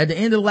 At the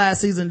end of the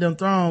last season of Them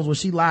Thrones, when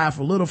she lied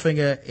for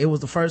Littlefinger, it was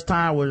the first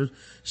time where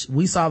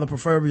we saw the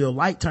proverbial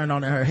light turn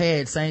on in her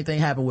head. Same thing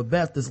happened with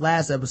Beth this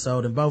last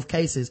episode. In both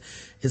cases,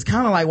 it's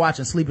kind of like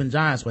watching sleeping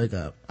giants wake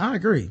up. I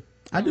agree.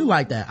 I do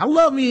like that. I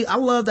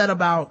love that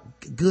about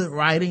good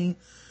writing.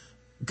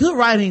 Good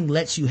writing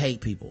lets you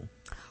hate people.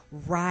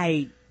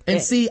 Right.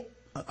 And see,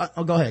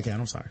 go ahead, Ken.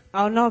 I'm sorry.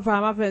 Oh, no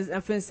problem.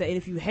 I'm finna say, and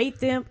if you hate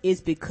them,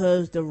 it's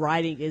because the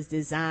writing is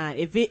designed.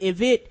 If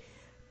it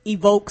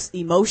evokes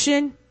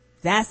emotion,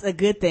 that's a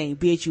good thing,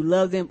 be it you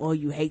love them or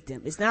you hate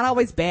them. It's not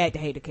always bad to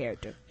hate a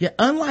character. Yeah,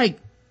 unlike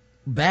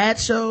bad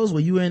shows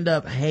where you end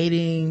up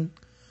hating,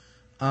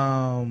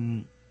 where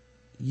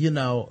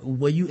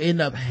you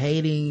end up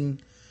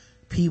hating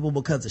people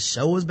because the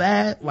show is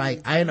bad.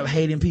 Like, I end up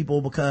hating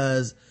people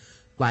because,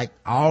 like,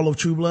 all of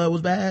True Blood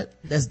was bad.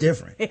 That's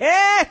different.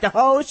 Yeah, the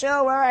whole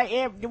show,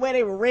 the way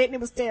they were written, it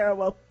was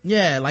terrible.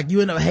 Yeah, like, you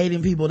end up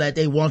hating people that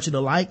they want you to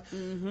like.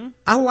 Mm-hmm.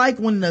 I like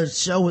when the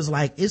show is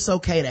like, it's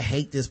okay to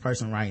hate this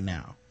person right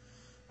now.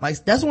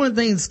 Like, that's one of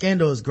the things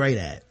Scandal is great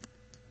at.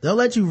 They'll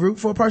let you root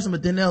for a person,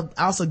 but then they'll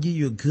also give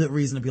you a good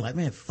reason to be like,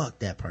 man, fuck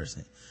that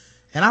person.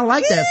 And I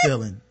like that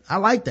feeling. I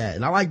like that.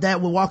 And I like that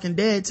with Walking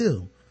Dead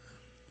too.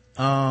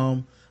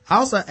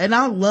 Also, and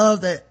I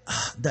love that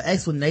the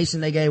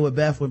explanation they gave with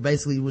Beth when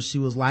basically when she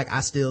was like,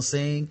 I still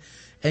sing.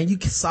 And you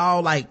saw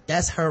like,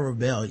 that's her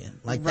rebellion.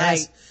 Like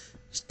right.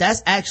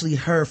 that's actually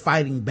her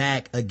fighting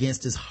back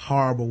against this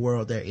horrible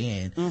world they're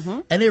in. Mm-hmm.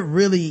 And it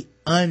really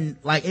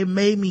it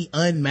made me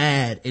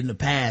unmad in the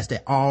past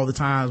that all the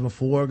times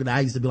before that I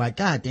used to be like,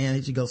 God damn,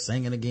 he should go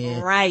singing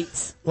again.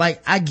 Right.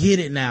 Like, I get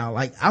it now.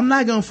 Like, I'm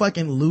not gonna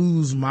fucking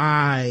lose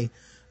my,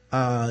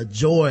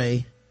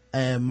 joy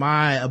and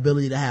my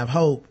ability to have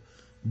hope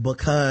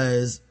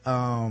because,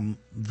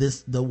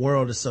 the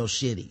world is so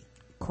shitty.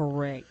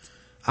 Correct.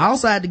 I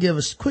also had to give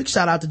a quick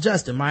shout out to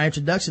Justin. My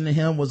introduction to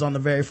him was on the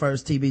very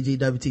first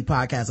TBGWT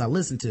podcast I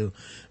listened to,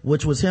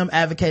 which was him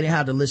advocating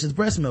how delicious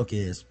breast milk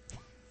is.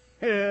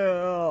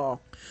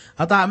 Hell.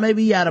 I thought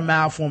maybe he had a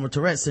mild form of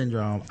Tourette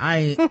syndrome.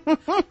 Ain't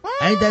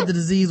that the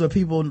disease where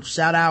people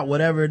shout out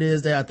whatever it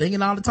is they are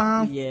thinking all the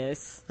time?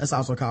 Yes. That's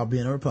also called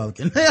being a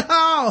Republican.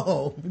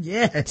 Oh,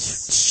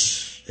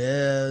 yes.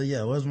 Yeah,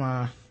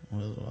 come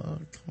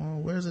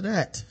on, where's it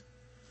at?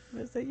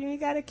 So you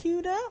ain't got it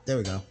queued up? There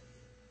we go.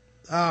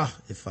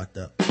 It fucked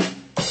up.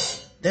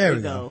 There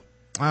we go.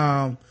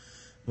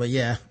 But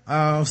yeah,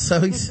 so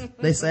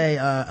they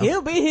say,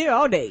 he'll be here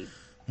all day.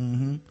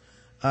 Mm-hmm.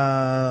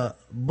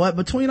 But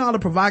between all the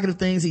provocative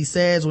things he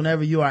says,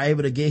 whenever you are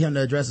able to get him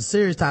to address a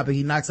serious topic,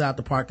 he knocks it out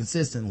the park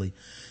consistently.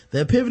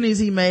 The epiphanies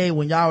he made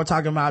when y'all were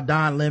talking about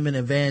Don Lemon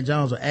and Van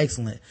Jones were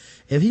excellent.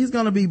 If he's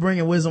gonna be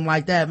bringing wisdom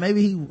like that,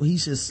 maybe he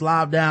should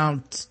slob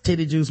down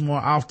titty juice more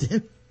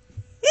often.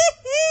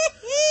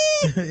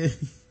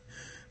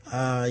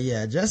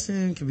 Yeah,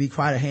 Justin can be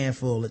quite a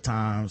handful at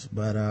times,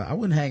 but I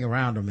wouldn't hang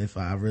around him if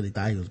I really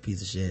thought he was a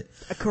piece of shit.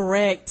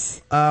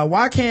 Correct.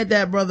 Why can't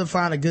that brother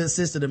find a good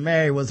sister to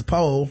marry was the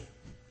poll.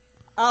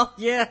 Oh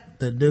yeah.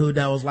 The dude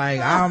that was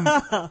like,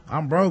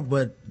 I'm broke,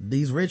 but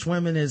these rich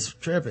women is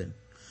tripping.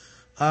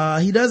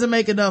 He doesn't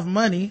make enough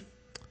money.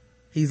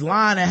 He's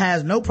lying and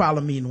has no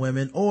problem meeting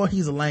women, or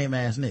he's a lame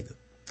ass nigga.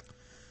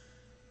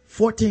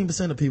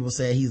 14% of people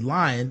say he's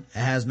lying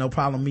and has no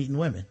problem meeting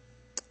women.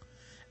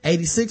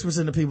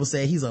 86% of people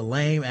say he's a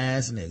lame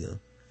ass nigga.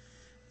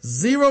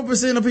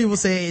 0% of people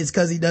say it's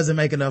because he doesn't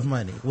make enough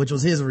money, which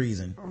was his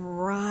reason.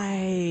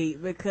 Right,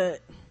 because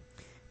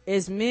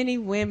as many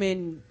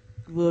women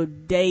will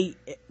date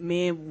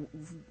men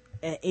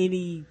at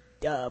any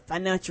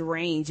financial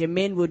range, and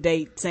men will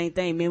date same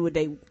thing. Men will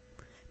date,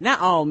 not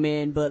all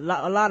men, but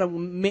a lot of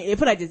men.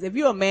 Put it like this: if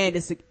you're a man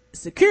that's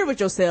secure with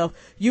yourself,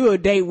 you will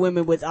date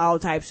women with all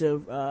types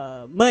of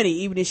money,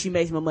 even if she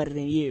makes more money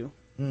than you.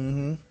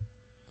 Mm-hmm.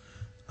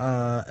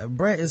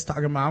 Brett is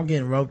talking about, I'm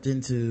getting roped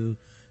into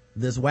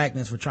this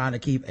whackness for trying to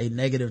keep a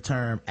negative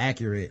term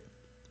accurate.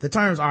 The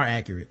terms are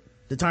accurate.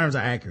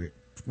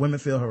 Women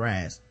feel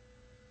harassed.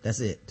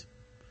 That's it.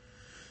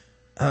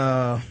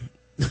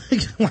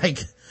 Like,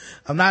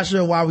 I'm not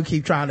sure why we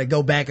keep trying to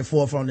go back and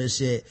forth on this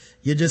shit.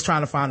 You're just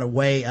trying to find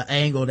an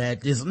angle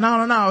that is,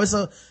 no, it's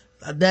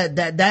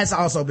that's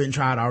also been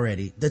tried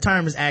already. The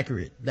term is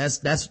accurate. That's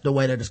the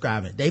way they're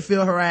describing it. They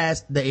feel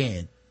harassed, the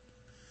end.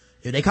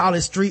 If they call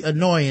it street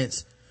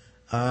annoyance,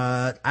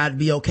 I'd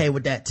be okay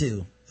with that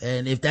too.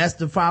 And if that's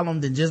the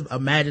problem, then just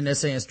imagine they're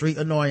saying street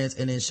annoyance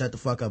and then shut the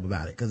fuck up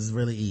about it, because it's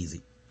really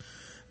easy.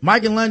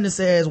 Mike in London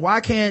says,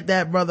 why can't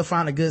that brother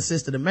find a good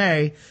sister to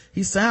marry?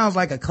 He sounds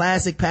like a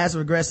classic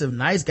passive-aggressive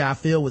nice guy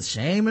filled with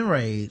shame and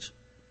rage.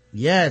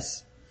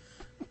 Yes.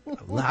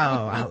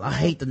 I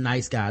hate the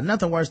nice guy.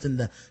 Nothing worse than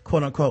the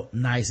quote-unquote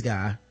nice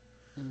guy.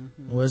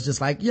 Mm-hmm. Where it's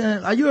just like, yeah,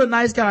 are you a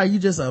nice guy, or are you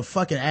just a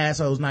fucking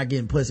asshole who's not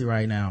getting pussy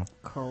right now?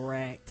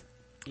 Correct.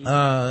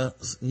 Yeah.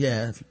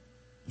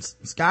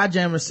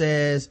 Skyjammer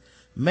says,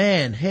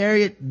 man,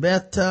 Harriet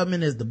Beth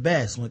Tubman is the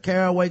best. When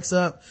Carol wakes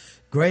up,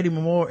 Grady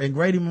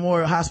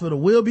Memorial Hospital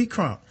will be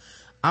crunk.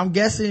 I'm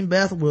guessing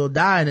Beth will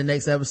die in the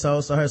next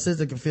episode so her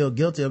sister can feel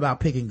guilty about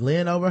picking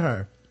Glenn over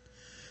her.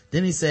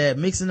 Then he said,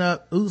 mixing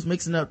up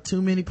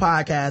too many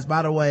podcasts.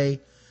 By the way,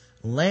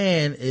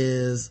 Lan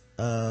is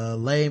a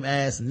lame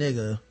ass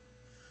nigga.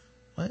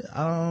 What?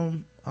 I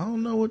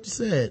don't know what you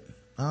said.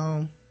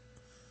 I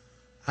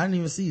didn't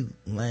even see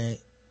Lan.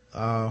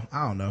 I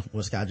don't know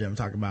what Scott Jim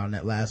talking about in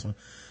that last one.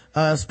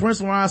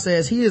 Prince Laurent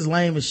says he is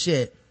lame as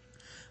shit.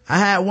 I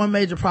had one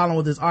major problem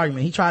with this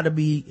argument. He tried to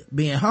be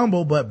being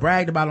humble, but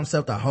bragged about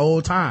himself the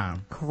whole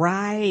time.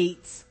 Right.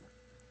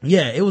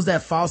 Yeah, it was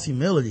that false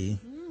humility.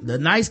 The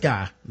nice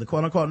guy, the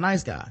quote unquote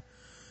nice guy.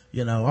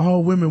 You know,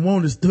 all women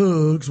want is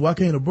thugs. Why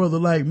can't a brother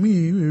like me?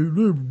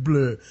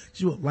 You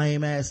a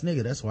lame ass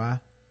nigga. That's why.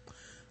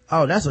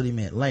 Oh, that's what he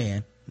meant.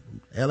 Lan.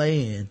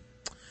 L-A-N.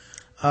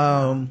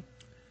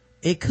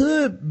 It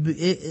could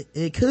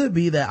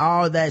be that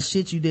all that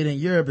shit you did in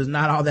Europe is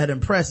not all that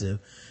impressive.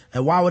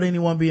 And why would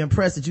anyone be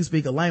impressed that you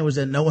speak a language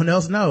that no one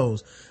else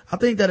knows? I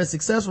think that a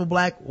successful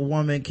black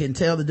woman can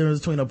tell the difference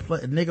between a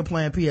nigga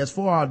playing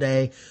PS4 all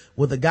day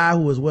with a guy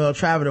who is well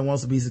traveled and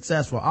wants to be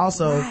successful.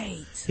 Also, Right.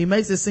 He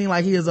makes it seem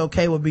like he is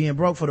okay with being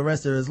broke for the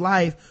rest of his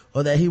life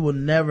or that he will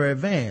never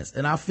advance.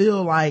 And I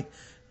feel like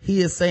he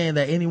is saying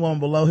that anyone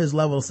below his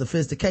level of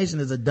sophistication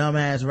is a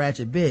dumbass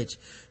ratchet bitch.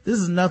 This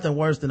is nothing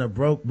worse than a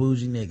broke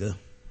bougie nigga.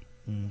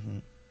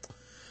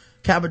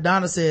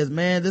 Capadonna says,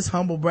 man, this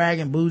humble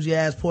bragging bougie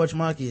ass porch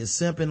monkey is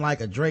simping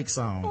like a Drake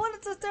song. When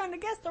it's his turn to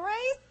guess the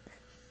race?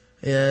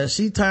 Yeah,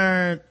 she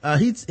turned,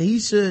 he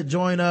should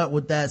join up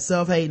with that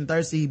self-hating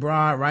thirsty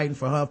broad writing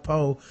for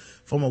HuffPo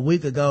from a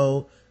week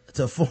ago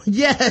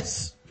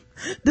yes!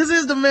 This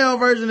is the male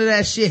version of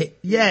that shit.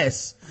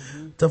 Yes.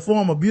 To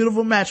form a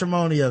beautiful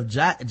matrimony of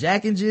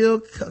Jack and Jill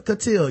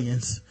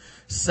cotillions,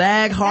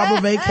 Sag Harbor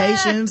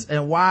vacations,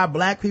 and why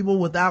black people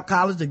without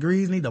college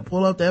degrees need to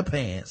pull up their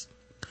pants.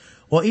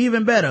 Or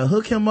even better,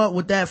 hook him up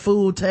with that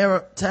fool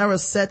Tara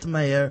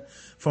Setmeyer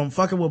from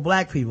Fucking with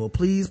Black People.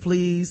 Please,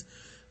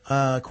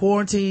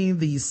 quarantine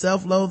these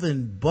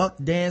self-loathing, buck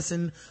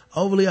dancing,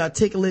 overly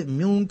articulate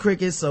moon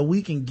crickets so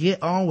we can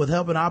get on with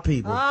helping our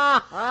people.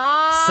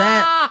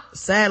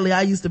 Sadly,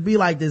 I used to be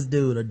like this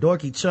dude, a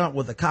dorky chump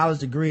with a college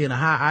degree and a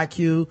high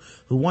IQ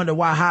who wondered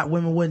why hot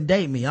women wouldn't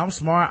date me. I'm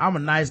smart, I'm a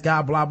nice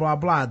guy, blah, blah,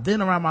 blah.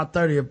 Then around my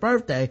 30th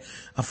birthday,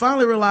 I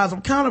finally realized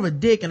I'm kind of a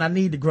dick and I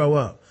need to grow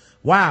up.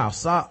 Wow,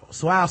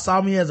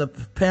 saw me as a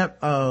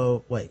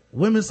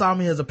women saw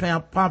me as a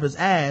pompous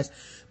ass,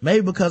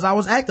 maybe because I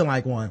was acting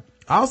like one.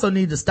 I also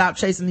need to stop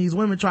chasing these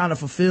women trying to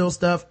fulfill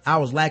stuff I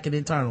was lacking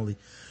internally.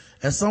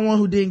 As someone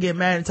who didn't get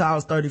married until I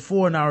was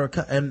 34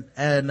 and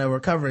a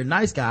recovering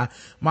nice guy,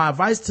 my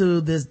advice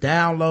to this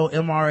down low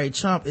MRA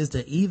chump is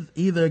to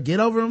either get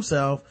over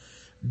himself.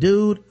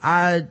 Dude,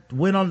 I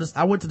went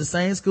to the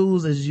same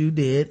schools as you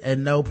did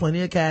and know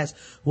plenty of cats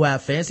who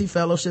have fancy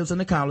fellowships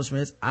and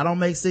accomplishments. I don't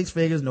make six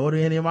figures, nor do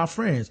any of my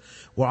friends.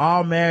 We're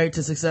all married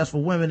to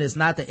successful women. It's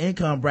not the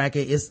income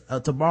bracket. It's,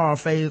 to borrow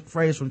a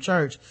phrase from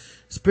church,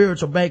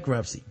 spiritual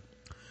bankruptcy.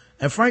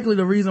 And frankly,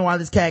 the reason why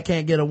this cat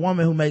can't get a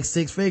woman who makes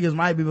six figures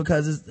might be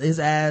because his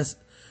ass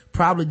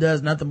probably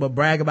does nothing but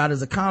brag about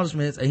his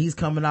accomplishments and he's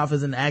coming off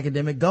as an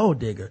academic gold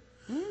digger.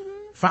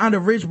 Find a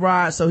rich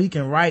bride so he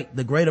can write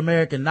the great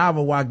American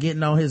novel while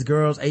getting on his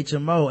girl's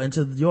HMO. And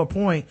to your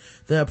point,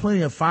 there are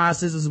plenty of fine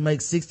sisters who make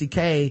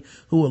 $60K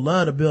who would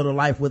love to build a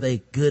life with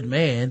a good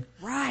man.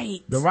 Right.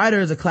 The writer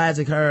is a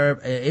classic Herb,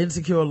 an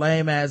insecure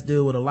lame ass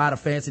dude with a lot of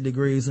fancy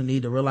degrees who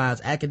need to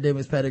realize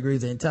academics,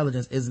 pedigrees, and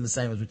intelligence isn't the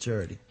same as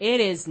maturity. It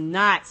is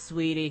not,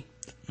 sweetie.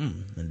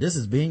 And this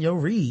is being your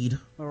read.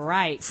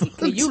 Right.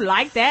 Can you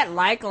like that?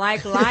 Like,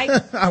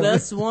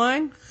 plus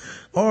one.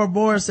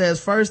 Ouroboros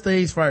says, first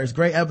things first,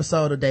 great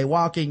episode of Day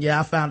Walking. Yeah,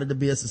 I found it to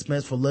be a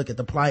suspenseful look at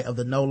the plight of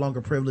the no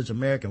longer privileged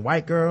American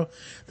white girl.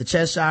 The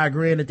Cheshire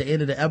grin at the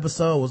end of the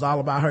episode was all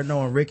about her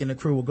knowing Rick and the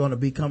crew were going to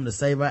be coming to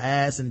save her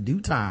ass in due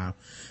time.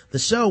 The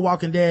show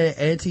Walking Dead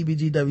and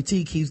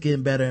TBGWT keeps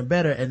getting better and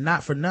better, and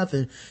not for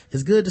nothing,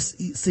 it's good to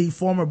see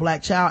former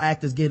black child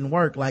actors getting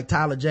work like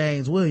Tyler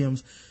James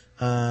Williams.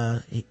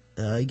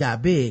 He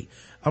got big.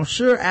 I'm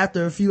sure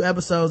after a few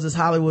episodes his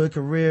Hollywood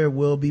career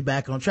will be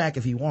back on track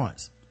if he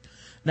wants.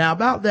 Now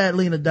about that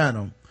Lena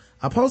Dunham,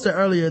 I posted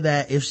earlier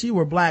that if she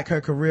were black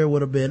her career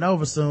would have been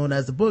over soon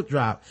as the book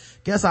dropped.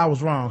 Guess I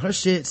was wrong. Her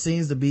shit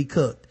seems to be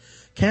cooked.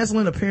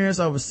 Canceling appearance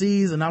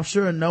overseas, and I'm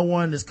sure no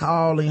one is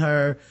calling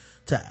her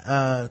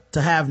to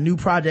have new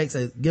projects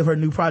and give her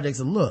new projects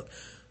a look.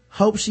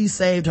 Hope she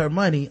saved her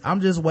money.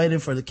 I'm just waiting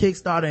for the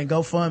Kickstarter and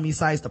GoFundMe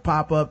sites to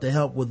pop up to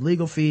help with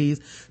legal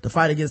fees to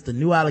fight against the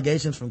new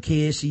allegations from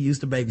kids she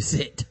used to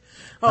babysit.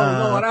 Oh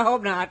Lord, I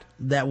hope not.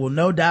 That will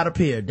no doubt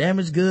appear.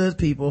 Damaged goods,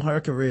 people.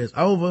 Her career is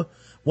over.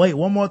 Wait,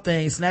 one more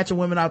thing. Snatching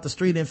women out the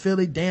street in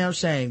Philly. Damn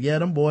shame. Yeah,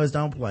 them boys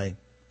don't play.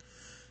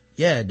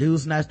 Yeah, dude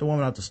snatched a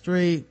woman out the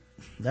street.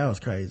 That was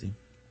crazy.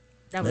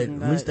 That was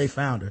At least they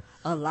found her.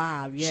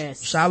 Alive,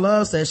 yes.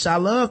 Shalove says,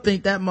 Shalove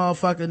think that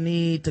motherfucker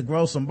need to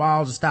grow some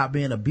balls and stop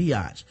being a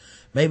biatch.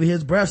 Maybe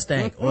his breath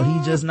stank, or he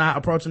just not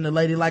approaching the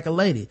lady like a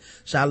lady.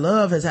 Shy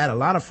Love has had a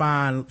lot of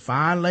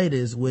fine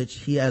ladies, which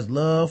he has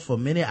loved for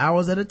many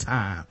hours at a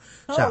time.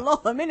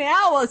 Lord, many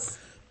hours.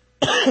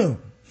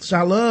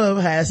 Shy Love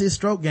has his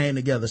stroke game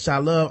together. Shy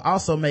Love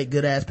also make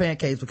good ass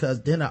pancakes because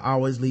dinner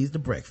always leads to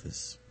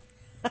breakfast.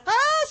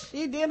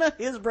 She dinner,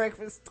 his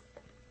breakfast.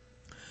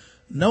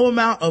 No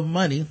amount of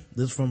money,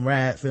 this is from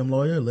Rad film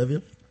lawyer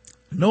Olivia,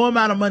 no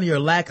amount of money or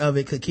lack of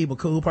it could keep a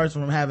cool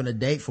person from having a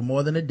date for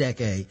more than a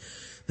decade.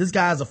 This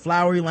guy is a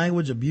flowery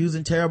language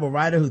abusing terrible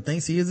writer who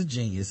thinks he is a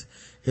genius.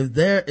 Is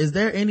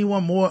there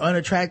anyone more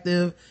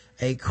unattractive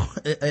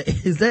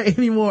is there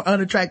any more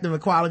unattractive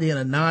equality in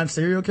a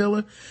non-serial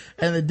killer?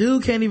 And the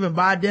dude can't even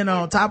buy dinner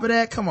on top of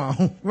that? Come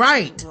on.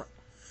 Right.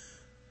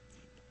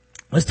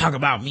 Let's talk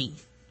about me.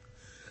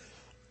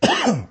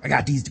 I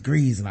got these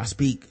degrees and I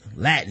speak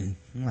Latin.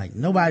 I'm like,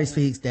 nobody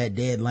speaks that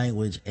dead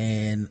language.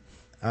 And,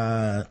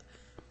 I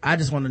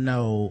just want to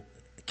know,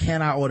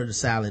 can I order the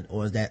salad,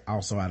 or is that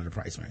also out of the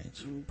price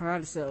range?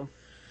 Probably so.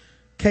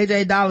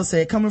 KJ Dollar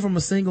said, coming from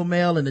a single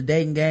male in the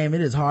dating game,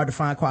 it is hard to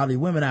find quality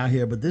women out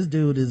here, but this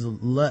dude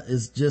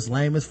is just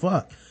lame as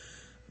fuck.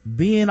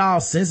 Being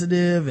all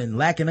sensitive and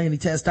lacking any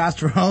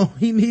testosterone,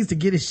 he needs to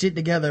get his shit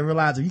together and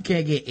realize if you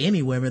can't get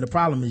any women, the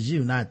problem is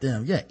you, not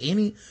them. Yeah,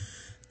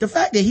 the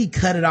fact that he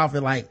cut it off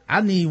at like, I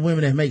need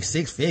women that make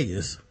 6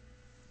 figures.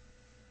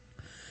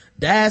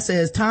 Dad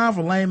says, time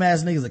for lame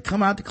ass niggas to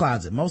come out the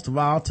closet, most of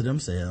all to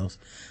themselves.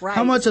 Right.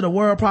 How much of the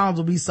world problems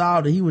will be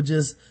solved if we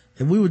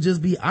would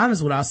just be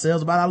honest with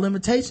ourselves about our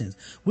limitations?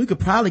 We could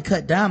probably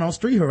cut down on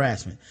street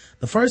harassment.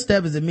 The first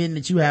step is admitting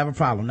that you have a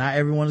problem. Not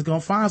everyone is gonna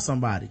find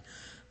somebody.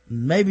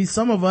 Maybe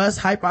some of us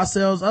hype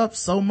ourselves up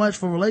so much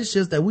for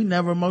relationships that we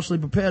never emotionally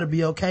prepare to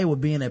be okay with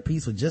being at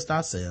peace with just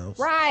ourselves.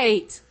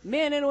 Right.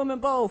 Men and women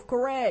both.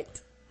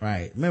 Correct.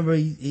 Right. Remember,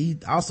 he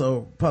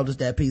also published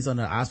that piece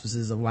under the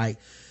auspices of like,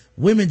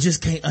 women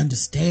just can't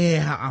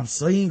understand how I'm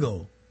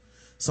single.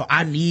 So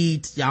I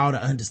need y'all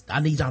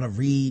to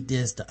read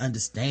this to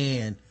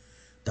understand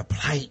the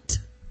plight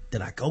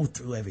that I go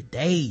through every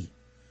day.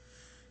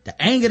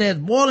 The anger that's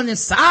boiling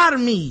inside of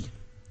me.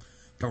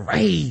 The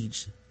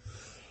rage.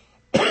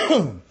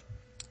 HC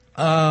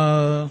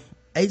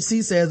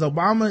says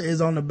Obama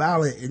is on the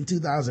ballot in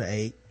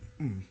 2008.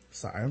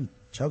 Sorry, I'm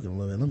choking a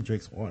little bit. Let me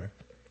drink some water.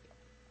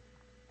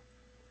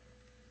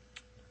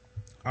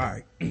 All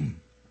right.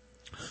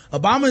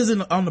 Obama is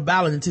on the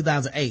ballot in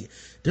 2008.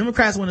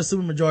 Democrats win a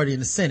supermajority in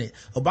the Senate.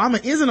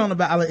 Obama isn't on the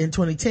ballot in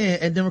 2010,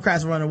 and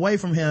Democrats run away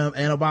from him,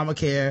 and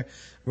Obamacare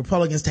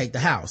Republicans take the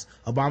House.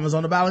 Obama's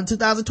on the ballot in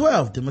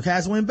 2012.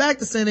 Democrats win back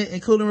the Senate,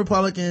 including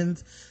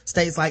Republicans,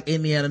 states like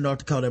Indiana, North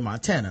Dakota, and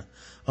Montana.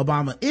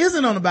 Obama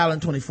isn't on the ballot in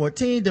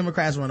 2014.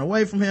 Democrats run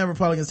away from him.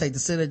 Republicans take the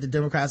Senate. The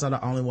Democrats are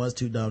the only ones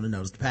too dumb to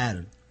notice the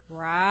pattern.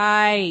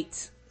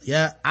 Right.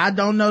 Yeah, I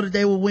don't know that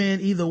they will win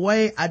either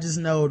way. I just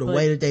know the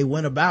way that they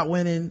went about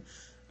winning,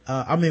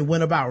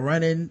 went about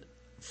running.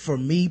 For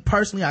me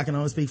personally, I can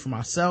only speak for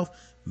myself,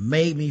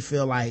 made me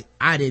feel like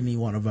I didn't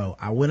even want to vote.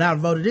 I went out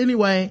and voted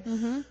anyway,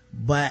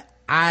 but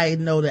I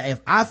know that if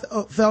I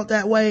felt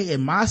that way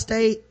in my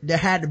state, there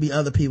had to be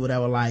other people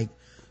that were like,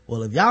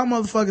 well, if y'all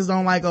motherfuckers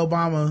don't like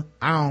Obama,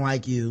 I don't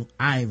like you,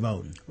 I ain't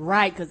voting.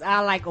 Right, because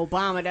I like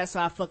Obama, that's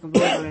why I fucking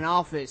voted in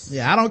office.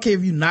 Yeah, I don't care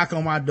if you knock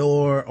on my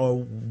door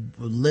or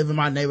live in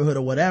my neighborhood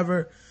or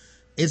whatever.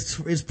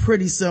 It's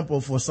pretty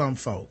simple for some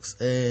folks.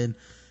 And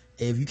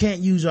if you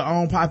can't use your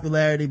own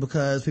popularity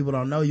because people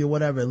don't know you or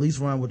whatever, at least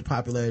run with the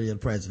popularity of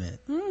the president.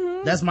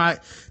 That's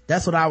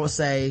what I would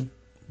say,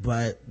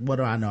 but what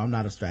do I know? I'm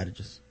not a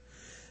strategist.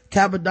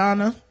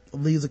 Capadonna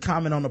leaves a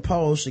comment on the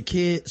poll. Should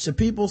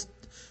people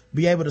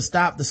be able to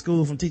stop the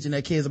school from teaching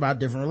their kids about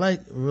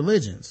different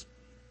religions?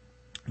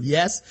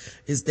 Yes,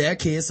 it's their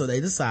kids, so they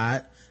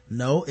decide.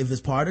 No, if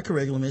it's part of the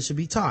curriculum, it should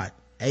be taught.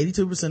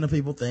 82% of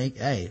people think,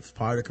 hey, if it's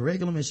part of the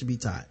curriculum, it should be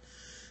taught.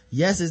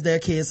 Yes, it's their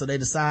kids, so they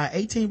decide.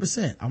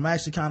 18%. I'm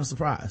actually kind of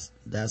surprised.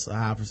 That's a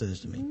high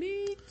percentage to me.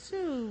 Me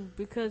too,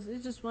 because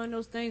it's just one of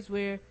those things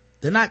where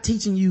they're not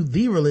teaching you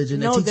the religion,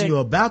 they're teaching you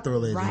about the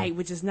religion. Right,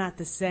 which is not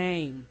the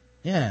same.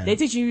 Yeah. They're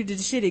teaching you that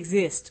the shit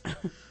exists.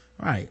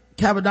 Right.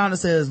 Capadonna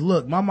says,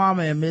 look, my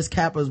mama and Miss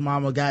Kappa's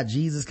mama got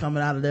Jesus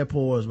coming out of their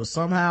pores, but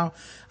somehow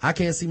I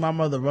can't see my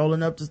mother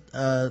rolling up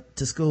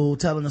to school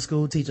telling the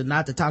school teacher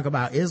not to talk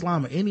about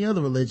Islam or any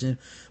other religion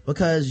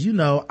because,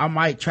 I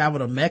might travel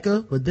to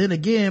Mecca, but then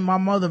again, my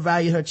mother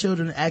valued her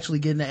children actually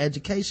getting an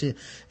education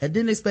and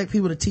didn't expect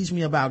people to teach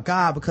me about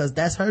God because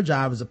that's her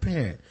job as a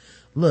parent.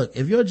 Look,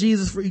 if your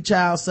Jesus freak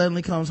child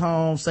suddenly comes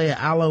home saying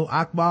Allah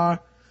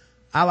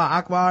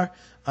Akbar,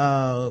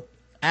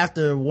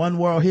 after one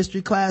world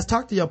history class,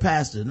 talk to your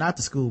pastor, not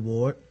the school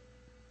board.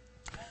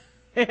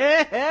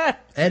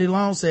 Eddie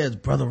Long says,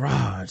 Brother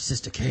Raj,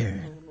 Sister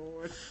Karen,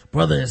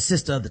 brother and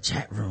sister of the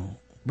chat room,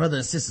 brother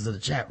and sisters of the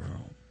chat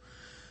room.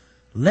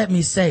 Let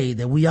me say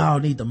that we all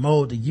need to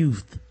mold the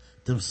youth,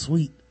 them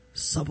sweet,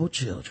 supple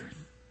children.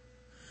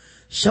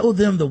 Show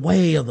them the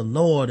way of the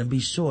Lord and be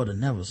sure to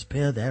never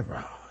spare that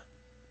rod.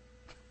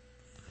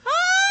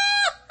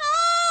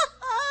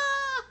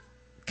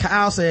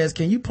 Kyle says,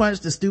 can you punch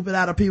the stupid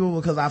out of people?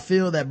 Because I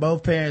feel that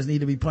both parents need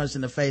to be punched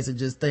in the face and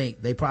just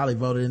think they probably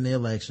voted in the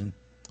election.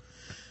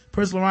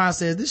 Prince Laurent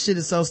says, this shit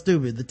is so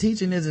stupid. The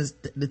teacher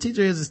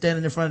isn't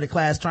standing in front of the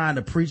class trying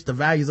to preach the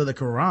values of the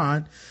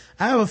Quran.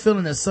 I have a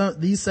feeling that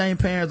these same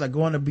parents are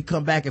going to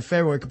come back in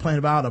February complaining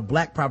about all the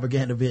black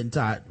propaganda being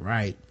taught.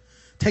 Right.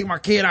 Take my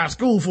kid out of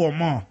school for a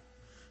month.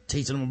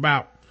 Teaching them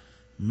about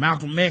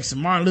Malcolm X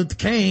and Martin Luther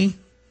King.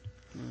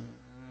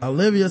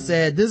 Olivia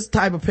said, this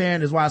type of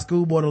parent is why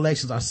school board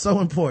elections are so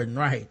important.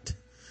 Right.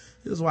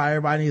 This is why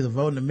everybody needs to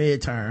vote in the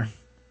midterm.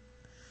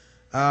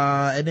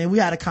 And then we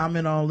had a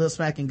comment on Lil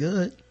Smacking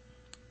Good.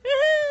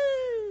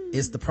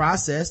 It's the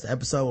process, the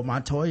episode with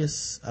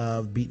Montoya's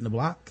of Beating the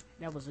Block.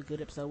 That was a good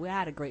episode. We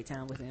had a great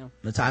time with him.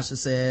 Natasha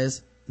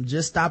says,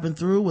 just stopping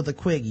through with a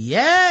quick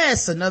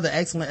yes, another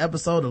excellent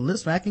episode of Lip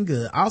Smacking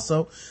Good.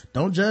 Also,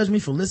 don't judge me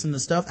for listening to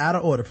stuff out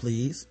of order,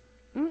 please.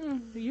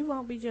 You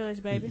won't be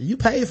judged, baby. You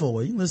pay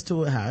for it. You can listen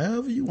to it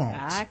however you want.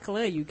 I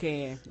clear you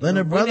can.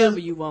 Leonard Brothers, whenever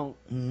you want.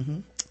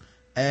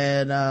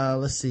 And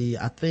let's see,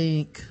 I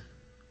think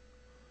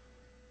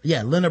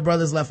Leonard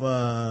Brothers left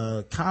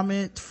a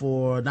comment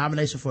for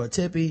nomination for a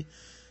Tippy.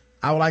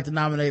 I would like to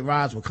nominate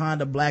Rod's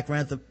Wakanda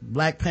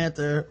Black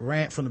Panther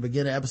rant from the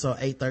beginning of episode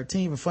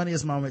 813 for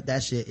funniest moment.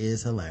 That shit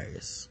is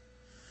hilarious.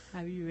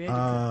 Have you read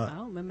I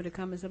don't remember the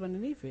comments up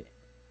underneath it.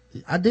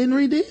 I didn't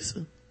read these.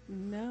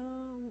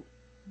 No.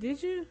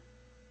 Did you?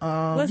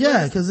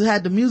 Because it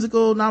had the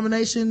musical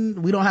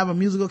nomination. We don't have a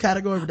musical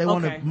category, but they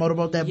want to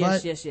motorboat that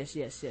butt. Yes.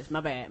 My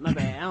bad.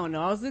 I don't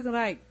know. I was looking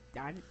like,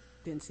 I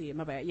didn't see it.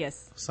 My bad.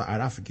 Yes. Sorry,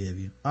 I forgive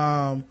you.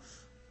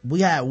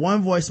 We had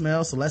one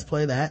voicemail, so let's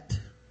play that.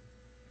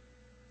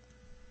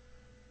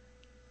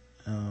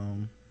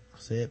 I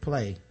said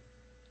play.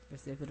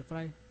 Let's see if it'll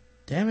play.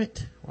 Damn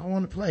it. Well, I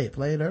want to play it.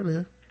 Play it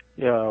earlier.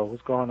 Yeah,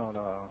 what's going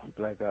on,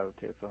 Black Battle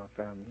Tips on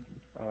family?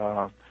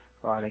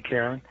 Ron and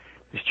Karen.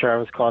 This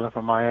Travis calling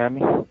from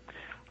Miami.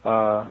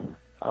 I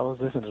was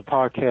listening to the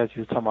podcast.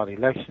 You was talking about the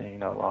election.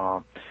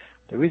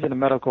 The reason the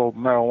medical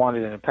marijuana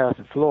didn't pass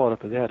in Florida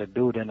because they had a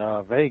dude in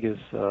Vegas.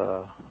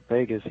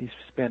 Vegas, he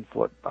spent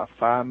about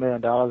 $5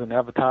 million in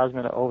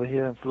advertisement over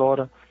here in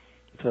Florida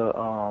to,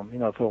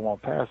 if it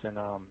won't pass, and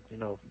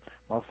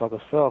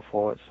motherfuckers fell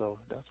for it. So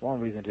that's one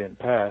reason it didn't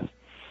pass.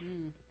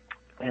 And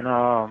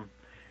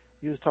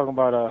you was talking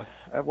about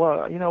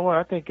well, you know what?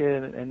 I think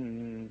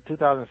in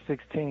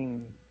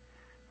 2016.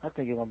 I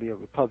think it's gonna be a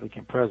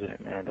Republican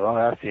president, man.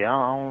 I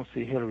don't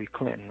see Hillary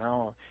Clinton. I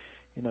don't,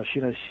 she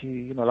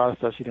a lot of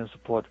stuff she didn't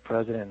support the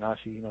president. Now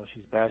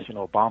she's bashing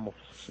Obama,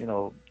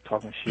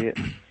 talking shit.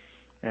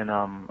 And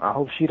I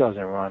hope she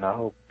doesn't run. I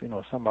hope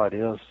somebody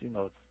else,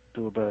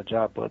 do a better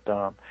job. But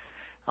I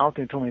don't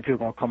think too many people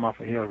gonna come out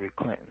for Hillary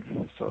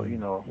Clinton. So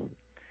and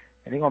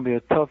it's gonna be a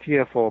tough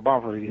year for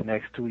Obama for these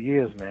next 2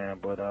 years, man.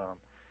 But I'm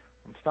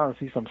starting to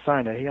see some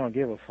sign that he don't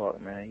give a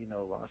fuck, man.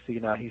 I see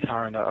now he's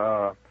hiring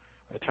a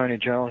Attorney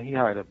General. He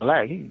hired a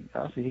black.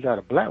 I see he got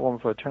a black woman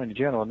for Attorney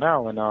General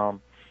now, and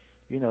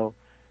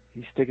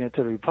he's sticking it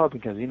to the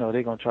Republicans.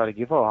 They're gonna try to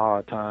give her a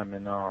hard time,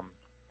 and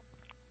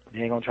they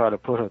ain't gonna try to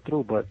put her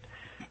through. But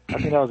I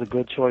think that was a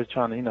good choice,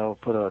 trying to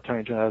put an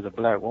Attorney General as a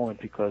black woman,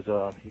 because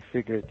he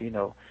figured you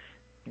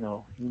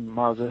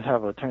might as well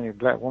have a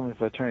black woman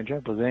for Attorney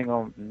General,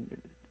 because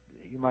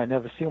you might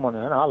never see one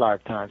in our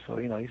lifetime. So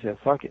he said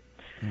fuck it.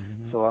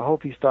 So I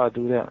hope he start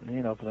do that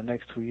for the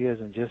next 2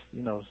 years, and just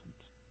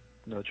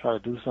try to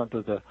do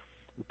something. The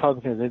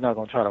Republicans, they're not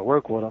going to try to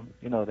work with him.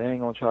 They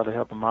ain't going to try to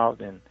help him out,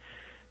 and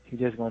he's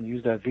just going to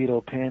use that veto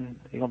pen.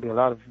 There's going to be a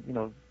lot of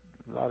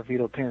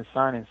veto pen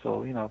signing.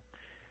 So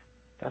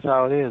that's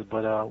how it is.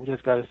 But we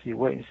just got to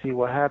wait and see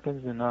what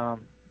happens, and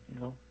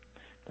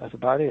that's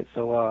about it.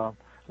 So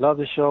love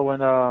the show,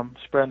 and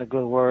spreading the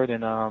good word,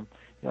 and y'all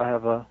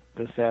have a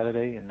good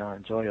Saturday, and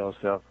enjoy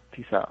yourself.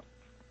 Peace out.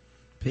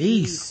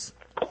 Peace.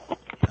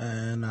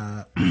 And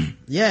I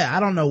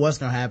don't know what's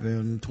gonna happen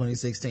in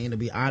 2016, to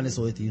be honest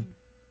with you.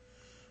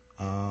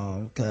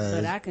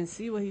 But I can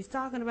see what he's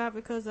talking about,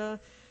 because the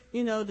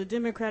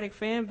Democratic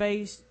fan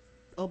base,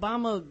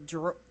 Obama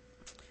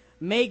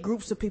made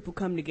groups of people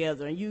come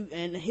together,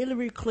 and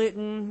Hillary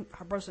Clinton,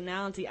 her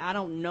personality, I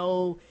don't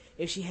know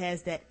if she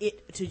has that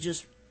it to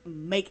just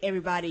make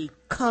everybody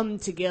come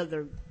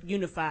together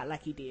unified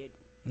like he did.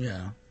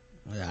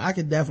 I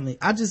could definitely.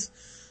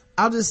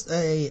 I'll just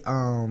say,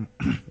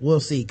 we'll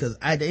see, because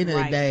at the end of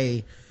the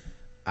day,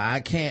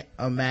 I can't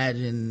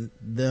imagine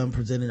them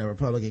presenting a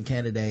Republican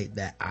candidate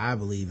that I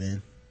believe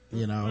in.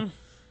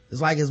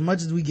 It's like, as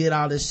much as we get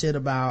all this shit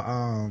about,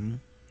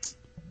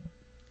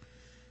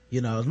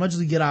 as much as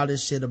we get all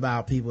this shit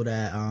about people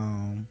that,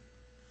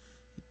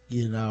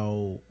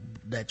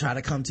 that try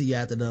to come to you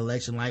after the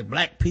election, like,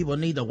 black people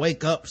need to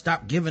wake up,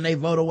 stop giving their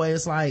vote away.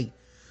 It's like,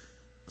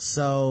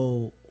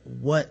 so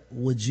what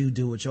would you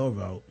do with your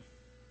vote?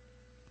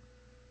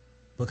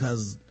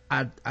 Because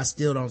I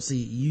still don't see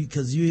you,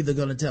 because you're either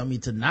going to tell me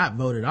to not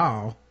vote at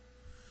all,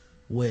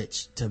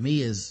 which to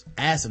me is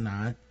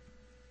asinine,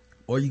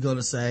 or you're going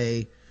to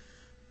say,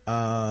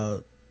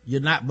 you're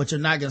not going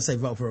to say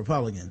vote for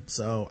Republican.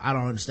 So I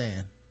don't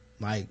understand.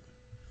 Like,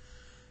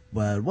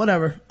 but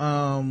whatever.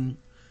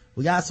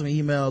 We got some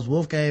emails.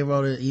 Wolfgang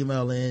wrote an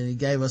email in. He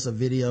gave us a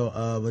video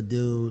of a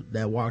dude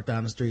that walked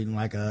down the street in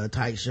like a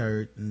tight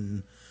shirt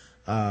and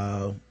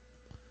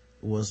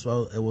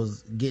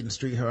was getting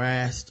street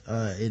harassed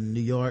in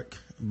New York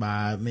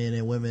by men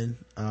and women.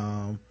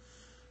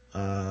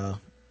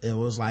 It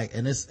was like,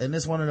 and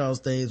it's one of those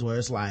things where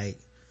it's like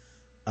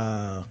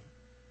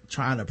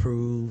trying to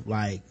prove,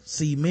 like,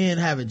 see, men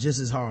have it just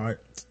as hard.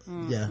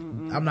 Yeah,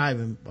 I'm not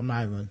even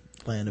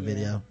playing the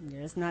video. Yeah,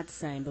 it's not the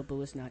same, but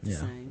boo, it's not the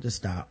same. Just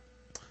stop.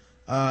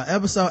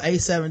 Episode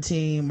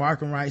 817,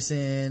 Markham writes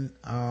in,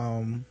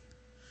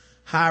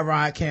 hi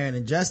Rod, Karen,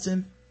 and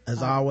Justin.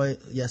 As always,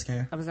 yes,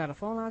 Karen. Was that a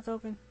phone lines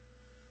open?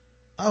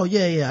 Oh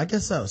yeah, I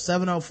guess so.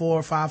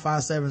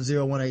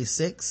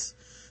 704-557-0186.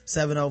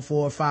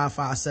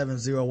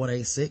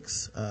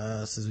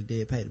 704-557-0186. Since we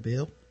did pay the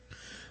bill.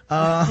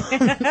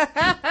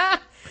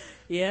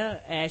 Yeah,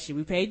 Ashley,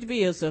 we paid the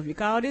bill, so if you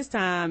call this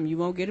time, you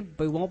won't get it,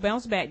 but it won't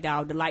bounce back,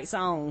 dog. The lights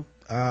are on.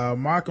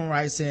 Markham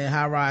writes in,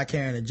 hi Rod,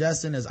 Karen, and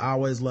Justin. As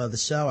always, love the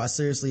show. I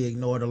seriously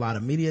ignored a lot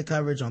of media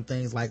coverage on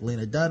things like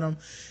Lena Dunham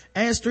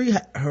and street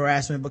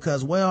harassment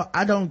because, well,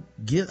 I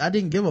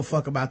didn't give a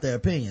fuck about their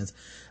opinions.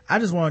 I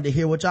just wanted to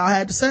hear what y'all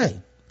had to say.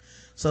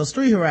 So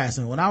street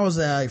harassment. When I was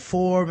like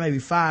 4, maybe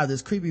 5,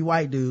 this creepy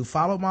white dude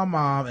followed my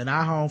mom and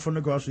I home from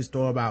the grocery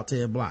store about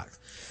 10 blocks.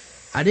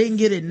 I didn't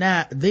get it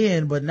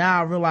then, but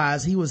now I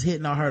realize he was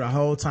hitting on her the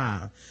whole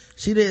time.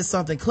 She did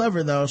something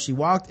clever though. She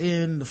walked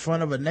in the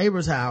front of a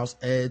neighbor's house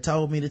and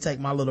told me to take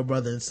my little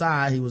brother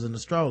inside. He was in the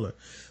stroller.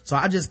 So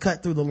I just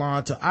cut through the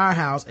lawn to our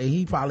house and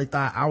he probably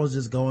thought I was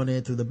just going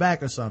in through the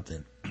back or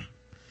something.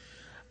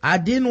 I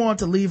didn't want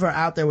to leave her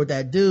out there with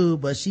that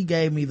dude, but she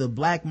gave me the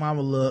black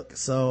mama look,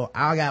 so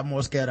I got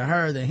more scared of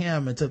her than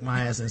him and took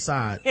my ass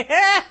inside.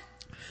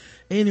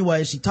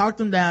 Anyway, she talked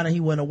him down and he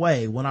went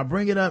away. When I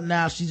bring it up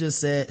now, she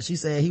said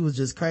he was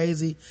just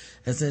crazy.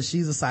 And since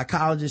she's a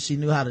psychologist, she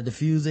knew how to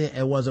diffuse it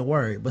and wasn't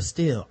worried. But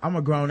still, I'm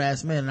a grown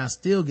ass man and I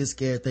still get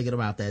scared thinking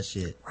about that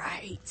shit.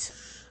 Right.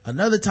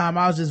 Another time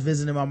I was just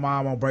visiting my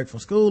mom on break from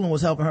school and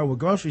was helping her with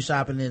grocery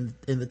shopping. And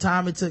in the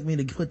time it took me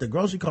to put the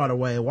grocery cart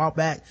away and walk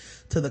back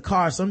to the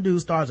car, some dude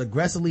starts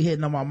aggressively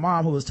hitting on my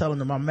mom who was telling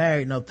him I'm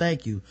married. No,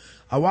 thank you.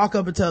 I walk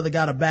up and tell the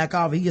guy to back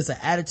off. He gets an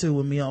attitude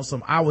with me on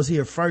some I was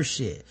here first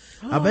shit.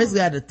 I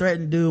basically had to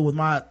threaten dude with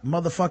my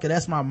motherfucker,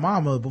 that's my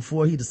mama,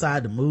 before he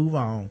decided to move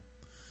on.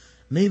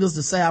 Needless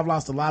to say, I've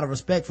lost a lot of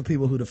respect for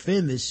people who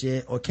defend this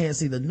shit or can't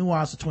see the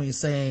nuance between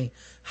saying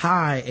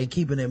hi and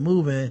keeping it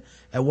moving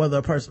and whether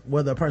a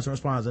person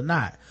responds or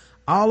not.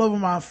 All over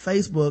my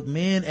Facebook,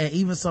 men and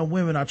even some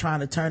women are trying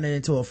to turn it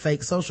into a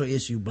fake social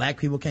issue. Black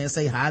people can't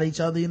say hi to each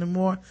other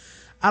anymore.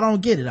 I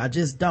don't get it. I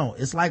just don't.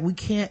 It's like we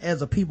can't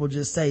as a people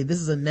just say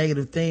this is a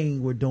negative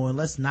thing we're doing.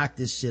 Let's knock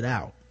this shit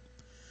out.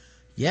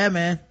 Yeah,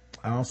 man.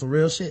 On some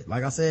real shit.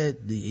 Like I said,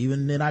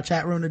 even in our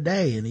chat room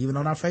today and even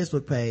on our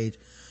Facebook page,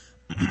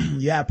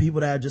 you have people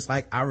that are just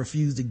like, I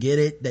refuse to get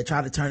it. They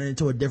try to turn it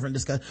into a different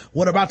discussion.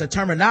 What about the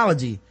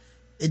terminology?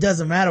 It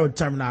doesn't matter what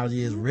the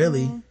terminology is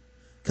really.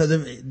 Cause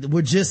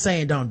we're just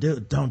saying don't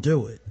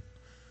do it.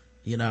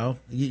 You know,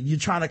 you're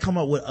trying to come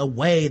up with a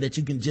way that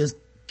you can just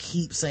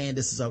keep saying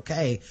this is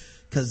okay.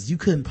 Cause you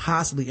couldn't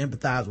possibly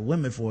empathize with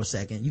women for a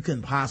second. You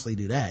couldn't possibly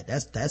do that.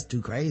 That's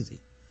too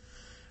crazy.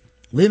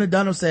 Lena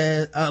Dunham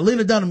says,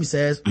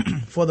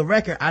 for the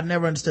record, I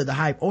never understood the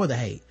hype or the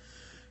hate.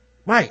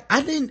 Right.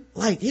 I didn't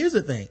here's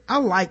the thing. I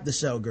like the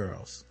show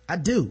Girls. I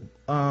do.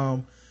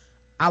 I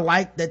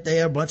like that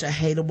they're a bunch of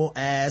hateable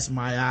ass,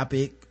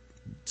 myopic,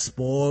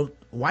 spoiled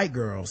white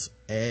girls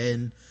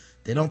and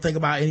they don't think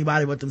about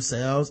anybody but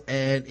themselves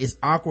and it's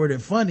awkward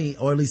and funny,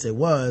 or at least it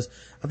was.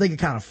 I think it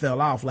kind of fell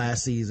off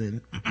last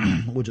season,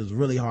 which was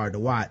really hard to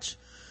watch.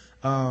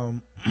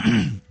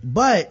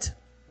 But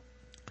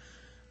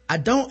I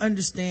don't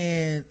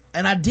understand,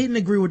 and I didn't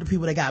agree with the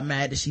people that got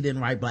mad that she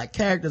didn't write black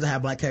characters or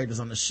have black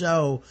characters on the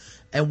show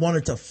and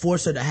wanted to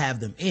force her to have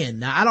them in.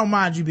 Now, I don't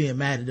mind you being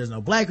mad that there's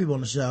no black people on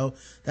the show.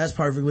 That's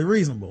perfectly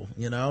reasonable,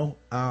 you know?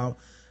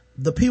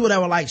 The people that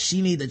were like,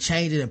 she need to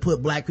change it and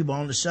put black people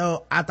on the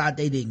show, I thought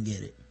they didn't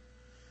get it.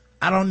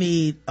 I don't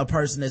need a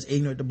person that's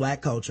ignorant to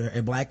black culture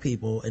and black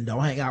people and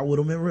don't hang out with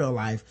them in real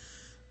life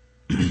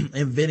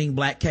inventing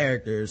black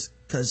characters,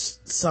 because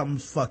something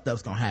fucked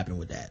up's gonna happen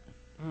with that.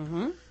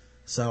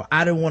 So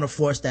I didn't want to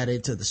force that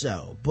into the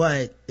show.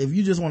 But if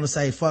you just want to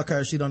say fuck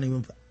her, she don't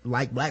even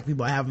like black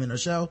people, have them in her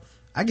show,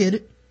 I get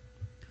it.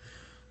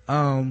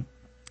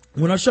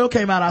 When her show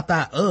came out, I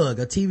thought, ugh,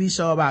 a TV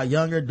show about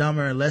younger,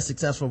 dumber, and less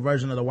successful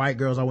version of the white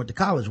girls I went to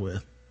college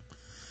with.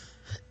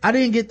 I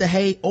didn't get the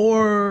hate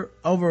or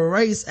over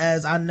race,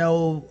 as I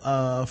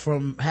know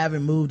from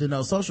having moved in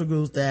those social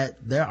groups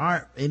that there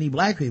aren't any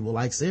black people.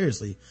 Like,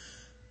 seriously.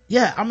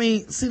 Yeah, I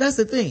mean, see, that's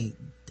the thing.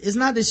 It's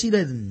not that she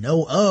doesn't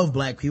know of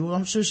black people.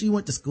 I'm sure she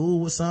went to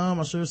school with some.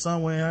 I'm sure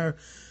some were in her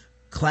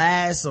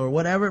class or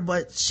whatever,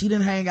 but she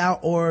didn't hang out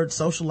or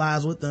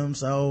socialize with them,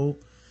 so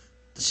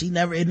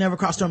it never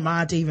crossed her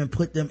mind to even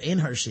put them in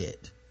her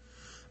shit.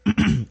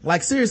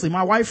 Like seriously,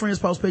 my white friends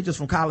post pictures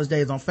from college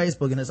days on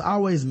Facebook and it's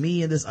always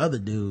me and this other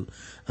dude,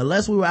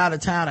 unless we were out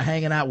of town or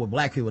hanging out with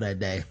black people that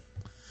day.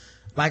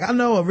 Like I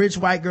know a rich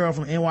white girl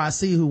from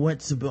NYC who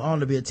went on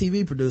to be a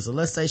TV producer.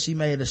 Let's say she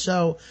made a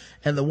show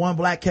and the one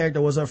black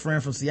character was her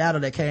friend from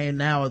Seattle that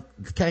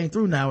came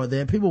through now and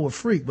then. People would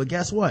freak, but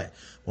guess what?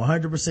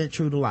 100%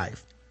 true to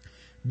life.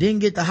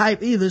 Didn't get the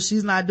hype either.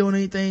 She's not doing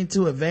anything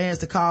to advance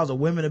the cause of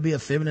women to be a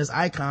feminist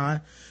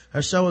icon.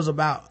 Her show is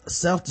about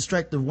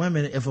self-destructive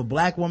women. If a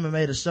black woman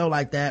made a show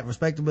like that,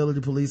 respectability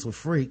police would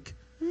freak.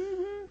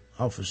 Mm-hmm.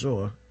 Oh, for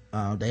sure.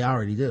 They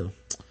already do.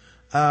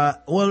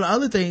 Well, the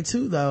other thing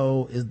too,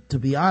 though, is to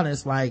be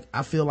honest, like,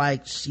 I feel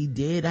like she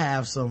did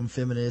have some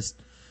feminist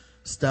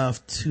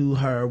stuff to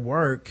her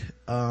work.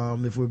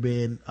 If we're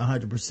being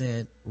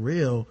 100%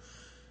 real,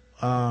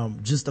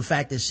 just the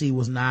fact that she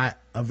was not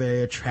a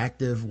very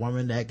attractive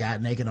woman that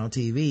got naked on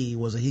TV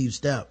was a huge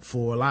step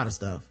for a lot of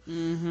stuff.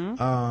 Mm-hmm.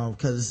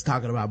 Cause it's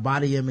talking about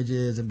body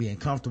images and being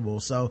comfortable.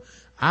 So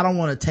I don't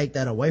want to take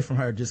that away from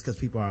her just cause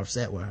people are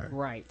upset with her.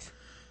 Right.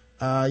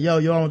 Yo,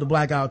 you're on with the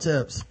Blackout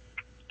Tips.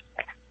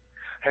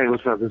 Hey,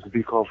 what's up? This is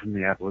B. Cole from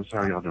Minneapolis.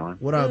 How y'all doing?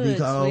 What up, Good, B.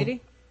 Cole?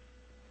 sweetie?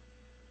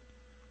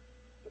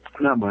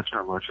 Not much.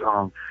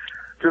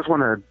 Just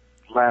want to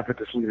laugh at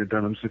the Lena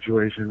Dunham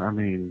situation. I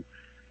mean,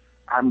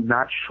 I'm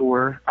not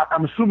sure.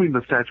 I'm assuming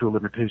the statute of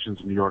limitations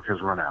in New York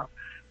has run out.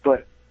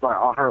 But by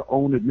her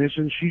own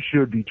admission, she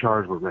should be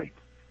charged with rape,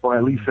 or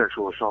at least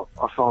sexual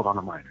assault on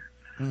a minor.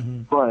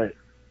 Mm-hmm. But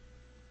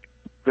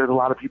there's a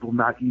lot of people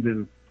not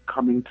even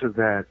coming to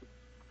that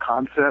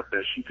concept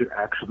that she could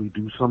actually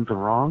do something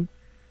wrong,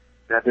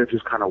 that they're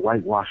just kind of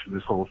whitewashing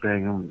this whole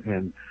thing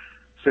and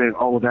saying,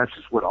 oh, well, that's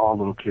just what all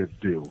little kids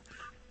do.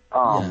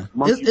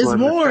 Monkey It's Blood in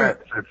the more...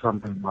 chat said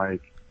something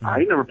like,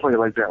 I ain't never played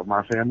like that with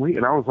my family.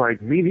 And I was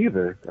like, me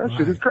neither. That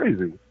shit is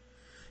crazy.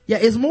 Yeah,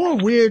 it's more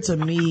weird to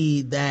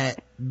me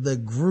that the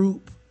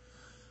group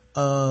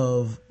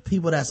of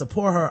people that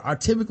support her are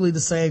typically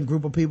the same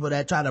group of people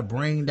that try to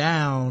bring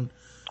down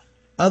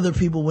other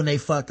people when they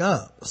fuck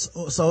up.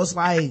 So it's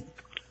like,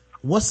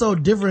 what's so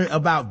different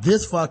about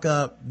this fuck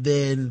up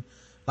than,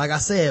 like I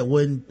said,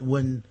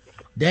 when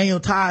Daniel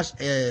Tosh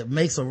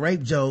makes a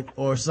rape joke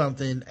or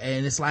something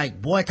and it's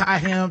like,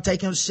 boycott him,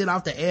 take him shit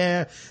off the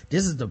air,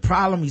 this is the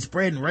problem, he's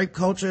spreading rape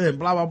culture and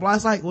blah blah blah.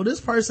 It's like, well, this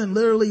person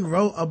literally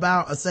wrote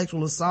about a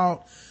sexual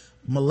assault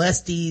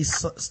molesty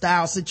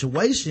style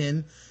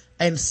situation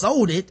and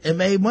sold it and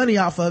made money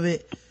off of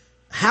it.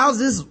 How's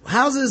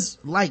this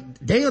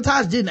like, Daniel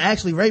Tosh didn't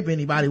actually rape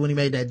anybody when he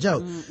made that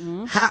joke.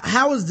 Mm-mm.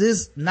 How is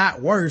this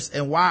not worse,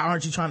 and why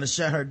aren't you trying to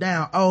shut her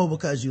down? Oh,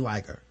 because you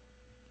like her.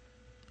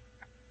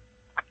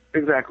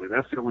 Exactly.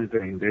 That's the only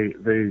thing.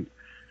 They,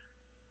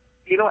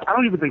 you know, I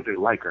don't even think they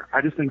like her.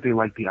 I just think they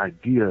like the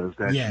ideas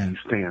that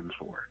she stands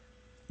for.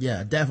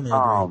 Yeah, definitely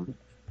agree.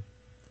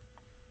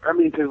 I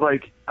mean, cause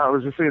like, I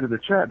was just saying in the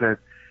chat that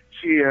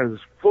she has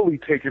fully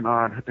taken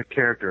on the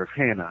character of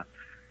Hannah.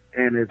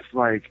 And it's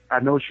like, I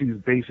know she's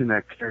basing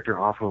that character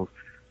off of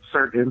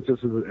certain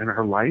instances in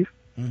her life.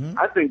 Mm-hmm.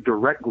 I think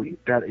directly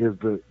that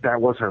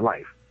was her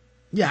life.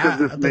 Yeah.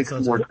 Because this makes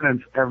more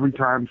sense every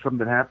time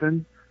something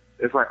happens.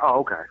 It's like,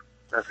 oh, okay.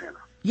 That's Hannah.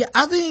 Yeah,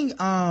 I think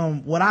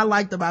what I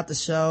liked about the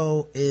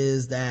show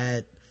is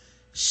that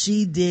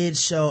she did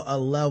show a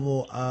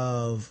level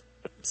of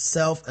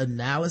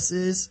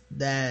self-analysis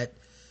that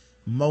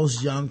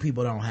most young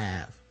people don't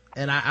have.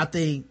 And I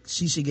think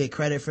she should get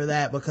credit for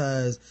that,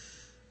 because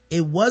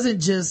it wasn't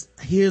just,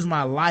 here's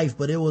my life,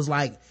 but it was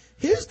like,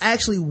 here's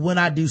actually when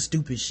I do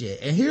stupid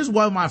shit. And here's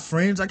why my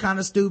friends are kind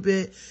of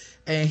stupid.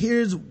 And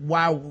here's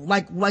why,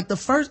 like the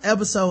first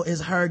episode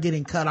is her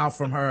getting cut off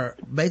from her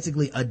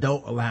basically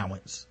adult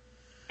allowance.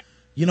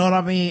 You know what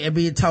I mean? And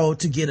being told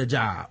to get a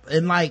job.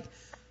 And like,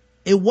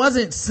 it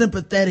wasn't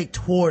sympathetic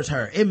towards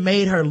her. It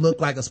made her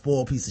look like a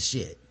spoiled piece of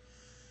shit.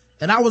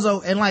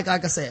 And like I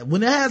said,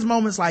 when it has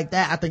moments like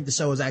that, I think the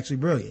show is actually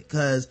brilliant,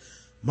 because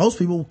most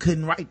people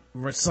couldn't write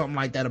something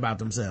like that about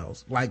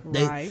themselves. Like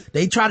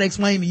they try to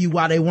explain to you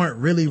why they weren't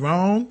really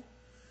wrong.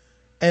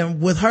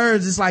 And with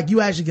hers, it's like, you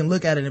actually can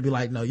look at it and be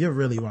like, no, you're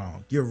really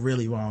wrong. You're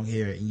really wrong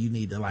here, and you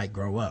need to like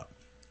grow up.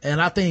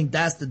 And I think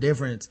that's the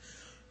difference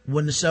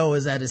when the show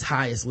is at its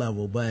highest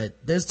level. But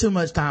there's too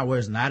much time where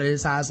it's not at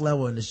its highest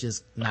level and it's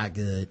just not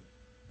good.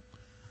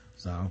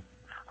 So.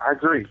 I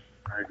agree.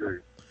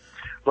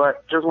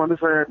 But just wanted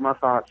to say my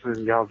thoughts,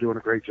 and y'all doing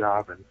a great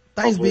job. And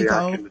thanks, B.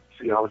 Cole. I can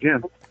see y'all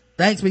again.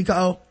 Thanks, B.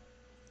 Cole.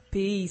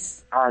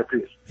 Peace. All right,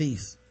 peace.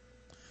 Peace.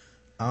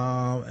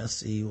 Let's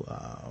see,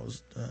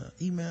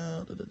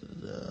 email.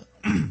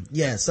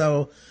 Yeah,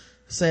 so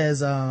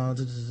says,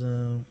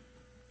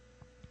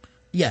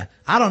 yeah,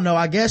 I don't know.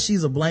 I guess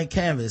she's a blank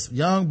canvas.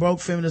 Young, broke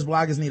feminist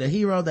bloggers need a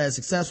hero that is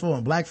successful,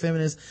 and black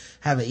feminists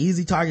have an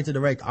easy target to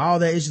direct all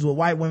their issues with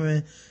white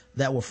women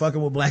that were fucking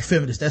with black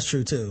feminists. That's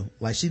true too.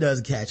 Like, she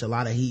does catch a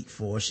lot of heat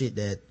for shit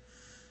that,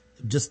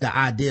 just the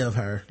idea of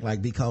her,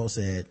 like B. Cole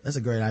said. That's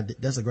a great idea.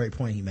 That's a great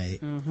point he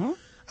made. Mm-hmm.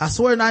 I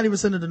swear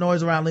 90% of the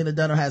noise around Lena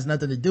Dunham has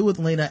nothing to do with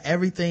Lena,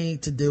 everything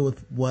to do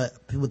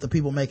with the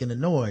people making the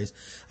noise.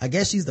 I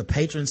guess she's the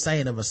patron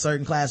saint of a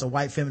certain class of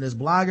white feminist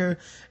blogger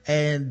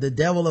and the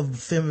devil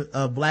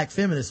of black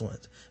feminist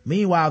ones.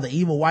 Meanwhile, the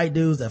evil white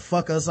dudes that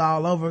fuck us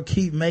all over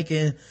keep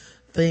making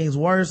things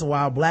worse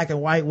while black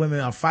and white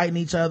women are fighting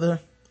each other.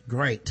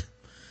 Great.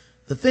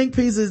 The think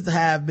pieces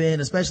have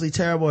been especially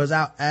terrible as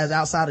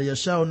outside of your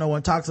show, no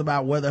one talks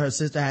about whether her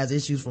sister has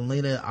issues from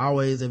Lena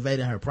always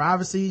invading her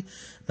privacy,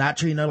 not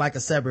treating her like a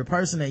separate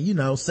person,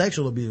 and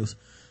sexual abuse.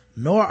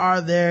 Nor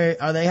are they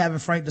having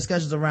frank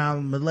discussions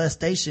around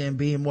molestation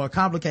being more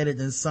complicated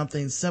than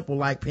something simple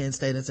like Penn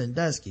State and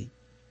Sandusky.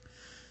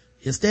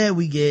 Instead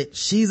we get,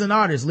 she's an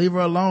artist, leave her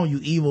alone, you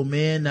evil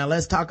men. Now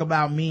let's talk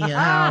about me and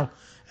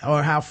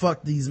how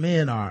fucked these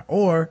men are.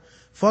 Or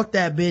fuck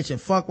that bitch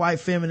and fuck white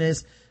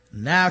feminists.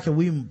 Now can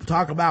we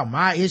talk about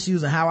my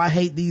issues and how I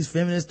hate these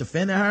feminists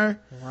defending her?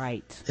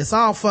 Right. It's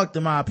all fucked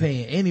in my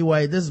opinion.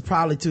 Anyway, this is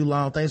probably too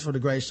long. Thanks for the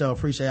great show.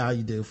 Appreciate all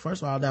you do.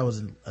 First of all, that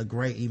was a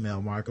great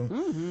email, Markham.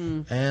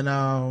 Mm-hmm.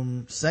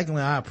 And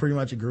secondly, I pretty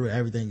much agree with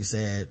everything you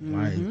said.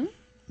 Mm-hmm.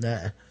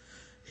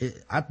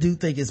 I do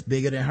think it's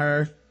bigger than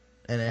her,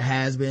 and it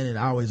has been and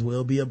always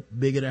will be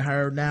bigger than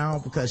her now,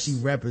 because she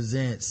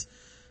represents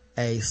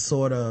a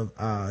sort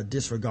of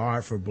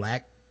disregard for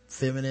black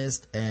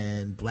feminist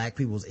and black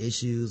people's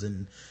issues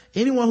and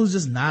anyone who's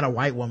just not a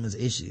white woman's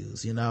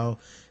issues.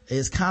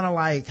 It's kind of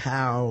like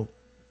how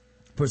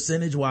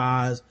percentage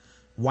wise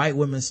white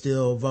women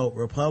still vote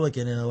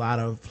Republican in a lot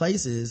of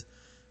places,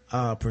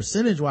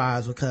 percentage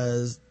wise,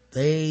 because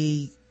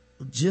they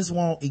just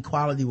want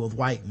equality with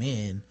white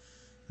men,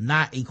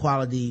 not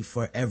equality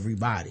for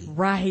everybody.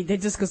 Right. They're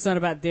just concerned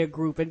about their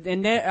group,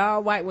 and there are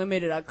white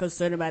women that are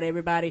concerned about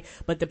everybody,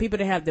 but the people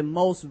that have the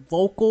most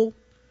vocal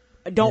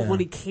don't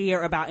really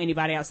care about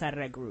anybody outside of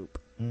that group.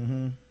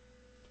 Mm-hmm.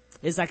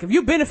 It's like, if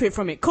you benefit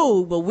from it,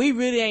 cool, but we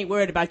really ain't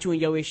worried about you and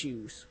your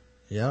issues.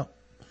 Yep.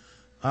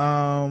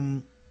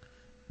 But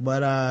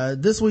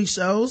this week's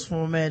shows from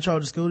a man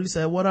Trojan Scooty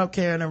said, what up,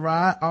 Karen and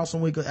Rod?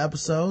 Awesome week of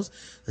episodes.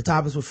 The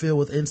topics were filled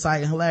with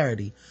insight and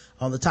hilarity.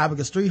 On the topic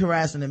of street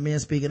harassment and men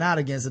speaking out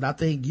against it, I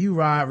think you,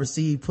 Rod,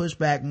 received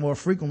pushback more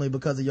frequently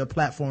because of your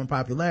platform and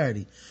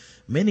popularity.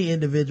 Many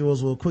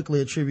individuals will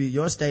quickly attribute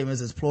your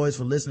statements as ploys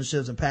for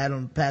listenerships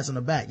and passing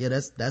them back. Yeah,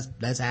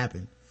 that's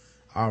happened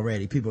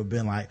already. People have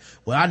been like,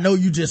 well, I know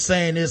you just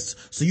saying this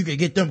so you can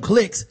get them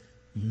clicks.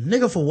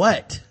 Nigga, for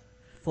what?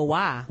 For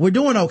why? We're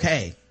doing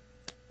okay.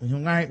 All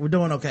right, we're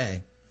doing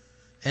okay.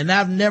 And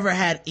I've never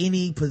had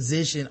any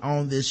position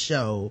on this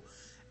show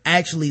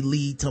actually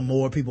lead to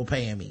more people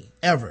paying me,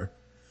 ever.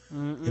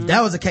 Mm-mm. If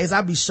that was the case,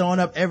 I'd be showing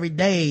up every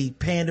day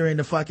pandering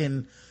to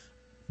fucking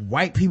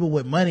white people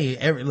with money.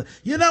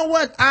 You know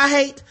what I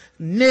hate?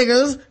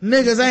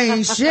 Niggas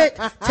ain't shit.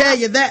 Tell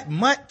you that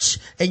much.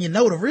 And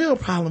the real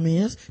problem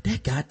is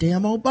that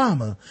goddamn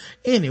Obama.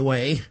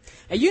 Anyway.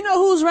 And you know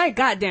who's right?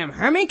 Goddamn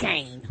Herman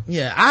Cain.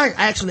 Yeah, I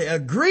actually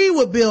agree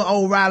with Bill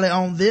O'Reilly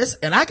on this,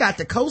 and I got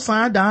to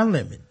co-sign Don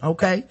Lemon.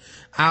 Okay.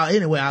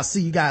 I'll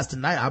see you guys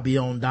tonight. I'll be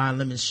on Don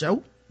Lemon's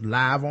show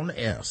live on the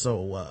air.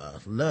 So,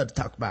 love to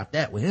talk about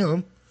that with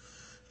him.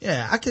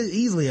 Yeah, I could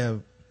easily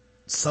have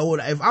sold.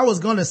 If I was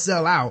gonna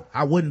sell out,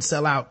 I wouldn't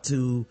sell out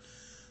to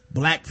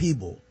black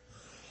people,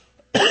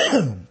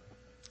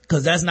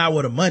 because that's not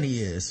where the money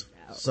is.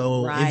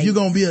 So right. If you're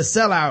gonna be a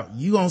sellout,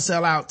 you gonna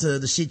sell out to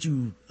the shit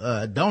you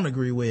don't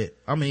agree with.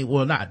 I mean,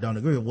 well, not don't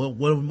agree with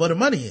what the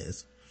money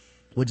is,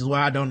 which is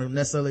why I don't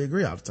necessarily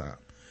agree all the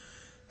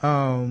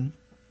time.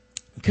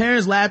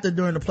 Karen's laughter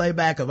during the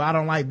playback of I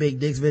Don't Like Big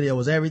Dicks video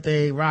was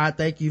everything. Rod,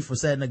 thank you for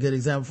setting a good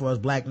example for us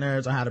black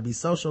nerds on how to be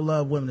social,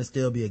 love women, and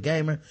still be a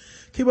gamer.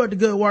 Keep up the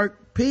good work.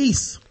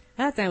 Peace.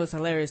 That thing was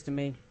hilarious to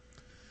me.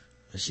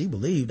 She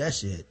believed that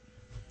shit.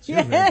 She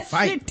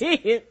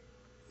did.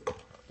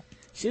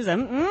 She was like,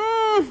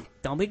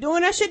 don't be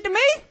doing that shit to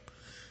me.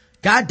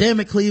 God damn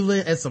it,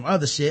 Cleveland, and some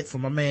other shit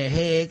from my man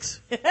Heggs.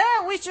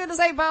 We should have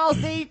said balls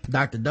deep.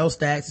 Dr.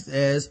 Dostak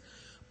says,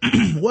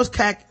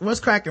 what's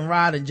cracking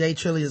Rod and Jay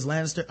Trillius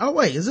Lannister? Oh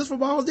wait, is this for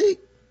Balls Deep?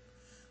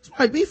 This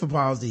might be for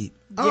Balls Deep.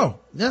 Yeah. Oh,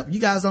 yep, you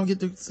guys don't get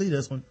to see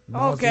this one.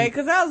 Balls okay,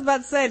 because I was about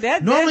to say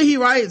that. Normally he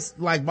writes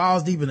like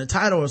Balls Deep in the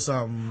title or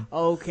something.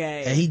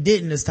 Okay. And he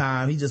didn't this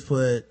time. He just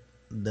put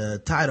the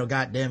title,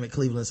 God damn it,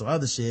 Cleveland, some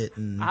other shit.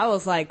 And I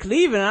was like,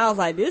 Cleveland, I was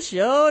like, this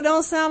show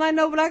don't sound like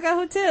no Black Guy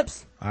Who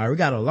Tips. Alright, we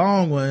got a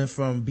long one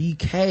from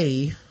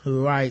BK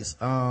who writes,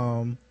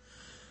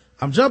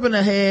 I'm jumping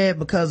ahead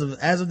because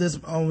as of this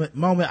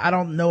moment, I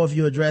don't know if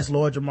you addressed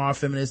Lord Jamar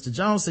Feminist to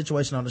Jones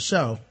situation on the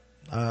show.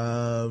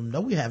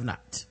 No, we have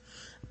not.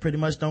 I pretty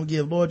much don't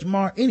give Lord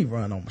Jamar any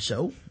run on my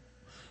show.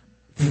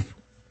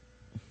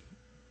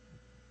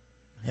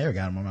 Hair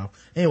got in my mouth.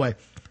 Anyway,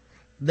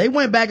 they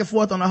went back and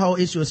forth on the whole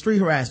issue of street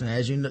harassment.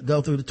 As you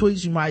go through the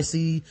tweets, you might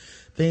see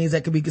things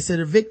that could be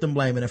considered victim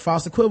blaming and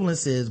false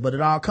equivalences, but it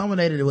all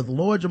culminated with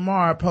Lord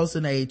Jamar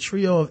posting a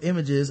trio of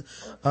images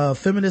of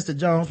Feminista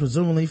Jones,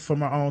 presumably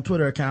from her own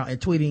Twitter account, and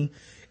tweeting,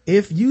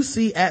 if you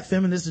see at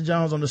Feminista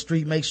Jones on the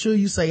street, make sure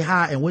you say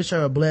hi and wish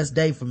her a blessed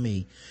day for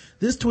me.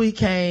 This tweet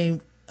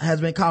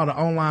has been called an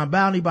online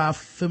bounty by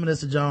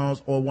Feminista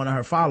Jones or one of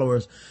her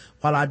followers.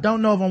 While I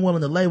don't know if I'm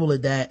willing to label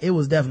it that, it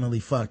was definitely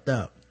fucked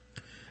up.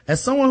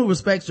 As someone who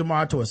respects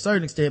Jamar to a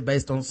certain extent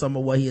based on some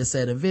of what he has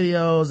said in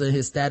videos and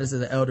his status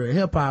as an elder in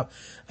hip hop,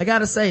 I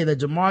gotta say that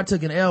Jamar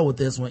took an L with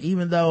this one.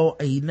 Even though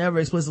he never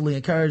explicitly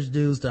encouraged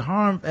dudes to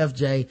harm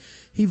FJ,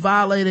 he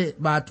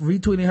violated by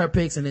retweeting her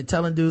pics and then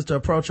telling dudes to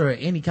approach her in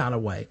any kind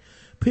of way.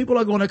 People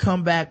are going to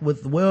come back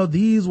with, well,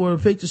 these were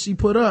the pictures she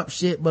put up,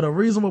 shit, but a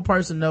reasonable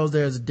person knows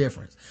there's a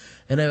difference.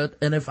 And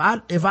if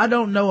I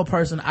don't know a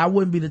person, I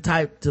wouldn't be the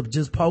type to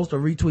just post or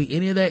retweet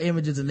any of their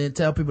images and then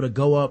tell people to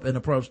go up and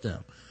approach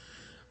them.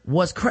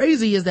 What's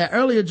crazy is that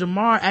earlier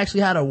Jamar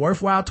actually had a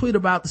worthwhile tweet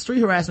about the street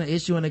harassment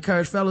issue and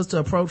encouraged fellas to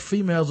approach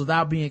females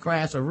without being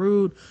crass or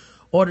rude,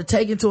 or to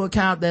take into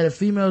account that if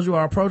females you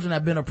are approaching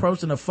have been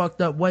approached in a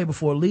fucked up way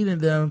before you're leading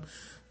them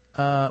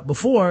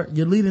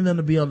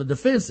to be on the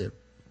defensive.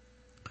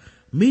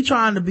 Me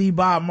trying to be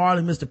Bob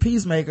Marley, Mr.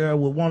 Peacemaker,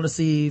 would want to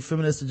see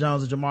Feminista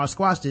Jones and Jamar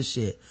squash this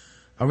shit.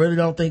 I really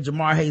don't think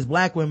Jamar hates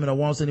black women or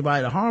wants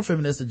anybody to harm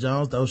Feminista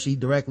Jones, though she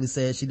directly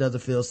said she doesn't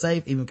feel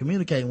safe even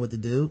communicating with the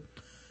dude.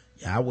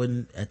 Yeah, I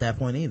wouldn't at that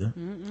point either.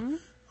 Mm-mm.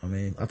 I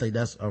mean, I think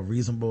that's a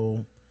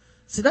reasonable.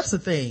 See, that's the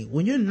thing.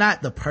 When you're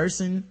not the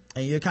person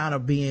and you're kind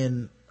of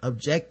being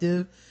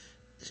objective,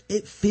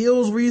 it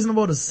feels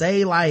reasonable to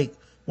say like,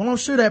 well, I'm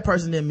sure that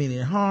person didn't mean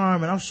any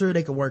harm and I'm sure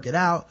they could work it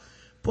out.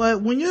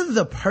 But when you're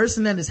the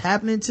person that it's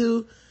happening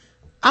to,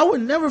 I would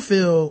never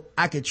feel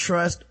I could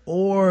trust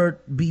or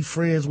be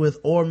friends with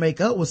or make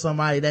up with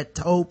somebody that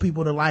told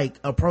people to like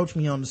approach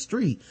me on the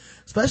street,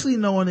 especially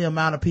knowing the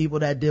amount of people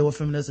that deal with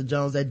Feminista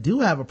Jones that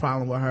do have a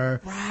problem with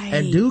her, right,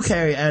 and do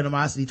carry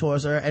animosity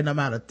towards her, and the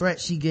amount of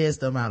threats she gets,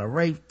 the amount of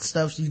rape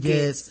stuff she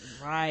gets.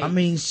 Right. I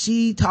mean,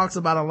 she talks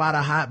about a lot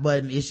of hot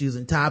button issues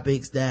and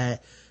topics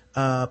that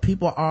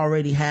people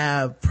already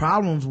have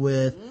problems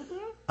with.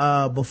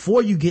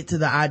 Before you get to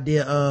the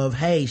idea of,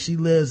 hey, she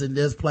lives in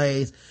this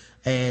place,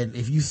 and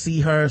if you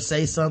see her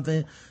say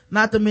something,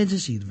 not to mention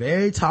she's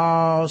very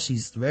tall,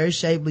 she's very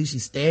shapely, she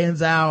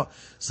stands out,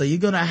 so you're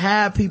gonna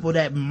have people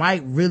that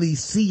might really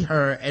see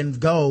her and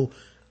go,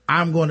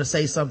 I'm going to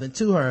say something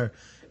to her.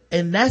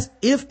 And that's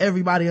if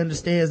everybody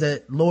understands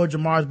that Lord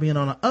Jamar's being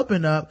on an up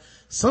and up.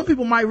 Some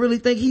people might really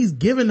think he's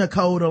giving the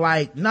code to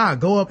like, nah,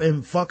 go up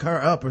and fuck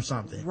her up or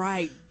something.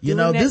 Right. You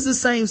know, this is the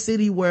same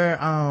city where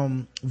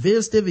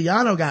Viv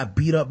Stiviano got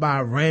beat up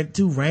by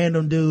two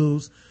random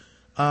dudes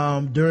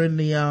during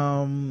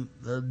the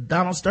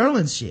Donald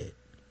Sterling shit.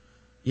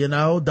 You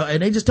know,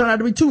 and they just turned out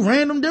to be two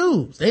random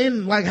dudes. They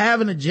didn't like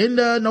have an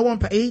agenda, no one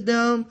paid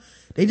them.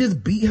 They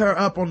just beat her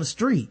up on the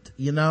street,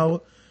 you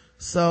know.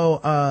 So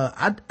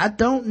I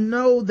don't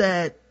know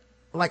that,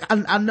 like,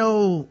 I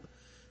know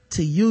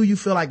to you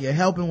feel like you're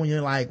helping when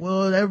you're like,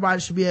 well,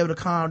 everybody should be able to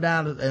calm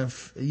down and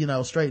you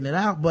know, straighten it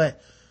out.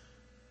 But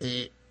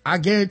I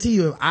guarantee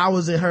you, if I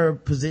was in her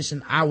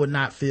position, I would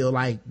not feel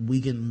like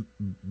we can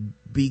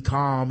be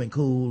calm and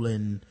cool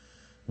and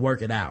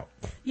work it out.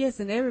 Yes,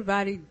 and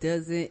everybody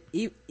doesn't,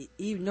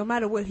 even no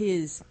matter what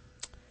his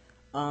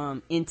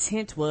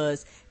intent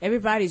was,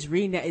 everybody's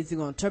reading that is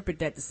going to interpret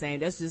that the same.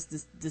 That's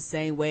just the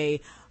same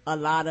way a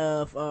lot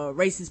of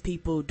racist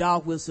people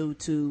dog whistle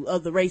to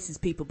other racist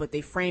people, but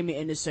they frame it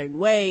in a certain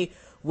way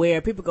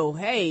where people go,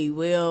 hey,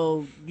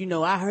 well, you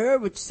know, I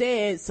heard what you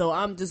said, so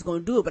I'm just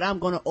going to do it, but I'm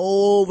going to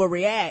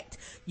overreact.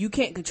 You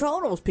can't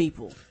control those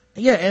people.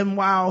 Yeah, and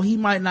while he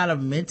might not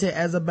have meant it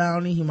as a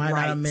bounty, he might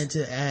not have meant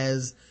it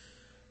as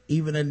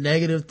even a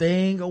negative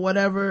thing or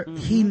whatever,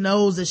 he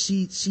knows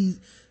that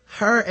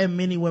her and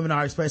many women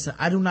are expressing,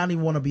 I do not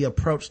even want to be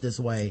approached this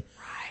way.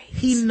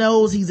 He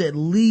knows he's at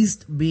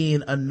least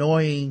being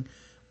annoying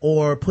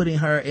or putting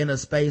her in a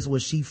space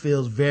where she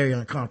feels very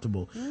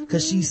uncomfortable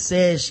because she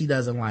says she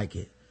doesn't like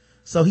it.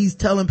 So he's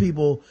telling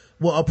people,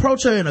 well,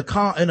 approach her in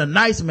a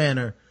nice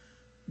manner.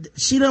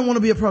 She doesn't want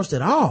to be approached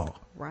at all.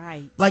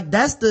 Right. Like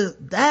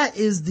that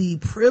is the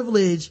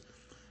privilege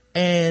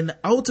and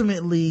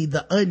ultimately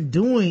the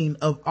undoing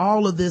of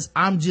all of this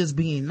I'm just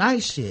being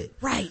nice shit.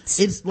 Right.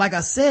 It's like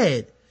I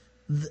said,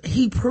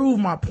 he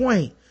proved my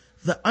point.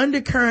 The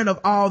undercurrent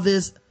of all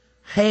this,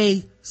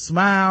 hey,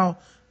 smile,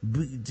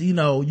 you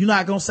know, you're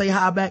not gonna say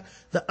hi back.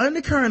 The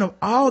undercurrent of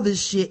all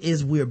this shit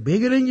is we're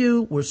bigger than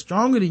you, we're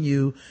stronger than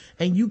you,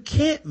 and you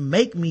can't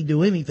make me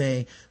do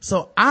anything.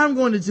 So I'm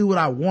going to do what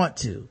I want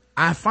to.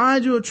 I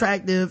find you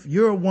attractive,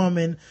 you're a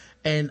woman,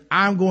 and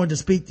I'm going to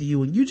speak to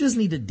you, and you just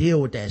need to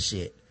deal with that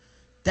shit.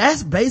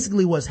 That's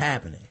basically what's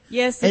happening.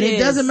 Yes, and it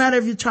doesn't matter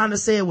if you're trying to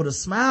say it with a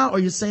smile or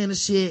you're saying the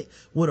shit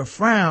with a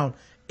frown.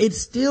 It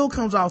still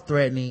comes off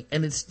threatening,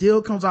 and it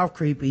still comes off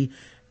creepy,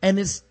 and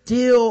it's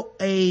still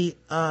a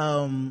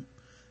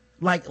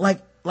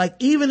like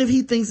even if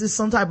he thinks it's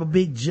some type of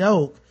big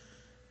joke,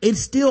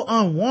 it's still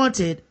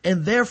unwanted,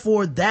 and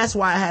therefore that's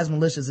why it has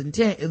malicious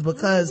intent, is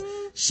because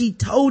she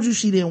told you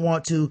she didn't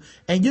want to,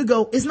 and you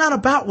go, it's not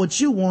about what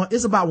you want,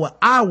 it's about what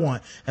I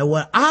want, and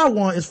what I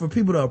want is for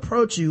people to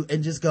approach you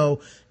and just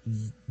go,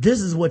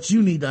 this is what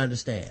you need to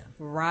understand.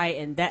 Right,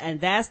 and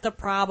that's the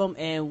problem.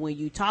 And when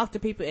you talk to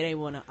people and they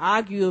want to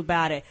argue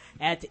about it,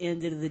 at the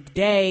end of the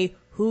day,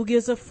 who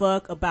gives a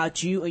fuck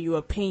about you and your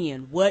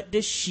opinion? What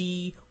does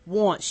she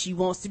want? She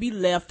wants to be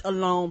left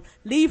alone.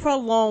 Leave her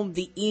alone.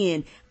 The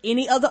end.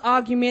 Any other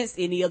arguments,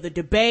 any other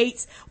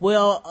debates,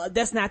 well,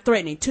 that's not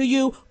threatening to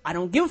you. I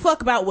don't give a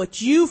fuck about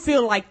what you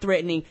feel like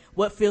threatening,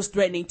 what feels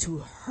threatening to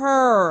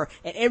her.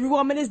 And every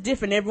woman is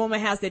different. Every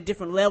woman has their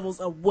different levels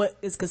of what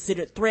is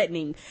considered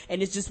threatening.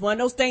 And it's just one of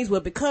those things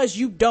where because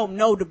you don't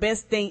know, the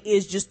best thing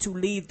is just to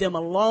leave them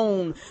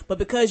alone. But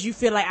because you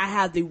feel like I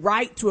have the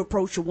right to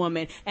approach a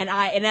woman, and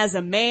as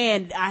a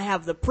man, I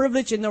have the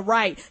privilege and the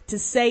right to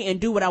say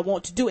and do what I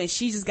want to do, and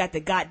she just got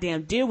to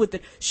goddamn deal with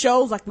it.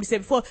 Shows, like we said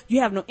before, you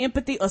have no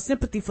empathy or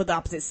sympathy for the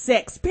opposite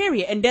sex,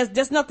 period. And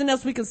there's nothing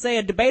else we can say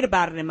or debate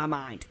about it in my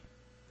mind.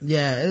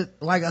 Yeah,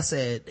 like I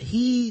said,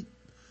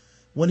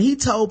 when he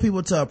told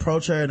people to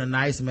approach her in a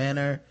nice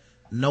manner,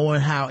 knowing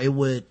how it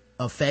would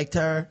affect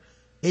her,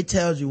 it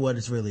tells you what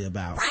it's really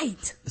about.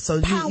 Right.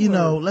 So you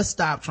know, let's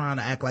stop trying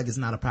to act like it's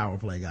not a power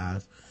play,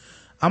 guys.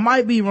 I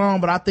might be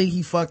wrong, but I think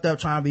he fucked up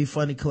trying to be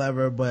funny,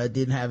 clever, but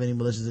didn't have any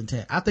malicious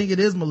intent. I think it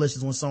is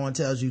malicious when someone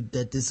tells you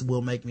that this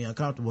will make me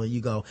uncomfortable, and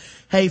you go,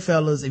 hey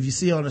fellas, if you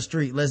see her on the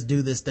street, let's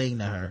do this thing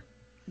to her.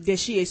 That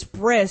she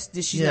expressed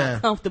that she's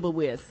not comfortable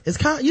with. It's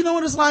kind of, you know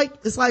what it's like?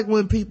 It's like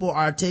when people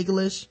are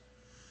ticklish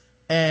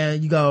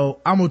and you go,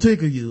 I'm gonna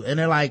tickle you. And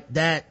they're like,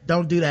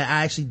 don't do that.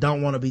 I actually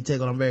don't want to be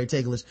tickled. I'm very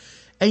ticklish.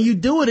 And you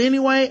do it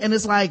anyway. And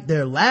it's like,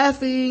 they're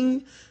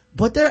laughing,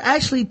 but they're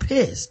actually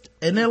pissed.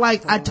 And they're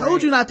like, I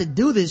told you not to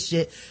do this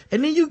shit.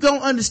 And then you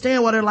don't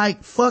understand why they're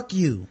like, fuck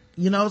you.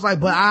 You know, it's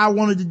like, but I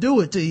wanted to do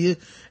it to you.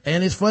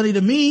 And it's funny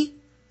to me.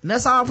 And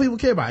that's all people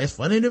care about. It's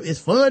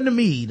fun to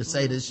me to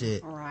say this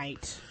shit.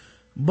 Right.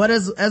 But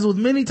as with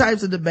many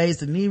types of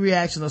debates, the knee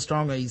reactions are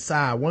strong on each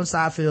side. One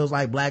side feels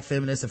like black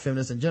feminists and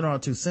feminists in general are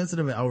too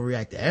sensitive and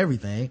overreact to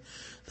everything.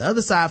 The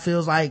other side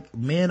feels like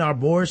men are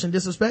boorish and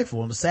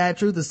disrespectful. And the sad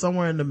truth is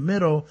somewhere in the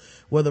middle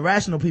where the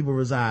rational people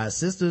reside.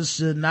 Sisters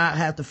should not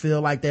have to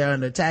feel like they're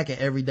under attack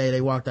every day they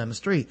walk down the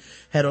street.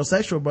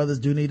 Heterosexual brothers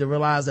do need to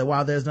realize that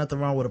while there's nothing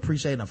wrong with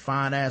appreciating a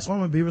fine ass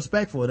woman, be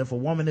respectful. And if a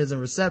woman isn't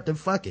receptive,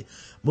 fuck it.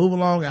 Move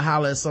along and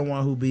holler at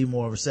someone who be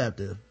more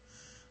receptive.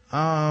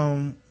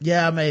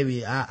 Yeah,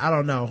 maybe. I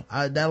don't know.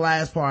 That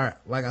last part,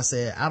 like I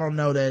said, I don't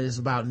know that it's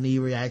about knee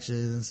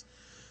reactions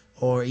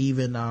or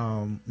even,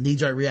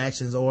 knee-jerk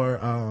reactions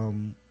or,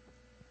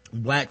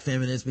 black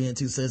feminists being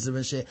too sensitive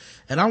and shit.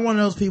 And I'm one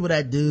of those people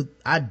that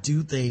I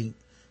do think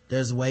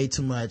there's way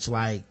too much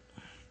like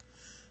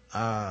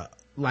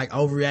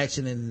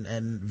overreaction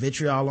and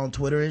vitriol on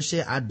Twitter and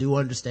shit. I do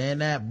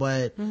understand that,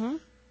 but,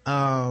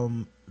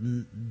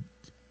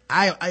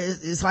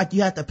 it's like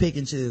you have to pick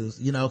and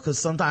choose, you know, cause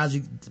sometimes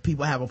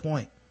people have a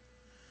point.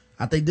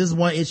 I think this is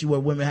one issue where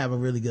women have a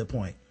really good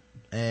point.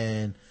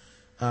 And,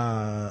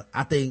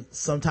 I think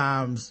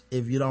sometimes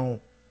if you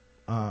don't,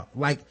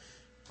 like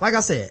I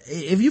said,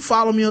 if you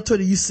follow me on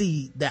Twitter, you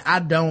see that I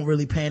don't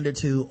really pander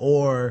to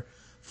or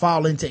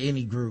fall into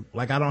any group.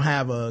 Like I don't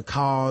have a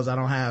cause. I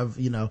don't have,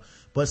 you know,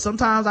 but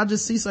sometimes I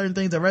just see certain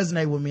things that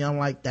resonate with me. I'm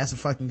like, that's a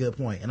fucking good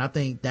point. And I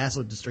think that's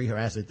what the street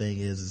harassment thing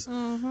is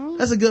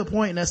that's a good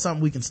point, and that's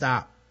something we can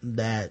stop.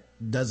 That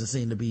doesn't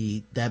seem to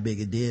be that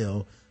big a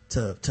deal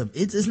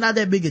it's not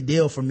that big a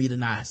deal for me to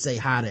not say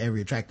hi to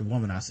every attractive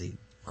woman I see.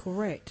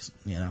 Correct.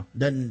 You know,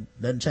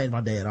 doesn't change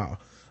my day at all.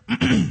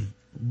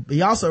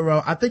 He also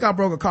wrote, I think I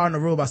broke a cardinal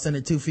rule by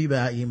sending 2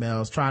 feedback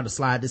emails trying to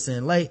slide this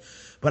in late,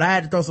 but I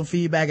had to throw some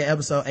feedback at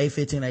episode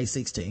 815,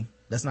 816.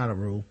 That's not a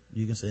rule.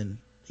 You can send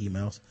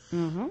emails.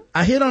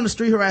 I hit on the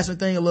street harassment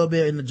thing a little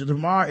bit in the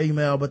Jamar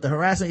email, but the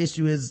harassment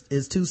issue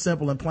is too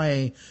simple and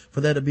plain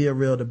for there to be a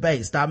real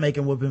debate. Stop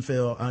making women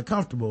feel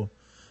uncomfortable.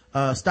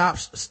 Show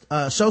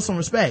some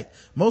respect.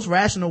 Most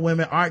rational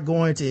women aren't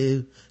going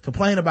to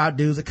complain about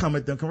dudes that come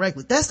at them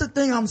correctly. That's the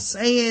thing I'm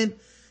saying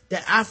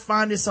that I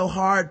find it so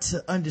hard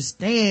to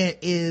understand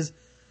is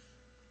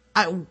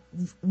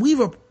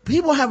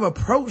people have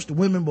approached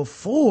women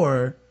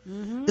before.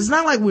 It's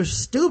not like we're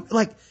stupid.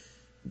 Like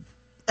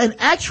an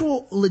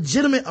actual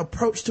legitimate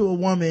approach to a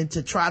woman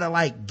to try to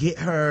like get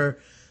her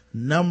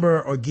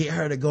number or get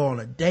her to go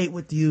on a date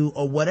with you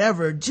or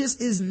whatever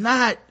just is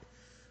not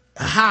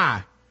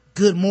hi,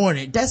 good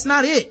morning. That's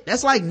not it.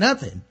 That's like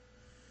nothing.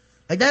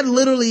 Like that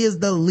literally is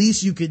the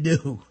least you could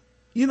do.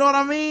 You know what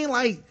I mean?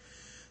 Like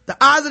the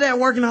odds of that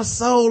working are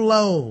so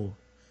low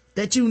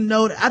that you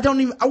know that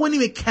I wouldn't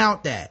even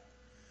count that.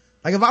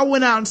 Like if I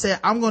went out and said,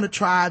 I'm going to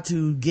try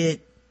to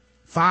get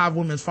 5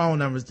 women's phone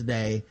numbers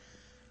today,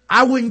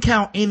 I wouldn't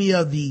count any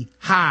of the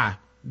hi,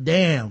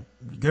 damn,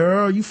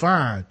 girl, you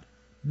fine.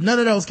 None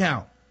of those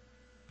count.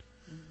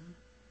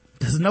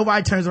 Cause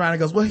nobody turns around and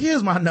goes, well,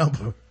 here's my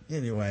number.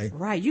 Anyway.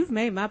 Right. You've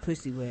made my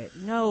pussy wet.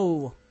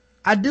 No.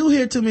 I do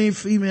hear too many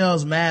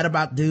females mad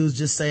about dudes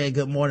just saying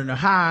good morning or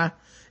hi.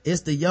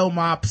 It's the yo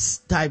mops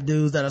type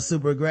dudes that are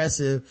super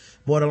aggressive,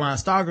 borderline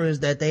stalkers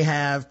that they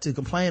have to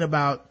complain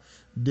about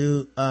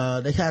they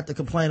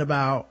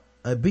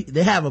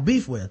have a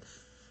beef with.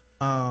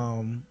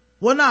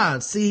 Well, nah,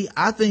 see,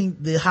 I think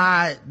that's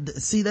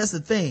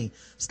the thing.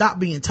 Stop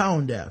being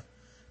tone deaf.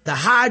 The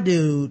high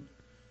dude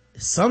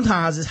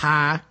sometimes is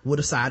high with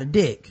a side of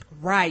dick.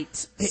 Right.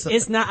 So-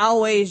 It's not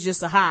always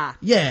just a high.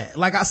 Yeah,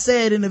 like I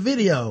said in the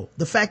video,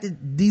 the fact that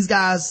these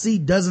guys see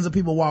dozens of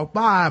people walk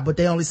by, but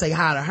they only say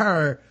hi to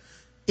her,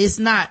 it's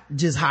not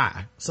just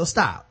hi. So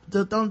stop.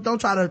 Don't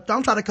try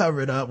to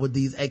cover it up with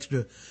these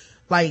extra,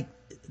 like,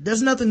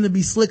 there's nothing to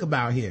be slick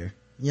about here.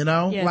 You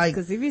know, Yes, like,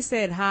 because if he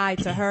said hi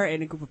to her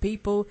in a group of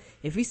people,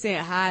 if he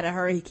said hi to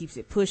her, he keeps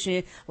it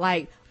pushing.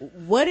 Like,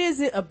 what is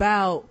it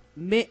about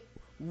men?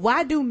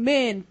 Why do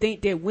men think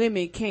that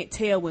women can't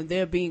tell when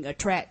they're being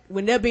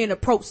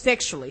approached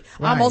sexually?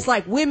 Right. Almost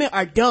like women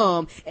are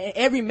dumb, and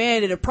every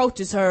man that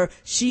approaches her,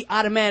 she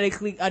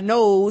automatically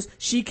knows.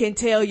 She can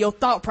tell your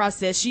thought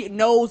process. She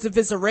knows if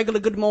it's a regular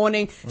good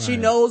morning. Right. She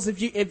knows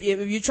if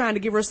you're trying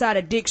to give her a side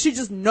of dick. She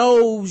just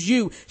knows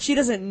you. She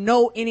doesn't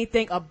know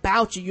anything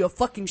about you. You're a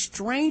fucking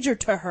stranger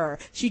to her.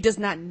 She does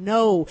not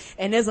know.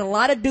 And there's a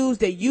lot of dudes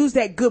that use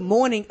that good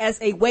morning as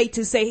a way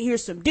to say,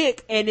 here's some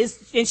dick, and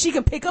she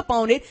can pick up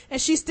on it, and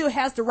she still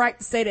has the right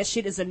to say that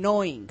shit is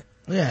annoying.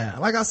 Yeah,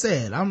 like I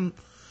said,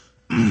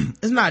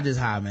 it's not just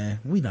high,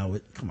 man. We know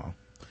it. Come on.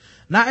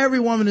 Not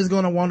every woman is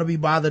going to want to be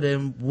bothered,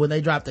 and when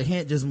they drop the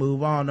hint, just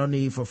move on. No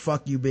need for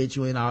fuck you, bitch.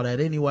 You ain't all that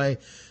anyway.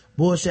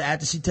 Bullshit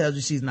after she tells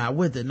you she's not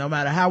with it. No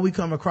matter how we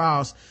come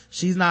across,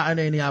 she's not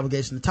under any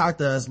obligation to talk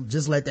to us.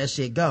 Just let that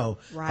shit go.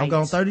 Right. I've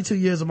gone 32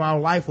 years of my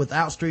life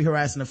without street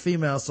harassing a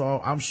female,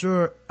 so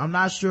I'm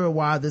not sure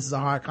why this is a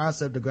hard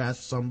concept to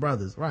grasp for some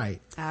brothers. Right.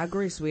 I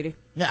agree, sweetie.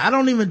 Yeah, I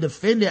don't even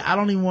defend it. I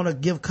don't even want to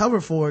give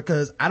cover for it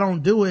because I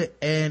don't do it,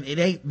 and it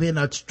ain't been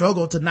a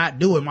struggle to not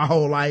do it my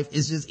whole life.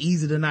 It's just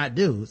easy to not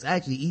do. It's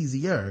actually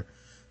easier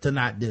to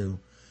not do.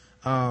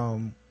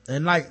 And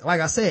like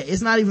I said,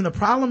 it's not even, the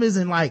problem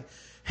isn't like,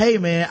 hey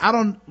man, I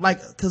don't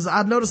like, cause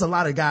I notice a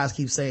lot of guys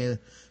keep saying,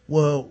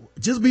 well,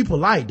 just be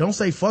polite. Don't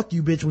say fuck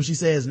you bitch when she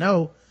says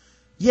no.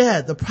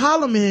 Yeah, the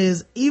problem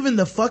is even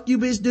the fuck you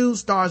bitch dude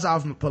starts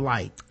off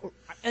polite.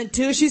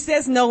 Until she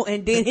says no,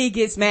 and then he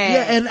gets mad.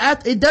 Yeah,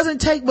 and it doesn't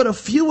take but a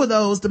few of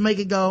those to make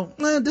it go,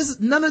 none of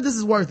this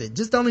is worth it.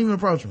 Just don't even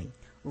approach me.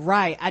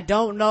 Right. I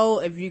don't know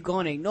if you're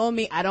going to ignore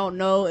me. I don't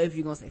know if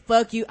you're going to say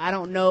fuck you. I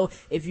don't know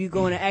if you're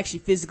going to actually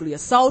physically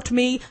assault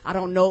me. I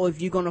don't know if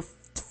you're going to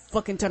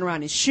fucking turn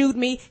around and shoot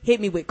me,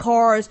 hit me with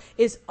cars.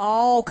 It's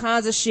all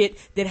kinds of shit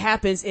that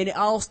happens, and it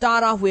all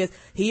start off with,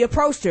 he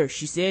approached her.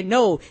 She said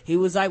no. He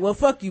was like, well,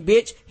 fuck you,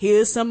 bitch.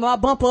 Here's some of my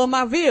bumper of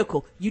my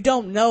vehicle. You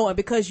don't know, and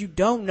because you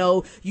don't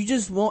know, you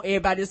just want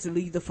everybody just to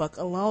leave the fuck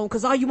alone,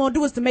 because all you want to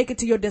do is to make it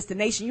to your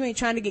destination. You ain't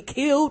trying to get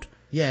killed.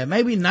 Yeah,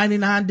 maybe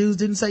 99 dudes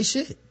didn't say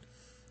shit.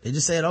 They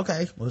just said,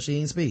 okay, well, she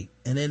ain't speak.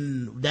 And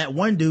then that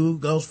one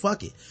dude goes,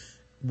 fuck it.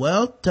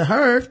 Well, to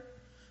her,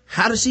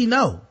 how does she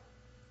know?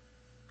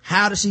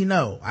 How does she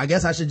know? I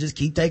guess I should just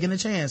keep taking a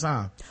chance,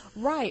 huh?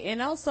 Right.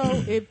 And also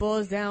it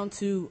boils down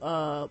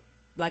to,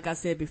 like I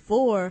said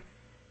before,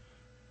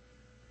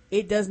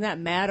 it does not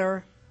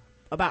matter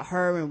about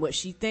her and what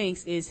she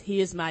thinks is,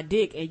 here's my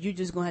dick, and you're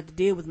just gonna have to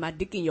deal with my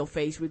dick in your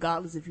face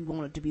regardless if you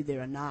want it to be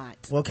there or not.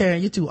 Well, Karen,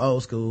 you're too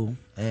old school,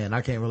 and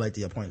I can't relate to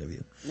your point of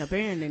view.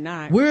 Apparently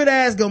not. Weird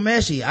ass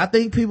Gomeshi. I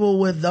think people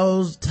with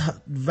those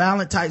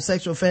violent type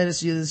sexual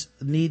fetishes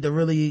need to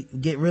really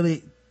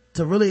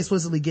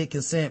explicitly get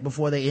consent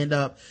before they end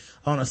up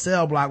on a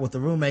cell block with a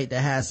roommate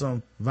that has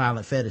some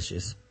violent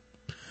fetishes.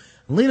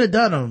 Lena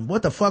Dunham,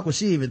 what the fuck was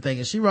she even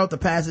thinking? She wrote the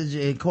passage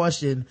in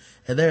question,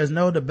 and there is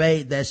no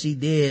debate that she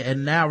did,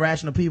 and how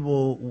rational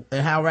people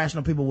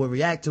would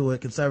react to it,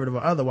 conservative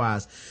or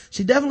otherwise.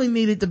 She definitely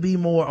needed to be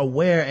more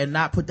aware and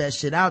not put that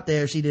shit out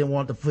there if she didn't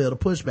want to feel the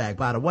pushback.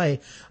 By the way,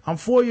 I'm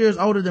 4 years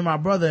older than my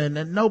brother, and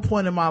at no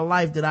point in my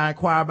life did I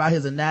inquire about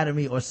his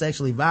anatomy or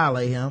sexually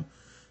violate him.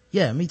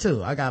 Yeah, me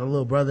too. I got a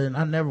little brother, and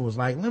I never was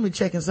like, let me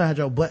check inside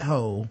your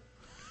butthole.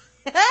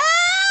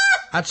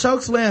 I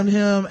chokeslammed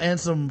him and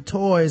some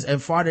toys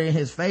and farted in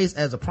his face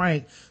as a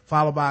prank,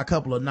 followed by a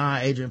couple of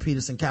non-Adrian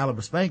Peterson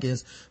caliber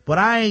spankings. But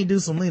I ain't do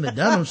some Lena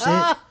Dunham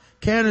shit.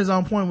 Karen is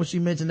on point when she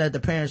mentioned that the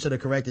parents should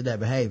have corrected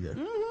that behavior.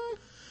 Mm-hmm.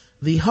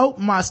 The Hope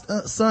My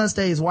Son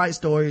Stays White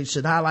story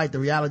should highlight the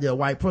reality of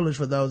white privilege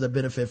for those that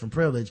benefit from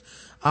privilege,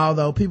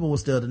 although people will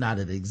still deny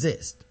that it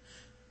exists.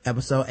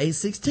 Episode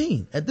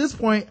 816. At this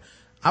point,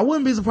 I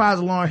wouldn't be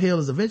surprised if Lauryn Hill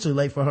is eventually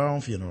late for her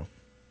own funeral.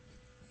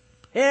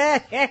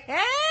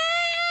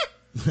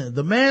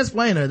 The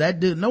mansplainer, that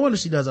dude, no wonder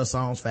she does her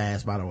songs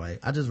fast, by the way.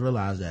 I just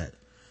realized that.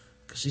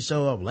 Cause she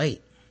showed up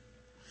late.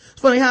 It's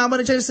funny how I'm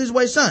gonna change the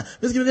situation, son.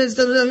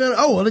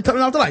 Oh, they're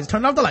turning off the lights.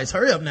 Turn off the lights.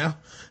 Hurry up now.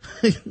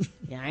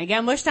 Yeah, I ain't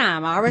got much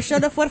time. I already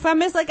showed up 45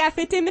 minutes, I got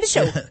 15 minutes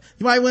show. You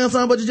might win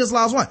some, but you just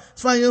lost one.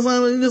 It's funny, you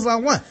just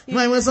lost one. You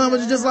might win some, but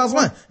you just lost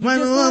one. You might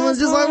win one, but you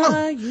just lost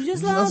one. You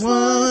just lost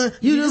one.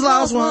 You just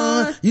lost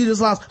one. You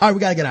just lost. All right, we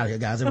gotta get out of here,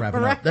 guys. They're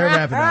wrapping up. They're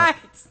wrapping up.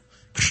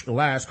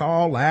 Last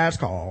call.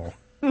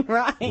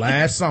 Right.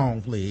 Last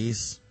song,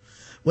 please.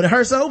 When it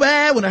hurts so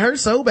bad, when it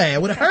hurts so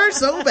bad, when it hurts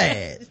so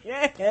bad.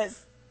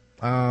 Yes.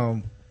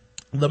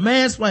 The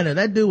mansplainer,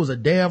 that dude was a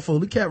damn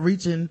fool. He kept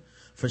reaching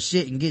for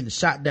shit and getting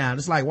shot down.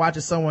 It's like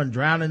watching someone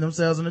drowning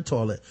themselves in the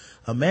toilet.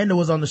 Amanda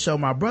was on the show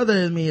My Brother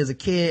and Me as a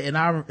kid,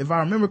 and if I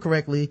remember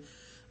correctly,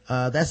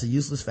 that's a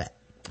useless fact.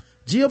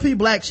 GOP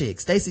black chick,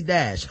 Stacey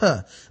Dash,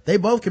 they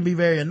both can be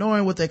very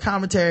annoying with their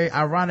commentary.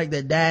 Ironic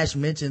that Dash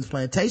mentions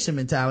plantation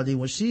mentality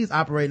when she's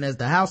operating as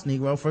the house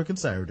Negro for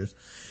conservatives.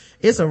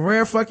 It's a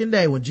rare fucking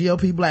day when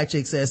GOP black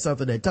chick says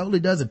something that totally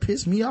doesn't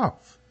piss me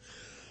off.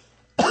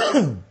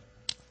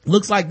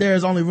 Looks like there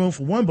is only room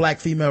for one black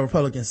female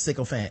Republican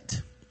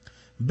sycophant.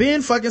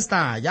 Ben fucking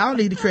Stein, y'all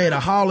need to create a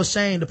hall of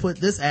shame to put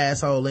this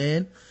asshole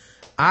in.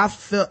 I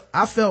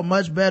felt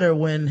much better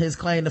when his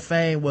claim to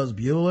fame was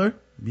Bueller.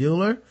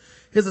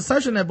 His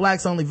assertion that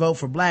blacks only vote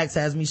for blacks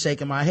has me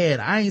shaking my head.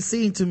 I ain't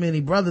seen too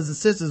many brothers and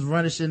sisters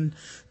running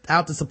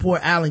out to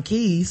support Alan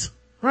Keyes.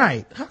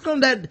 Right. How come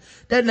that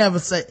never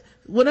say,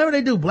 whenever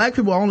they do, black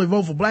people only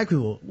vote for black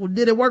people? Well,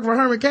 did it work for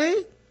Herman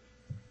Cain?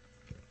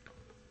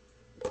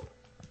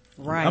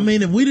 Right. I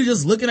mean, if we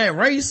just looking at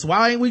race,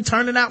 why ain't we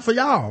turning out for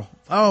y'all?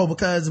 Oh,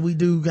 because we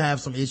do have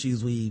some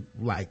issues we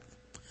like.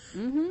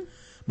 Mm-hmm.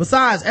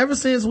 Besides, ever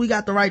since we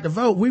got the right to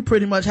vote, we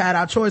pretty much had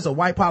our choice of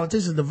white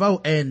politicians to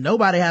vote, and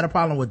nobody had a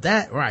problem with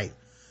that, right?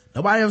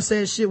 Nobody ever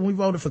said shit when we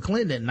voted for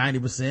Clinton at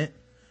 90%.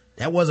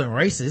 That wasn't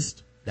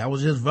racist. That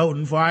was just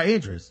voting for our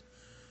interests.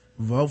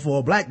 Vote for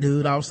a black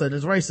dude, all of a sudden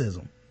it's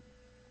racism.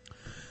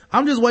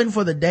 I'm just waiting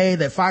for the day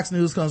that Fox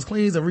News comes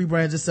clean and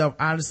rebrands itself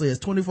honestly as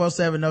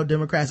 24/7 No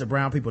Democrats and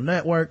Brown People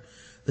Network.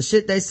 The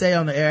shit they say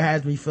on the air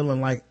has me feeling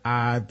like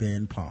I've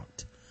been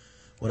punked.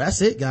 Well,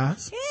 that's it,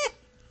 guys.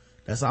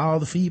 That's all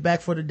the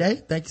feedback for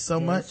today. Thank you so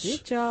much.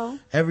 That's it, y'all.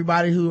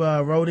 Everybody who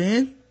wrote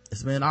in.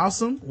 It's been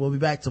awesome. We'll be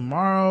back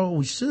tomorrow.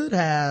 We should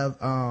have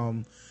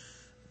my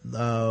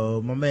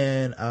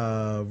man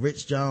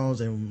Rich Jones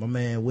and my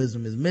man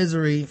Wisdom is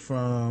Misery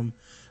from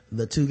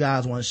the Two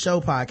Guys One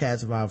Show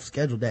podcast, if I've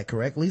scheduled that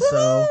correctly.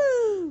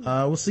 Woo-hoo!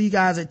 So we'll see you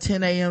guys at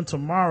 10 a.m.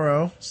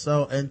 tomorrow.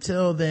 So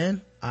until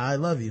then, I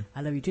love you.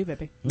 I love you too,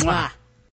 baby. Mwah.